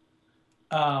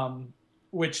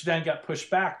 which then got pushed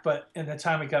back. But in the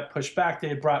time it got pushed back, they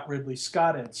had brought Ridley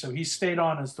Scott in, so he stayed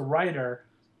on as the writer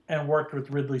and worked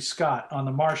with Ridley Scott on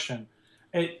The Martian.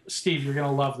 Steve, you're going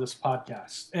to love this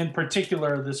podcast, in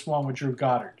particular this one with Drew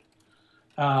Goddard.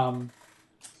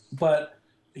 But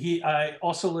I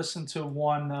also listened to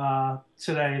one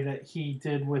today that he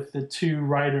did with the two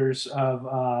writers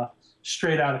of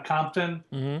Straight Outta Compton.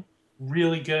 Mm-hmm.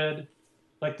 Really good.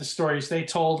 Like the stories they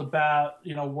told about,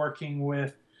 working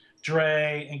with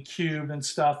Dre and Cube and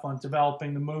stuff on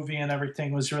developing the movie and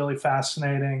everything was really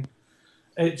fascinating.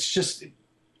 It's just,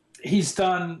 he's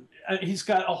got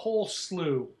a whole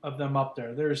slew of them up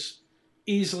there. There's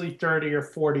easily 30 or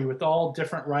 40 with all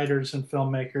different writers and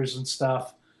filmmakers and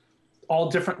stuff. All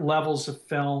different levels of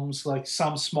films, like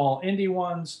some small indie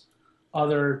ones,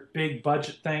 other big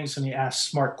budget things, and he asks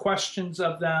smart questions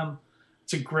of them.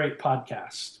 It's a great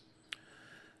podcast.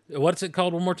 What's it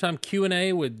called one more time?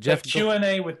 Q&A with Jeff.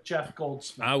 Q&A with Jeff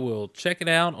Goldsmith. I will check it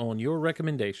out on your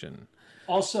recommendation.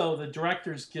 Also, the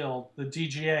Directors Guild, the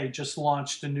DGA, just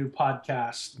launched a new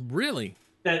podcast. Really?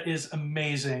 That is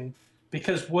amazing,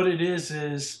 because what it is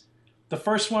the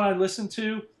first one I listened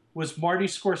to was Marty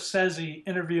Scorsese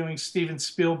interviewing Steven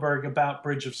Spielberg about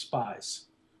Bridge of Spies.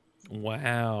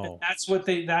 Wow.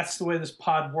 And that's the way this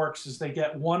pod works, is they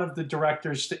get one of the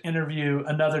directors to interview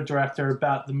another director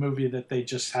about the movie that they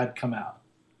just had come out.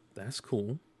 That's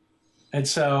cool. And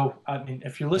so, I mean,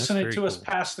 if you're listening to us cool.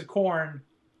 past the corn,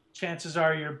 chances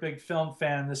are you're a big film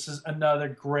fan. This is another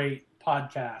great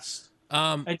podcast.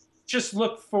 And just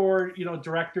look for,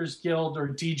 Directors Guild or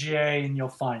DGA and you'll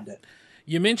find it.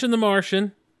 You mentioned The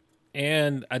Martian.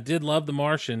 And I did love The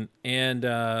Martian, and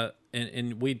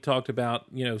we talked about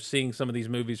seeing some of these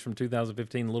movies from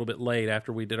 2015 a little bit late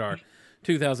after we did our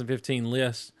 2015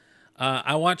 list.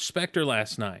 I watched Spectre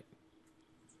last night.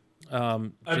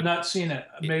 I've not seen it.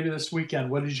 Maybe this weekend.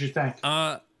 What did you think?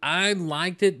 I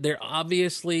liked it. They're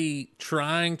obviously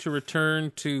trying to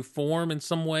return to form in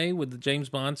some way with the James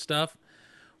Bond stuff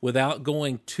without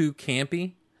going too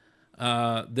campy.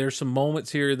 There's some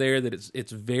moments here or there that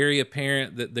it's very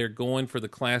apparent that they're going for the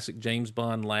classic James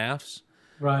Bond laughs.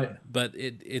 Right. But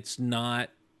it's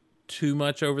not too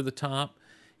much over the top.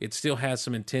 It still has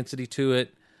some intensity to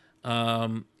it.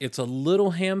 It's a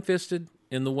little ham-fisted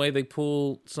in the way they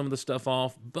pull some of the stuff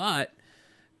off, but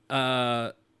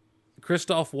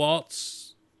Christoph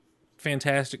Waltz,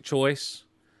 fantastic choice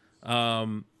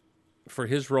for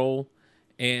his role.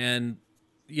 And,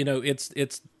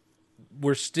 it's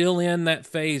we're still in that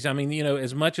phase. I mean,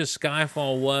 as much as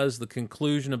Skyfall was the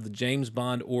conclusion of the James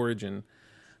Bond origin,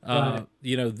 Right.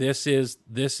 this is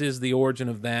the origin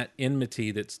of that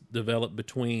enmity that's developed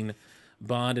between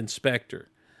Bond and Spectre.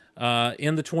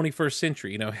 In the 21st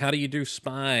century, how do you do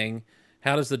spying?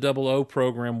 How does the 00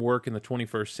 program work in the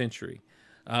 21st century?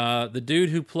 The dude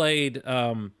who played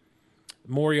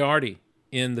Moriarty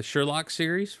in the Sherlock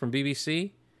series from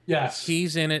BBC, Yes.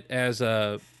 he's in it as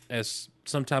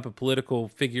some type of political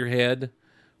figurehead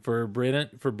for Britain.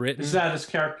 Is that his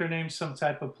character name? Some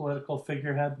type of political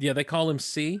figurehead? Yeah, they call him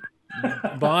C.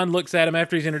 Bond looks at him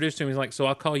after he's introduced to him. He's like, "So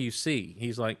I'll call you C."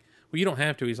 He's like, "Well, you don't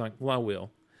have to." He's like, "Well, I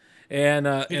will." And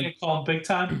He didn't call him Big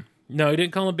Time? no, he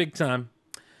didn't call him Big Time.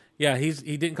 Yeah, he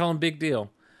didn't call him Big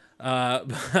Deal. But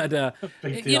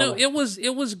Big deal. it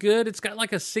was good. It's got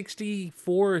like a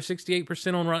 64 or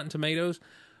 68% on Rotten Tomatoes.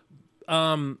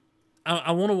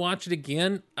 I want to watch it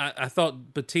again. I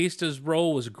thought Batista's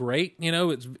role was great. You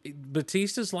know,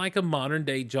 Batista's like a modern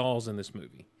day Jaws in this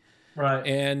movie, Right.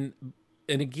 and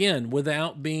again,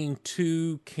 without being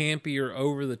too campy or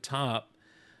over the top.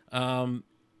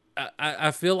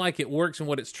 I feel like it works in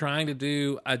what it's trying to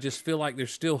do. I just feel like they're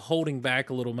still holding back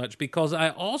a little much because I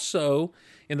also,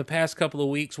 in the past couple of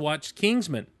weeks, watched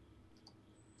Kingsman.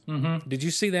 Mm-hmm. Did you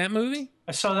see that movie?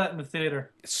 I saw that in the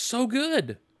theater. It's so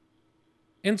good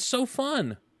and so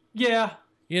fun. Yeah.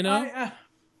 You know,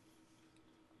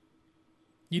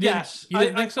 Yes. You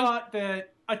didn't think so?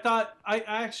 I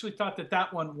actually thought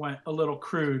that one went a little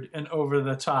crude and over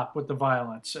the top with the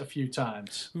violence a few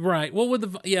times. Right. Well,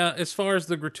 as far as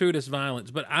the gratuitous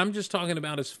violence, but I'm just talking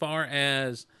about as far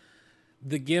as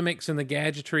the gimmicks and the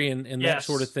gadgetry and that Yes.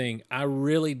 sort of thing. I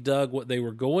really dug what they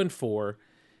were going for,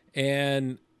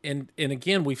 and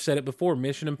again, we've said it before.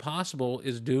 Mission Impossible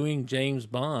is doing James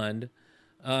Bond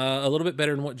a little bit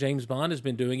better than what James Bond has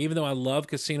been doing. Even though I love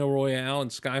Casino Royale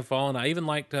and Skyfall, and I even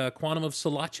liked Quantum of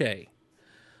Solace.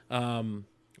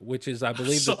 Which is, I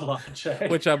believe,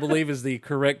 which I believe is the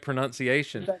correct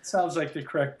pronunciation. That sounds like the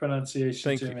correct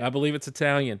pronunciation. Thank you. I believe it's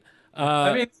Italian.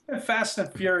 I mean, Fast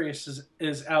and Furious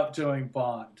is outdoing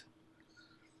Bond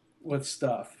with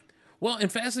stuff. Well,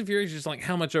 and Fast and Furious is just like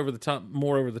how much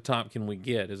more over the top can we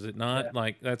get? Is it not? Yeah.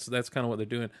 Like that's kind of what they're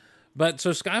doing. But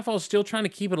so Skyfall's still trying to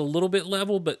keep it a little bit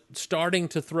level, but starting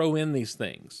to throw in these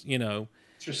things, you know.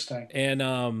 Interesting.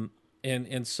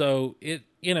 And so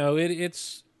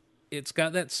it's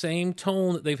got that same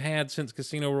tone that they've had since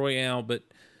Casino Royale, but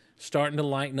starting to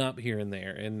lighten up here and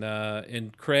there.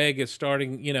 And Craig is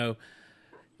starting, you know,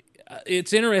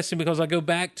 it's interesting because I go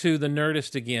back to the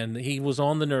Nerdist again. He was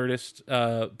on the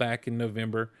Nerdist back in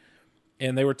November,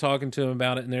 and they were talking to him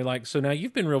about it, and they're like, so now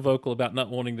you've been real vocal about not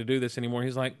wanting to do this anymore.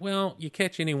 He's like, well, you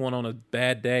catch anyone on a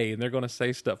bad day, and they're going to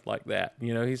say stuff like that.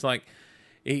 You know, he's like,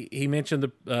 he mentioned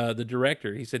the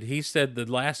director. He said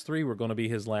the last three were going to be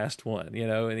his last one, you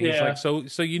know, and he's like,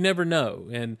 so you never know.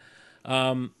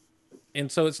 And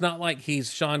so it's not like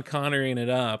he's Sean Connerying it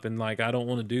up and like, I don't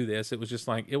want to do this. It was just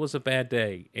like, it was a bad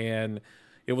day and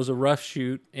it was a rough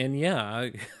shoot. And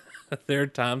there are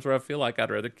times where I feel like I'd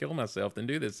rather kill myself than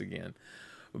do this again.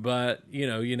 But, you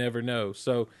know, you never know.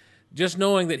 So just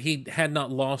knowing that he had not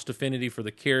lost affinity for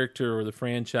the character or the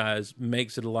franchise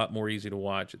makes it a lot more easy to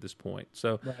watch at this point.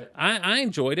 So right. I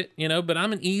enjoyed it, you know, but I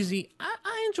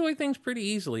enjoy things pretty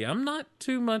easily. I'm not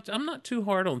too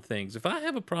hard on things. If I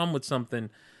have a problem with something,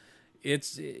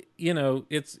 it's going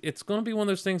to be one of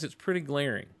those things that's pretty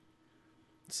glaring.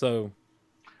 So,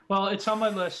 well, it's on my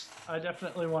list. I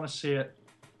definitely want to see it.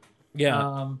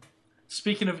 Yeah.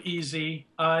 Speaking of easy,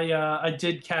 I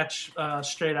did catch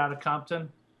Straight Outta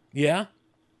Compton. Yeah.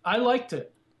 I liked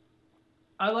it.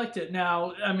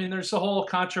 Now, I mean, there's the whole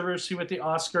controversy with the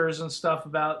Oscars and stuff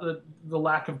about the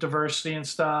lack of diversity and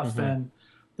stuff. Mm-hmm. And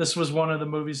this was one of the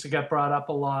movies that got brought up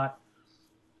a lot.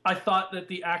 I thought that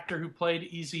the actor who played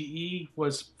Eazy-E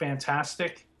was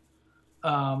fantastic.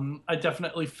 I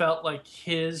definitely felt like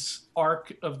his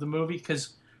arc of the movie,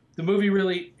 because the movie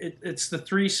really, it's the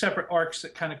three separate arcs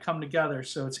that kind of come together.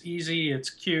 So it's Eazy, it's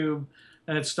Cube,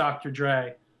 and it's Dr.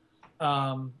 Dre.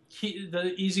 The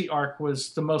Eazy arc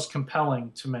was the most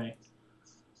compelling to me.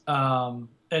 And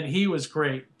he was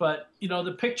great. But, you know,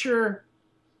 the picture,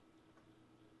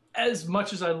 as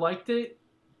much as I liked it,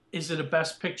 is it a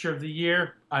best picture of the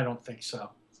year? I don't think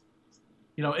so.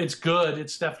 You know, it's good.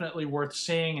 It's definitely worth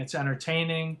seeing. It's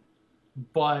entertaining.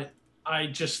 But I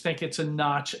just think it's a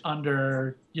notch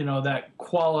under, you know, that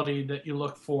quality that you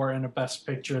look for in a best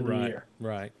picture of the year.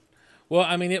 Right. Well,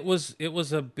 I mean, it was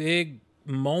a big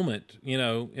moment, you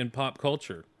know, in pop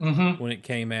culture mm-hmm. when it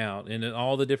came out, and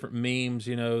all the different memes,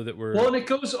 you know, that were. Well, and it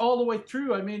goes all the way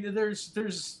through. I mean,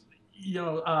 there's you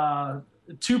know,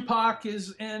 Tupac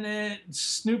is in it,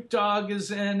 Snoop Dogg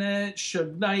is in it,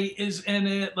 Suge Knight is in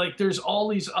it. Like, there's all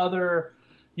these other,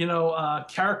 you know,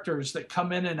 characters that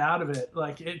come in and out of it.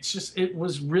 Like, it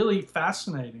was really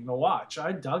fascinating to watch.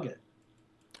 I dug it.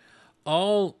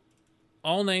 All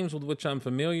names with which I'm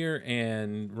familiar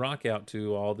and rock out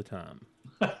to all the time.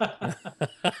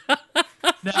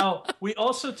 Now, we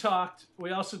also talked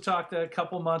a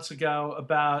couple months ago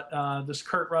about this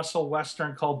Kurt Russell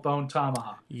Western called Bone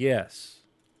Tomahawk. Yes.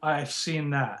 I've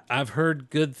seen that. I've heard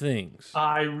good things.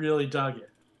 I really dug it.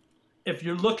 If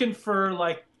you're looking for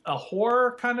like a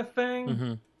horror kind of thing,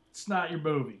 mm-hmm. It's not your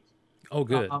movie. Oh,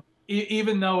 good.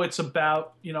 Even though it's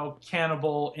about, you know,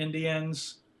 cannibal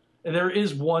Indians, there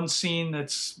is one scene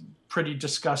that's pretty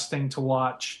disgusting to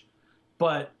watch.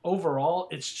 But overall,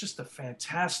 it's just a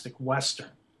fantastic Western.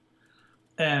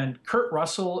 and Kurt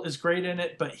Russell is great in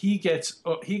it, but he gets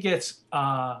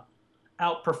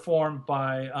outperformed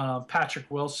by Patrick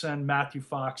Wilson, Matthew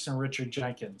Fox, and Richard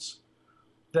Jenkins.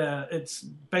 It's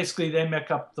basically they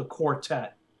make up the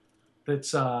quartet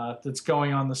that's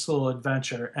going on this little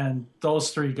adventure, and those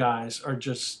three guys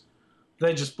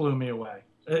they just blew me away.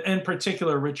 In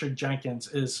particular, Richard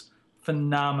Jenkins is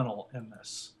phenomenal in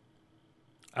this.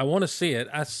 I want to see it.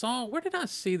 Where did I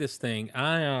see this thing?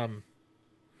 I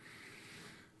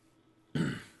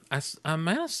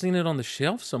might have seen it on the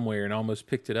shelf somewhere and almost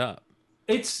picked it up.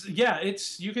 It's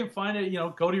you can find it,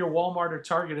 go to your Walmart or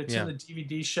Target. It's in the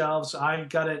DVD shelves. I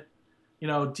got it,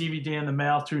 DVD in the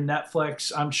mail through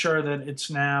Netflix. I'm sure that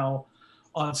it's now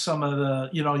on some of the,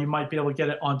 you might be able to get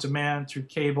it on demand through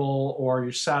cable or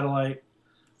your satellite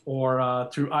or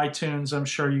through iTunes. I'm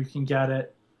sure you can get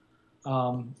it.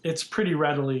 It's pretty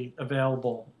readily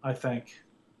available, I think.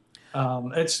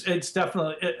 It's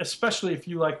definitely, especially if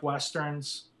you like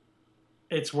Westerns,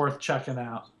 it's worth checking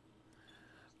out.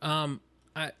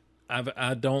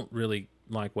 I don't really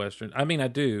like Western. I mean, I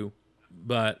do,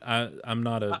 but I'm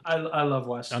not a. I love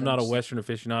Westerns. I'm not a Western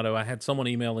aficionado. I had someone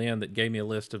email in that gave me a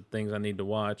list of things I need to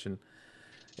watch,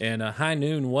 and High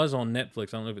Noon was on Netflix.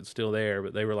 I don't know if it's still there,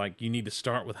 but they were like, you need to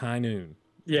start with High Noon.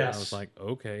 Yes. And I was like,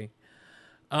 okay.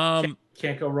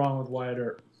 Can't go wrong with Wyatt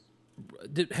Earp.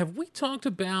 Have we talked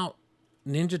about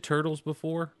Ninja Turtles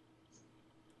before?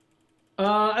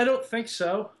 I don't think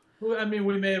so. I mean,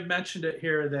 we may have mentioned it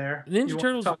here or there. Ninja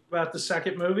Turtles. Talk about the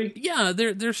second movie. Yeah,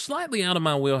 they're slightly out of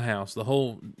my wheelhouse. The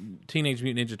whole Teenage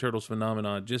Mutant Ninja Turtles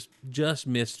phenomenon just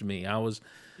missed me. I was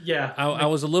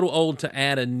a little old to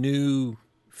add a new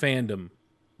fandom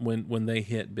when they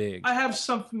hit big. I have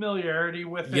some familiarity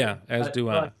with it. Yeah, as do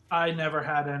I. I never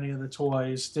had any of the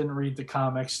toys. Didn't read the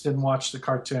comics. Didn't watch the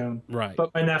cartoon. Right.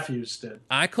 But my nephews did.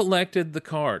 I collected the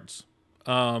cards.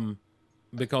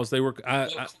 Because they were,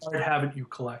 What card haven't you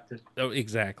collected? Oh,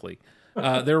 exactly.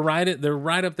 They're right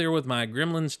up there with my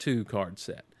Gremlins 2 card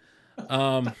set,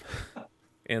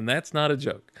 and that's not a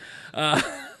joke.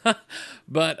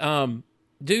 But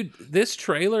dude, this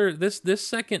trailer, this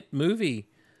second movie,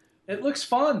 it looks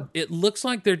fun. It looks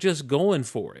like they're just going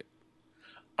for it.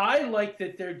 I like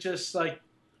that they're just like,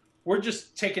 we're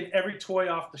just taking every toy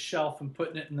off the shelf and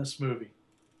putting it in this movie.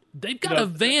 They've got a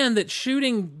van that's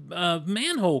shooting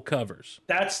manhole covers.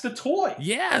 That's the toy.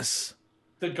 Yes.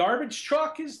 The garbage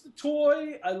truck is the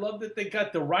toy. I love that they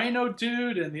got the Rhino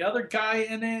dude and the other guy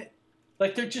in it.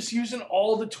 Like, they're just using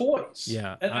all the toys.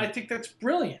 Yeah. And I think that's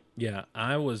brilliant. Yeah,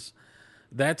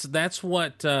 that's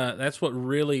what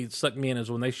really sucked me in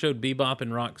is when they showed Bebop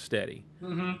and Rocksteady.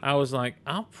 Mm-hmm. I was like,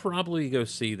 I'll probably go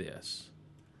see this.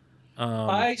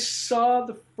 I saw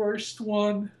the first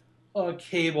one on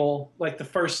cable, like the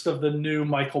first of the new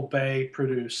Michael Bay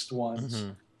produced ones.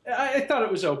 Mm-hmm. I thought it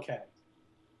was okay.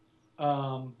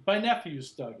 My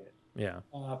nephews dug it. Yeah.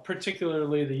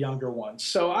 Particularly the younger ones.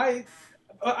 So I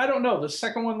don't know. The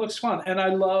second one looks fun, and I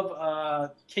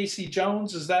love Casey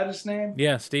Jones. Is that his name?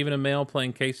 Yeah, Stephen Amell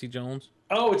playing Casey Jones.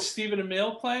 Oh, it's Stephen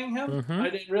Amell playing him. Mm-hmm. I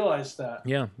didn't realize that.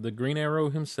 Yeah, the Green Arrow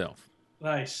himself.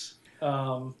 Nice.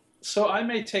 So I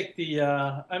may take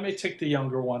the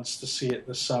younger ones to see it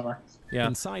this summer. Yeah.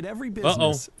 Inside every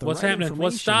business, what's happening?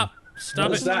 Stop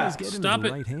what it! Is that? Get Stop into it!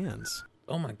 the right hands.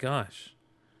 Oh my gosh!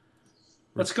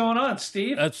 What's going on,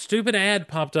 Steve? A stupid ad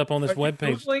popped up on this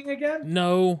webpage. Googling again?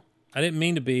 No, I didn't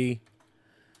mean to be.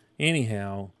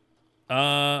 Anyhow,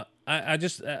 I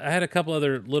had a couple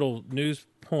other little news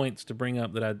points to bring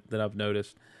up that I've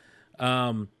noticed.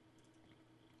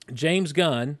 James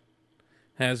Gunn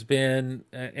has been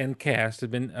and cast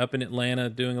have been up in Atlanta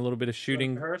doing a little bit of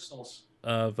shooting rehearsals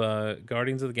of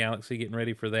Guardians of the Galaxy, getting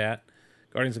ready for that.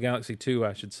 Guardians of the Galaxy 2,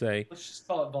 I should say. Let's just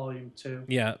call it Volume 2.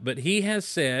 Yeah, but he has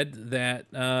said that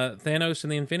Thanos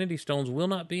and the Infinity Stones will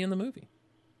not be in the movie.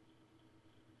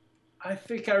 I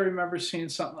think I remember seeing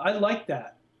something. I like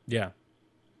that. Yeah.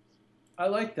 I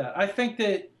like that. I think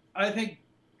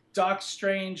Doc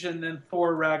Strange and then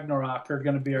Thor Ragnarok are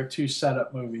going to be our two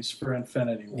setup movies for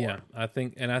Infinity War. Yeah, I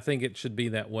think it should be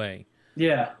that way.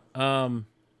 Yeah.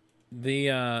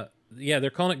 They're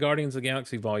calling it Guardians of the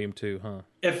Galaxy Volume 2, huh?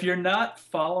 If you're not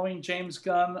following James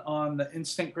Gunn on the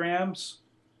Instagrams,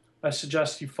 I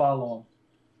suggest you follow him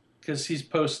because he's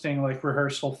posting like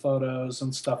rehearsal photos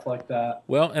and stuff like that.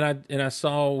 Well, and I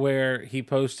saw where he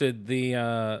posted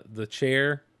the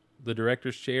chair, the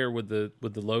director's chair with the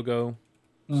logo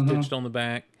stitched on the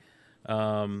back.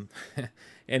 And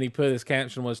he put his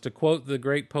caption was, to quote the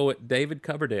great poet David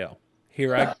Coverdale,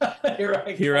 Here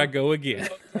I go again.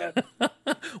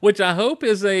 which I hope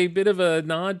is a bit of a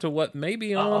nod to what may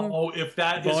be on. Oh, if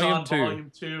that is Volume on 2.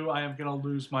 Volume 2, I am going to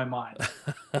lose my mind.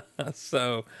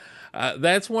 So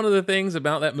that's one of the things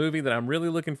about that movie that I'm really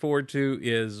looking forward to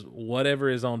is whatever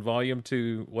is on Volume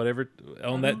 2, whatever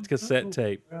on that cassette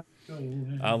tape.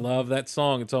 I love that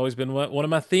song. It's always been one of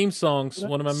my theme songs,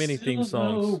 one of my many theme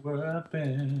songs.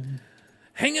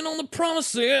 Hanging on the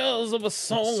promises of a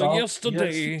song of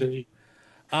yesterday.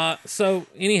 So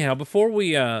anyhow, before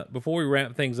we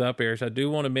wrap things up, Erich, I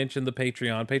do want to mention the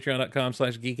Patreon,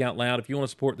 patreon.com/geekoutloud. If you want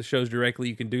to support the shows directly,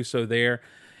 you can do so there.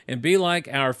 And be like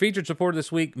our featured supporter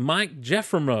this week, Mike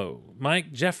Jeffremo.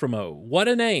 Mike Jeffremo. What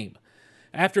a name.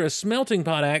 After a smelting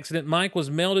pot accident, Mike was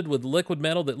melted with liquid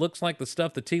metal that looks like the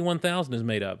stuff the T-1000 is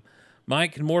made of.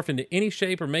 Mike can morph into any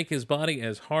shape or make his body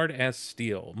as hard as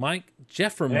steel. Mike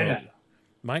Jeffremo. Yeah.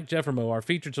 Mike Jeffremo, our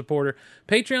featured supporter.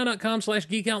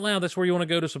 Patreon.com/geekoutloud. That's where you want to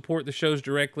go to support the shows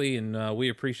directly, and we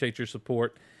appreciate your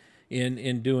support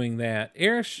in doing that.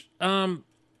 Erich,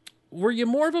 were you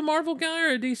more of a Marvel guy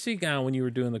or a DC guy when you were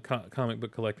doing the comic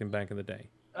book collecting back in the day?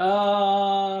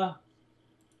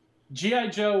 G.I.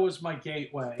 Joe was my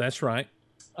gateway. That's right.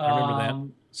 I remember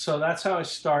that. So that's how I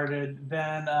started.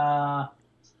 Then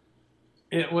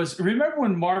it was. Remember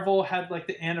when Marvel had like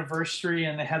the anniversary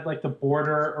and they had like the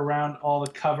border around all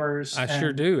the covers? I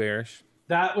sure do, Erich.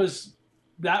 That was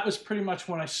pretty much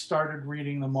when I started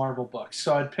reading the Marvel books.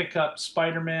 So I'd pick up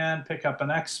Spider-Man, pick up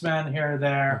an X-Men here or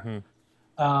there.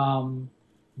 Mm-hmm.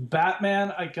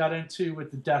 Batman I got into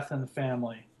with the Death in the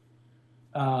Family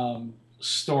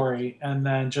story, and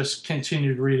then just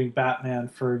continued reading Batman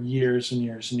for years and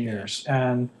years and years.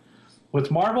 Yeah. And with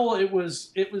Marvel, it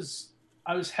was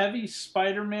I was heavy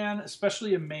Spider-Man,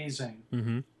 especially Amazing.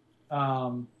 Mm-hmm.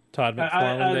 Todd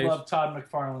McFarlane days. I love Todd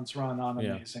McFarlane's run on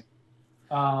Amazing.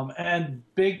 And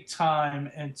big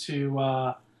time into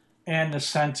Ann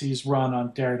Nesenti's run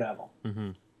on Daredevil. Mm-hmm.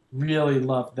 Really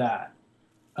loved that.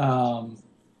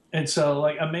 And so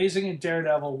like Amazing and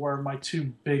Daredevil were my two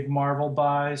big Marvel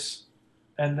buys.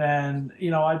 And then,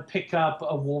 I'd pick up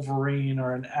a Wolverine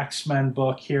or an X-Men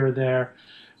book here or there.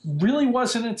 Really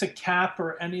wasn't into Cap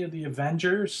or any of the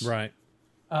Avengers. Right.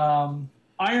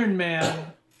 Iron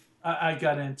Man, I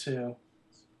got into.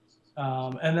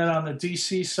 And then on the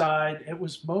DC side, it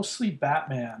was mostly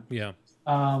Batman. Yeah.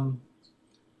 Well,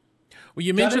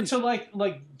 you mentioned got into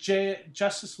like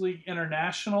Justice League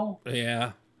International.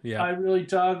 Yeah. I really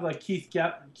dug like Keith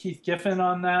Giffen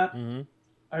on that. Mm-hmm.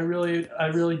 I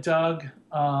really dug.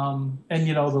 And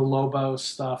the Lobo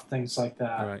stuff, things like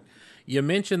that. Right. You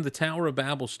mentioned the Tower of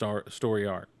Babel story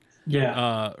arc.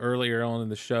 Yeah. Earlier on in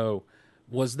the show,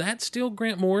 was that still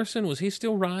Grant Morrison? Was he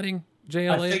still writing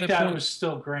JLA? I think at that point? Was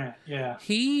still Grant. Yeah.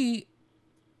 He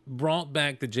brought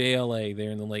back the JLA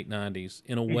there in the late '90s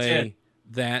in a way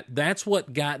that's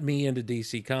what got me into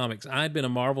DC Comics. I'd been a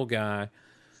Marvel guy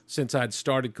since I'd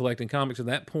started collecting comics at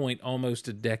that point, almost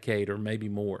a decade or maybe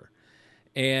more,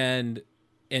 and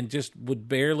just would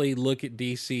barely look at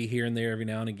DC here and there every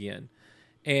now and again.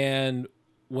 And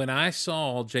when I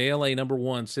saw JLA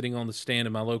 #1 sitting on the stand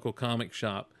in my local comic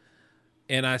shop,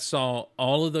 and I saw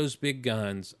all of those big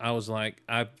guns, I was like,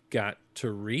 I've got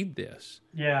to read this.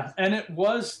 Yeah, and it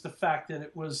was the fact that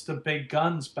it was the big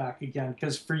guns back again,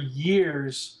 because for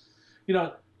years,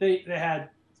 they had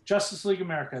Justice League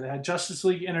America, they had Justice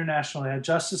League International, they had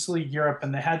Justice League Europe,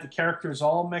 and they had the characters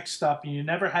all mixed up, and you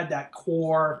never had that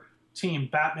core team: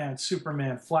 Batman,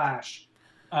 Superman, Flash,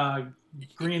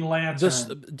 Green Lantern.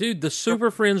 The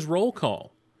Super Friends roll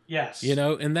call. Yes.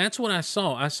 And that's what I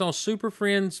saw. I saw Super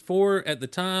Friends for, at the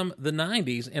time, the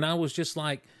 90s, and I was just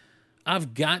like,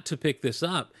 I've got to pick this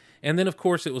up. And then, of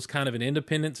course, it was kind of an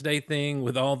Independence Day thing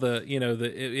with all the,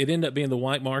 it ended up being the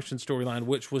White Martian storyline,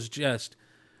 which was just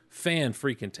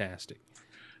fan-freaking-tastic.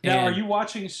 Now, are you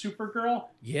watching Supergirl?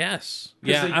 Yes.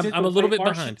 Yeah, I'm a little bit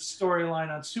behind. Storyline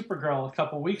on Supergirl a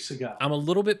couple weeks ago. I'm a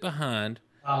little bit behind.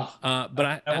 But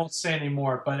I won't say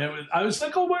anymore. But I was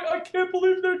like, oh my, I can't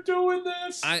believe they're doing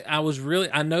this.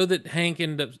 I know that Hank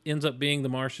ends up being the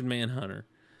Martian Manhunter.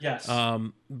 Yes.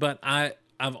 But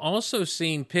I've also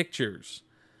seen pictures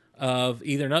of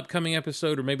either an upcoming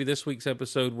episode or maybe this week's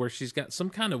episode where she's got some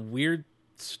kind of weird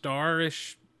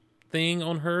starish thing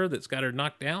on her that's got her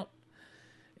knocked out,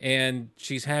 and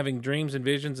she's having dreams and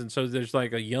visions, and so there's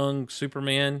like a young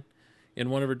Superman in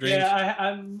one of her dreams. Yeah,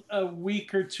 I'm a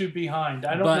week or two behind.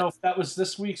 I don't know if that was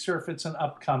this week's or if it's an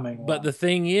upcoming one. But the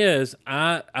thing is,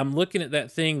 I'm looking at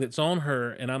that thing that's on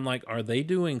her, and I'm like, are they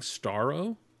doing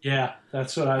Starro? Yeah,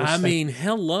 that's what I was thinking. mean,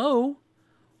 hello?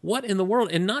 What in the world?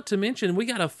 And not to mention, we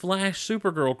got a Flash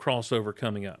Supergirl crossover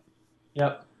coming up.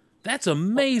 Yep. That's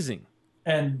amazing.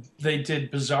 And they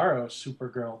did Bizarro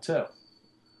Supergirl, too.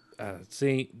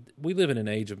 See, we live in an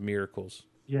age of miracles.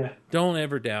 Yeah. Don't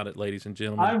ever doubt it, ladies and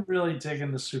gentlemen. I'm really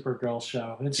digging the Supergirl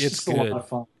show. It's just good. a lot of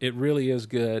fun. It really is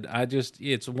good.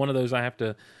 It's one of those I have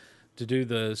to do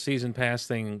the season pass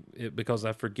thing because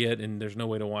I forget and there's no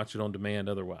way to watch it on demand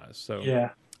otherwise. So Yeah.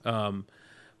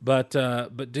 But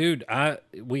dude,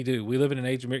 we live in an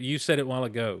age of miracles. You said it a while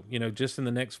ago. Just in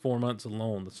the next 4 months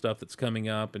alone, the stuff that's coming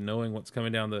up and knowing what's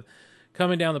coming down the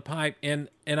pipe, and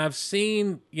I've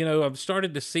seen, I've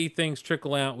started to see things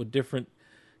trickle out with different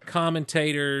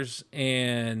commentators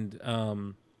and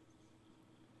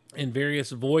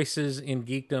various voices in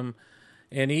geekdom,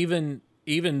 and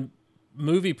even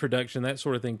movie production, that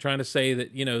sort of thing, trying to say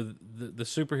that the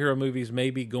superhero movies may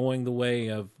be going the way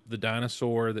of the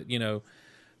dinosaur, that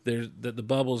that the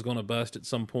bubble is going to bust at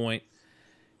some point,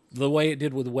 the way it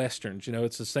did with westerns.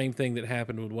 It's the same thing that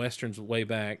happened with westerns way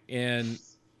back, and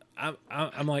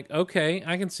I'm like, okay,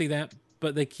 I can see that,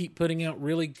 but they keep putting out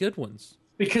really good ones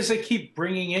because they keep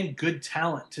bringing in good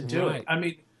talent to do it. I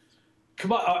mean,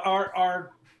 come on,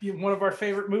 our one of our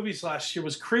favorite movies last year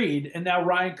was Creed, and now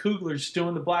Ryan Coogler's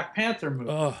doing the Black Panther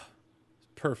movie. Oh,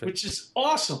 perfect. Which is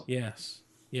awesome. Yes.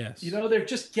 They're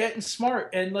just getting smart.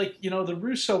 And the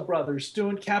Russo brothers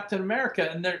doing Captain America,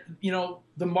 and they're,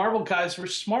 the Marvel guys were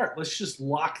smart. Let's just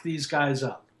lock these guys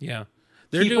up. Yeah.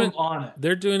 Keep them on it.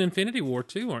 They're doing Infinity War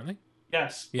too, aren't they?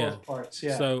 Yes, both parts,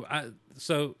 yeah.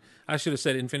 So I should have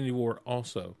said Infinity War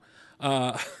also.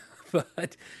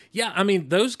 But yeah, I mean,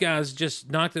 those guys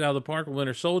just knocked it out of the park with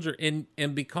Winter Soldier, and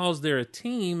because they're a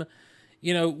team,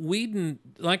 Whedon,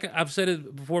 like I've said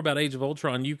it before about Age of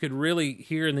Ultron, you could really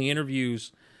hear in the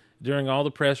interviews during all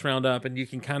the press roundup, and you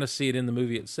can kind of see it in the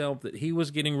movie itself, that he was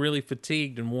getting really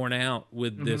fatigued and worn out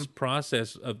with this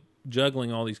process of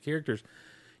juggling all these characters.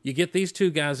 You get these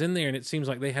two guys in there, and it seems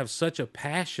like they have such a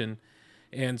passion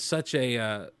and such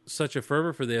a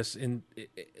fervor for this, and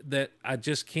that I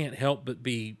just can't help but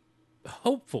be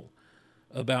hopeful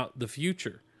about the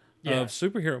future of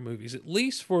superhero movies, at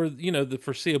least for the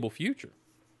foreseeable future.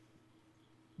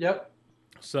 Yep.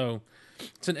 So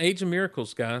it's an age of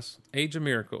miracles, guys. Age of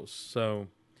miracles. So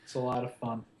it's a lot of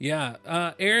fun. Yeah.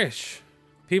 Erich,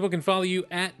 people can follow you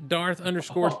at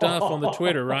Darth_Duff on the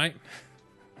Twitter, right?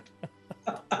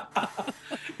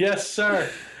 Yes, sir.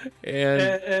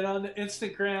 And on the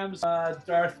Instagrams,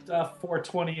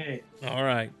 DarthDuff428. All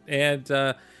right. And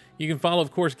you can follow,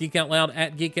 of course, Geek Out Loud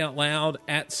at Geek Out Loud,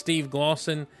 at Steve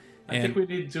Glosson. I think we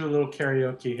need to do a little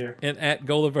karaoke here. And at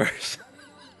Gulliverse.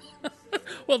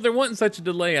 Well, if there wasn't such a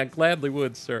delay, I gladly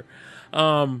would, sir.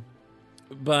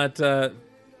 But the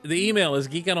email is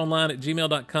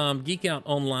geekoutonline@gmail.com,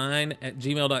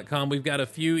 geekoutonline@gmail.com. We've got a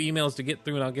few emails to get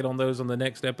through, and I'll get on those on the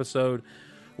next episode.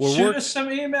 Shoot us some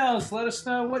emails. Let us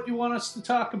know what you want us to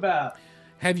talk about.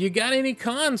 Have you got any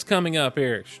cons coming up,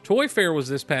 Erich? Toy Fair was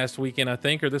this past weekend, I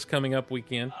think, or this coming up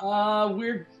weekend.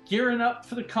 We're gearing up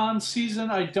for the con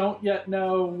season. I don't yet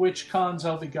know which cons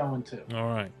I'll be going to. All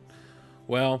right.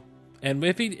 Well, and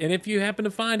if you happen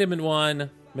to find him in one,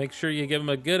 make sure you give him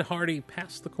a good hearty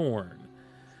pass the corn.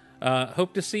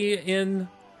 Hope to see you in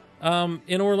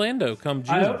Orlando come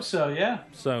June. I hope so, yeah.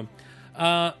 So,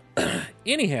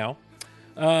 anyhow,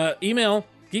 email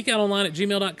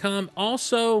geekoutonline@gmail.com.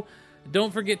 Also,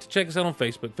 don't forget to check us out on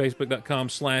Facebook,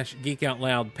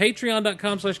 facebook.com/geekoutloud,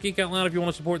 patreon.com/geekoutloud if you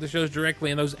want to support the shows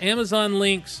directly, and those Amazon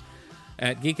links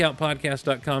at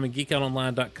geekoutpodcast.com and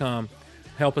geekoutonline.com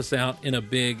help us out in a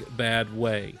big, bad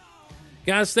way.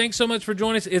 Guys, thanks so much for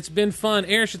joining us. It's been fun.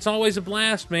 Erich, it's always a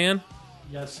blast, man.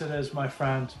 Yes, it is, my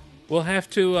friend. We'll have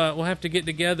to get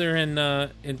together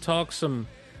and talk some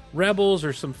Rebels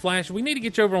or some Flash. We need to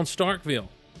get you over on Starkville.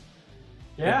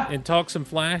 Yeah. And talk some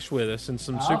Flash with us and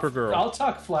some Supergirl. I'll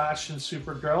talk Flash and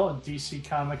Supergirl and DC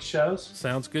Comics shows.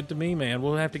 Sounds good to me, man.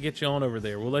 We'll have to get you on over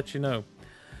there. We'll let you know.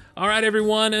 All right,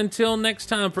 everyone. Until next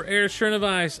time, for Erich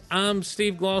Chernovice, I'm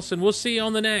Steve Glosson. We'll see you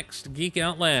on the next Geek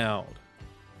Out Loud.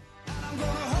 I'm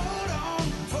gonna hold on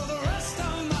for the rest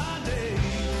of my days,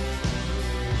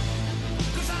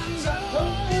 'cause I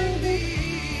know it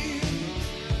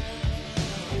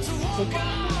needs to walk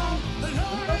on the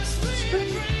lonely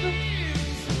street.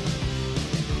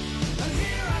 And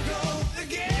here I go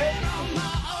again on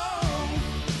my own,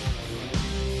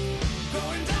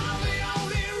 going down the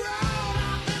only road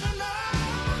I've ever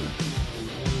known,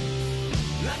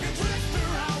 like a dream.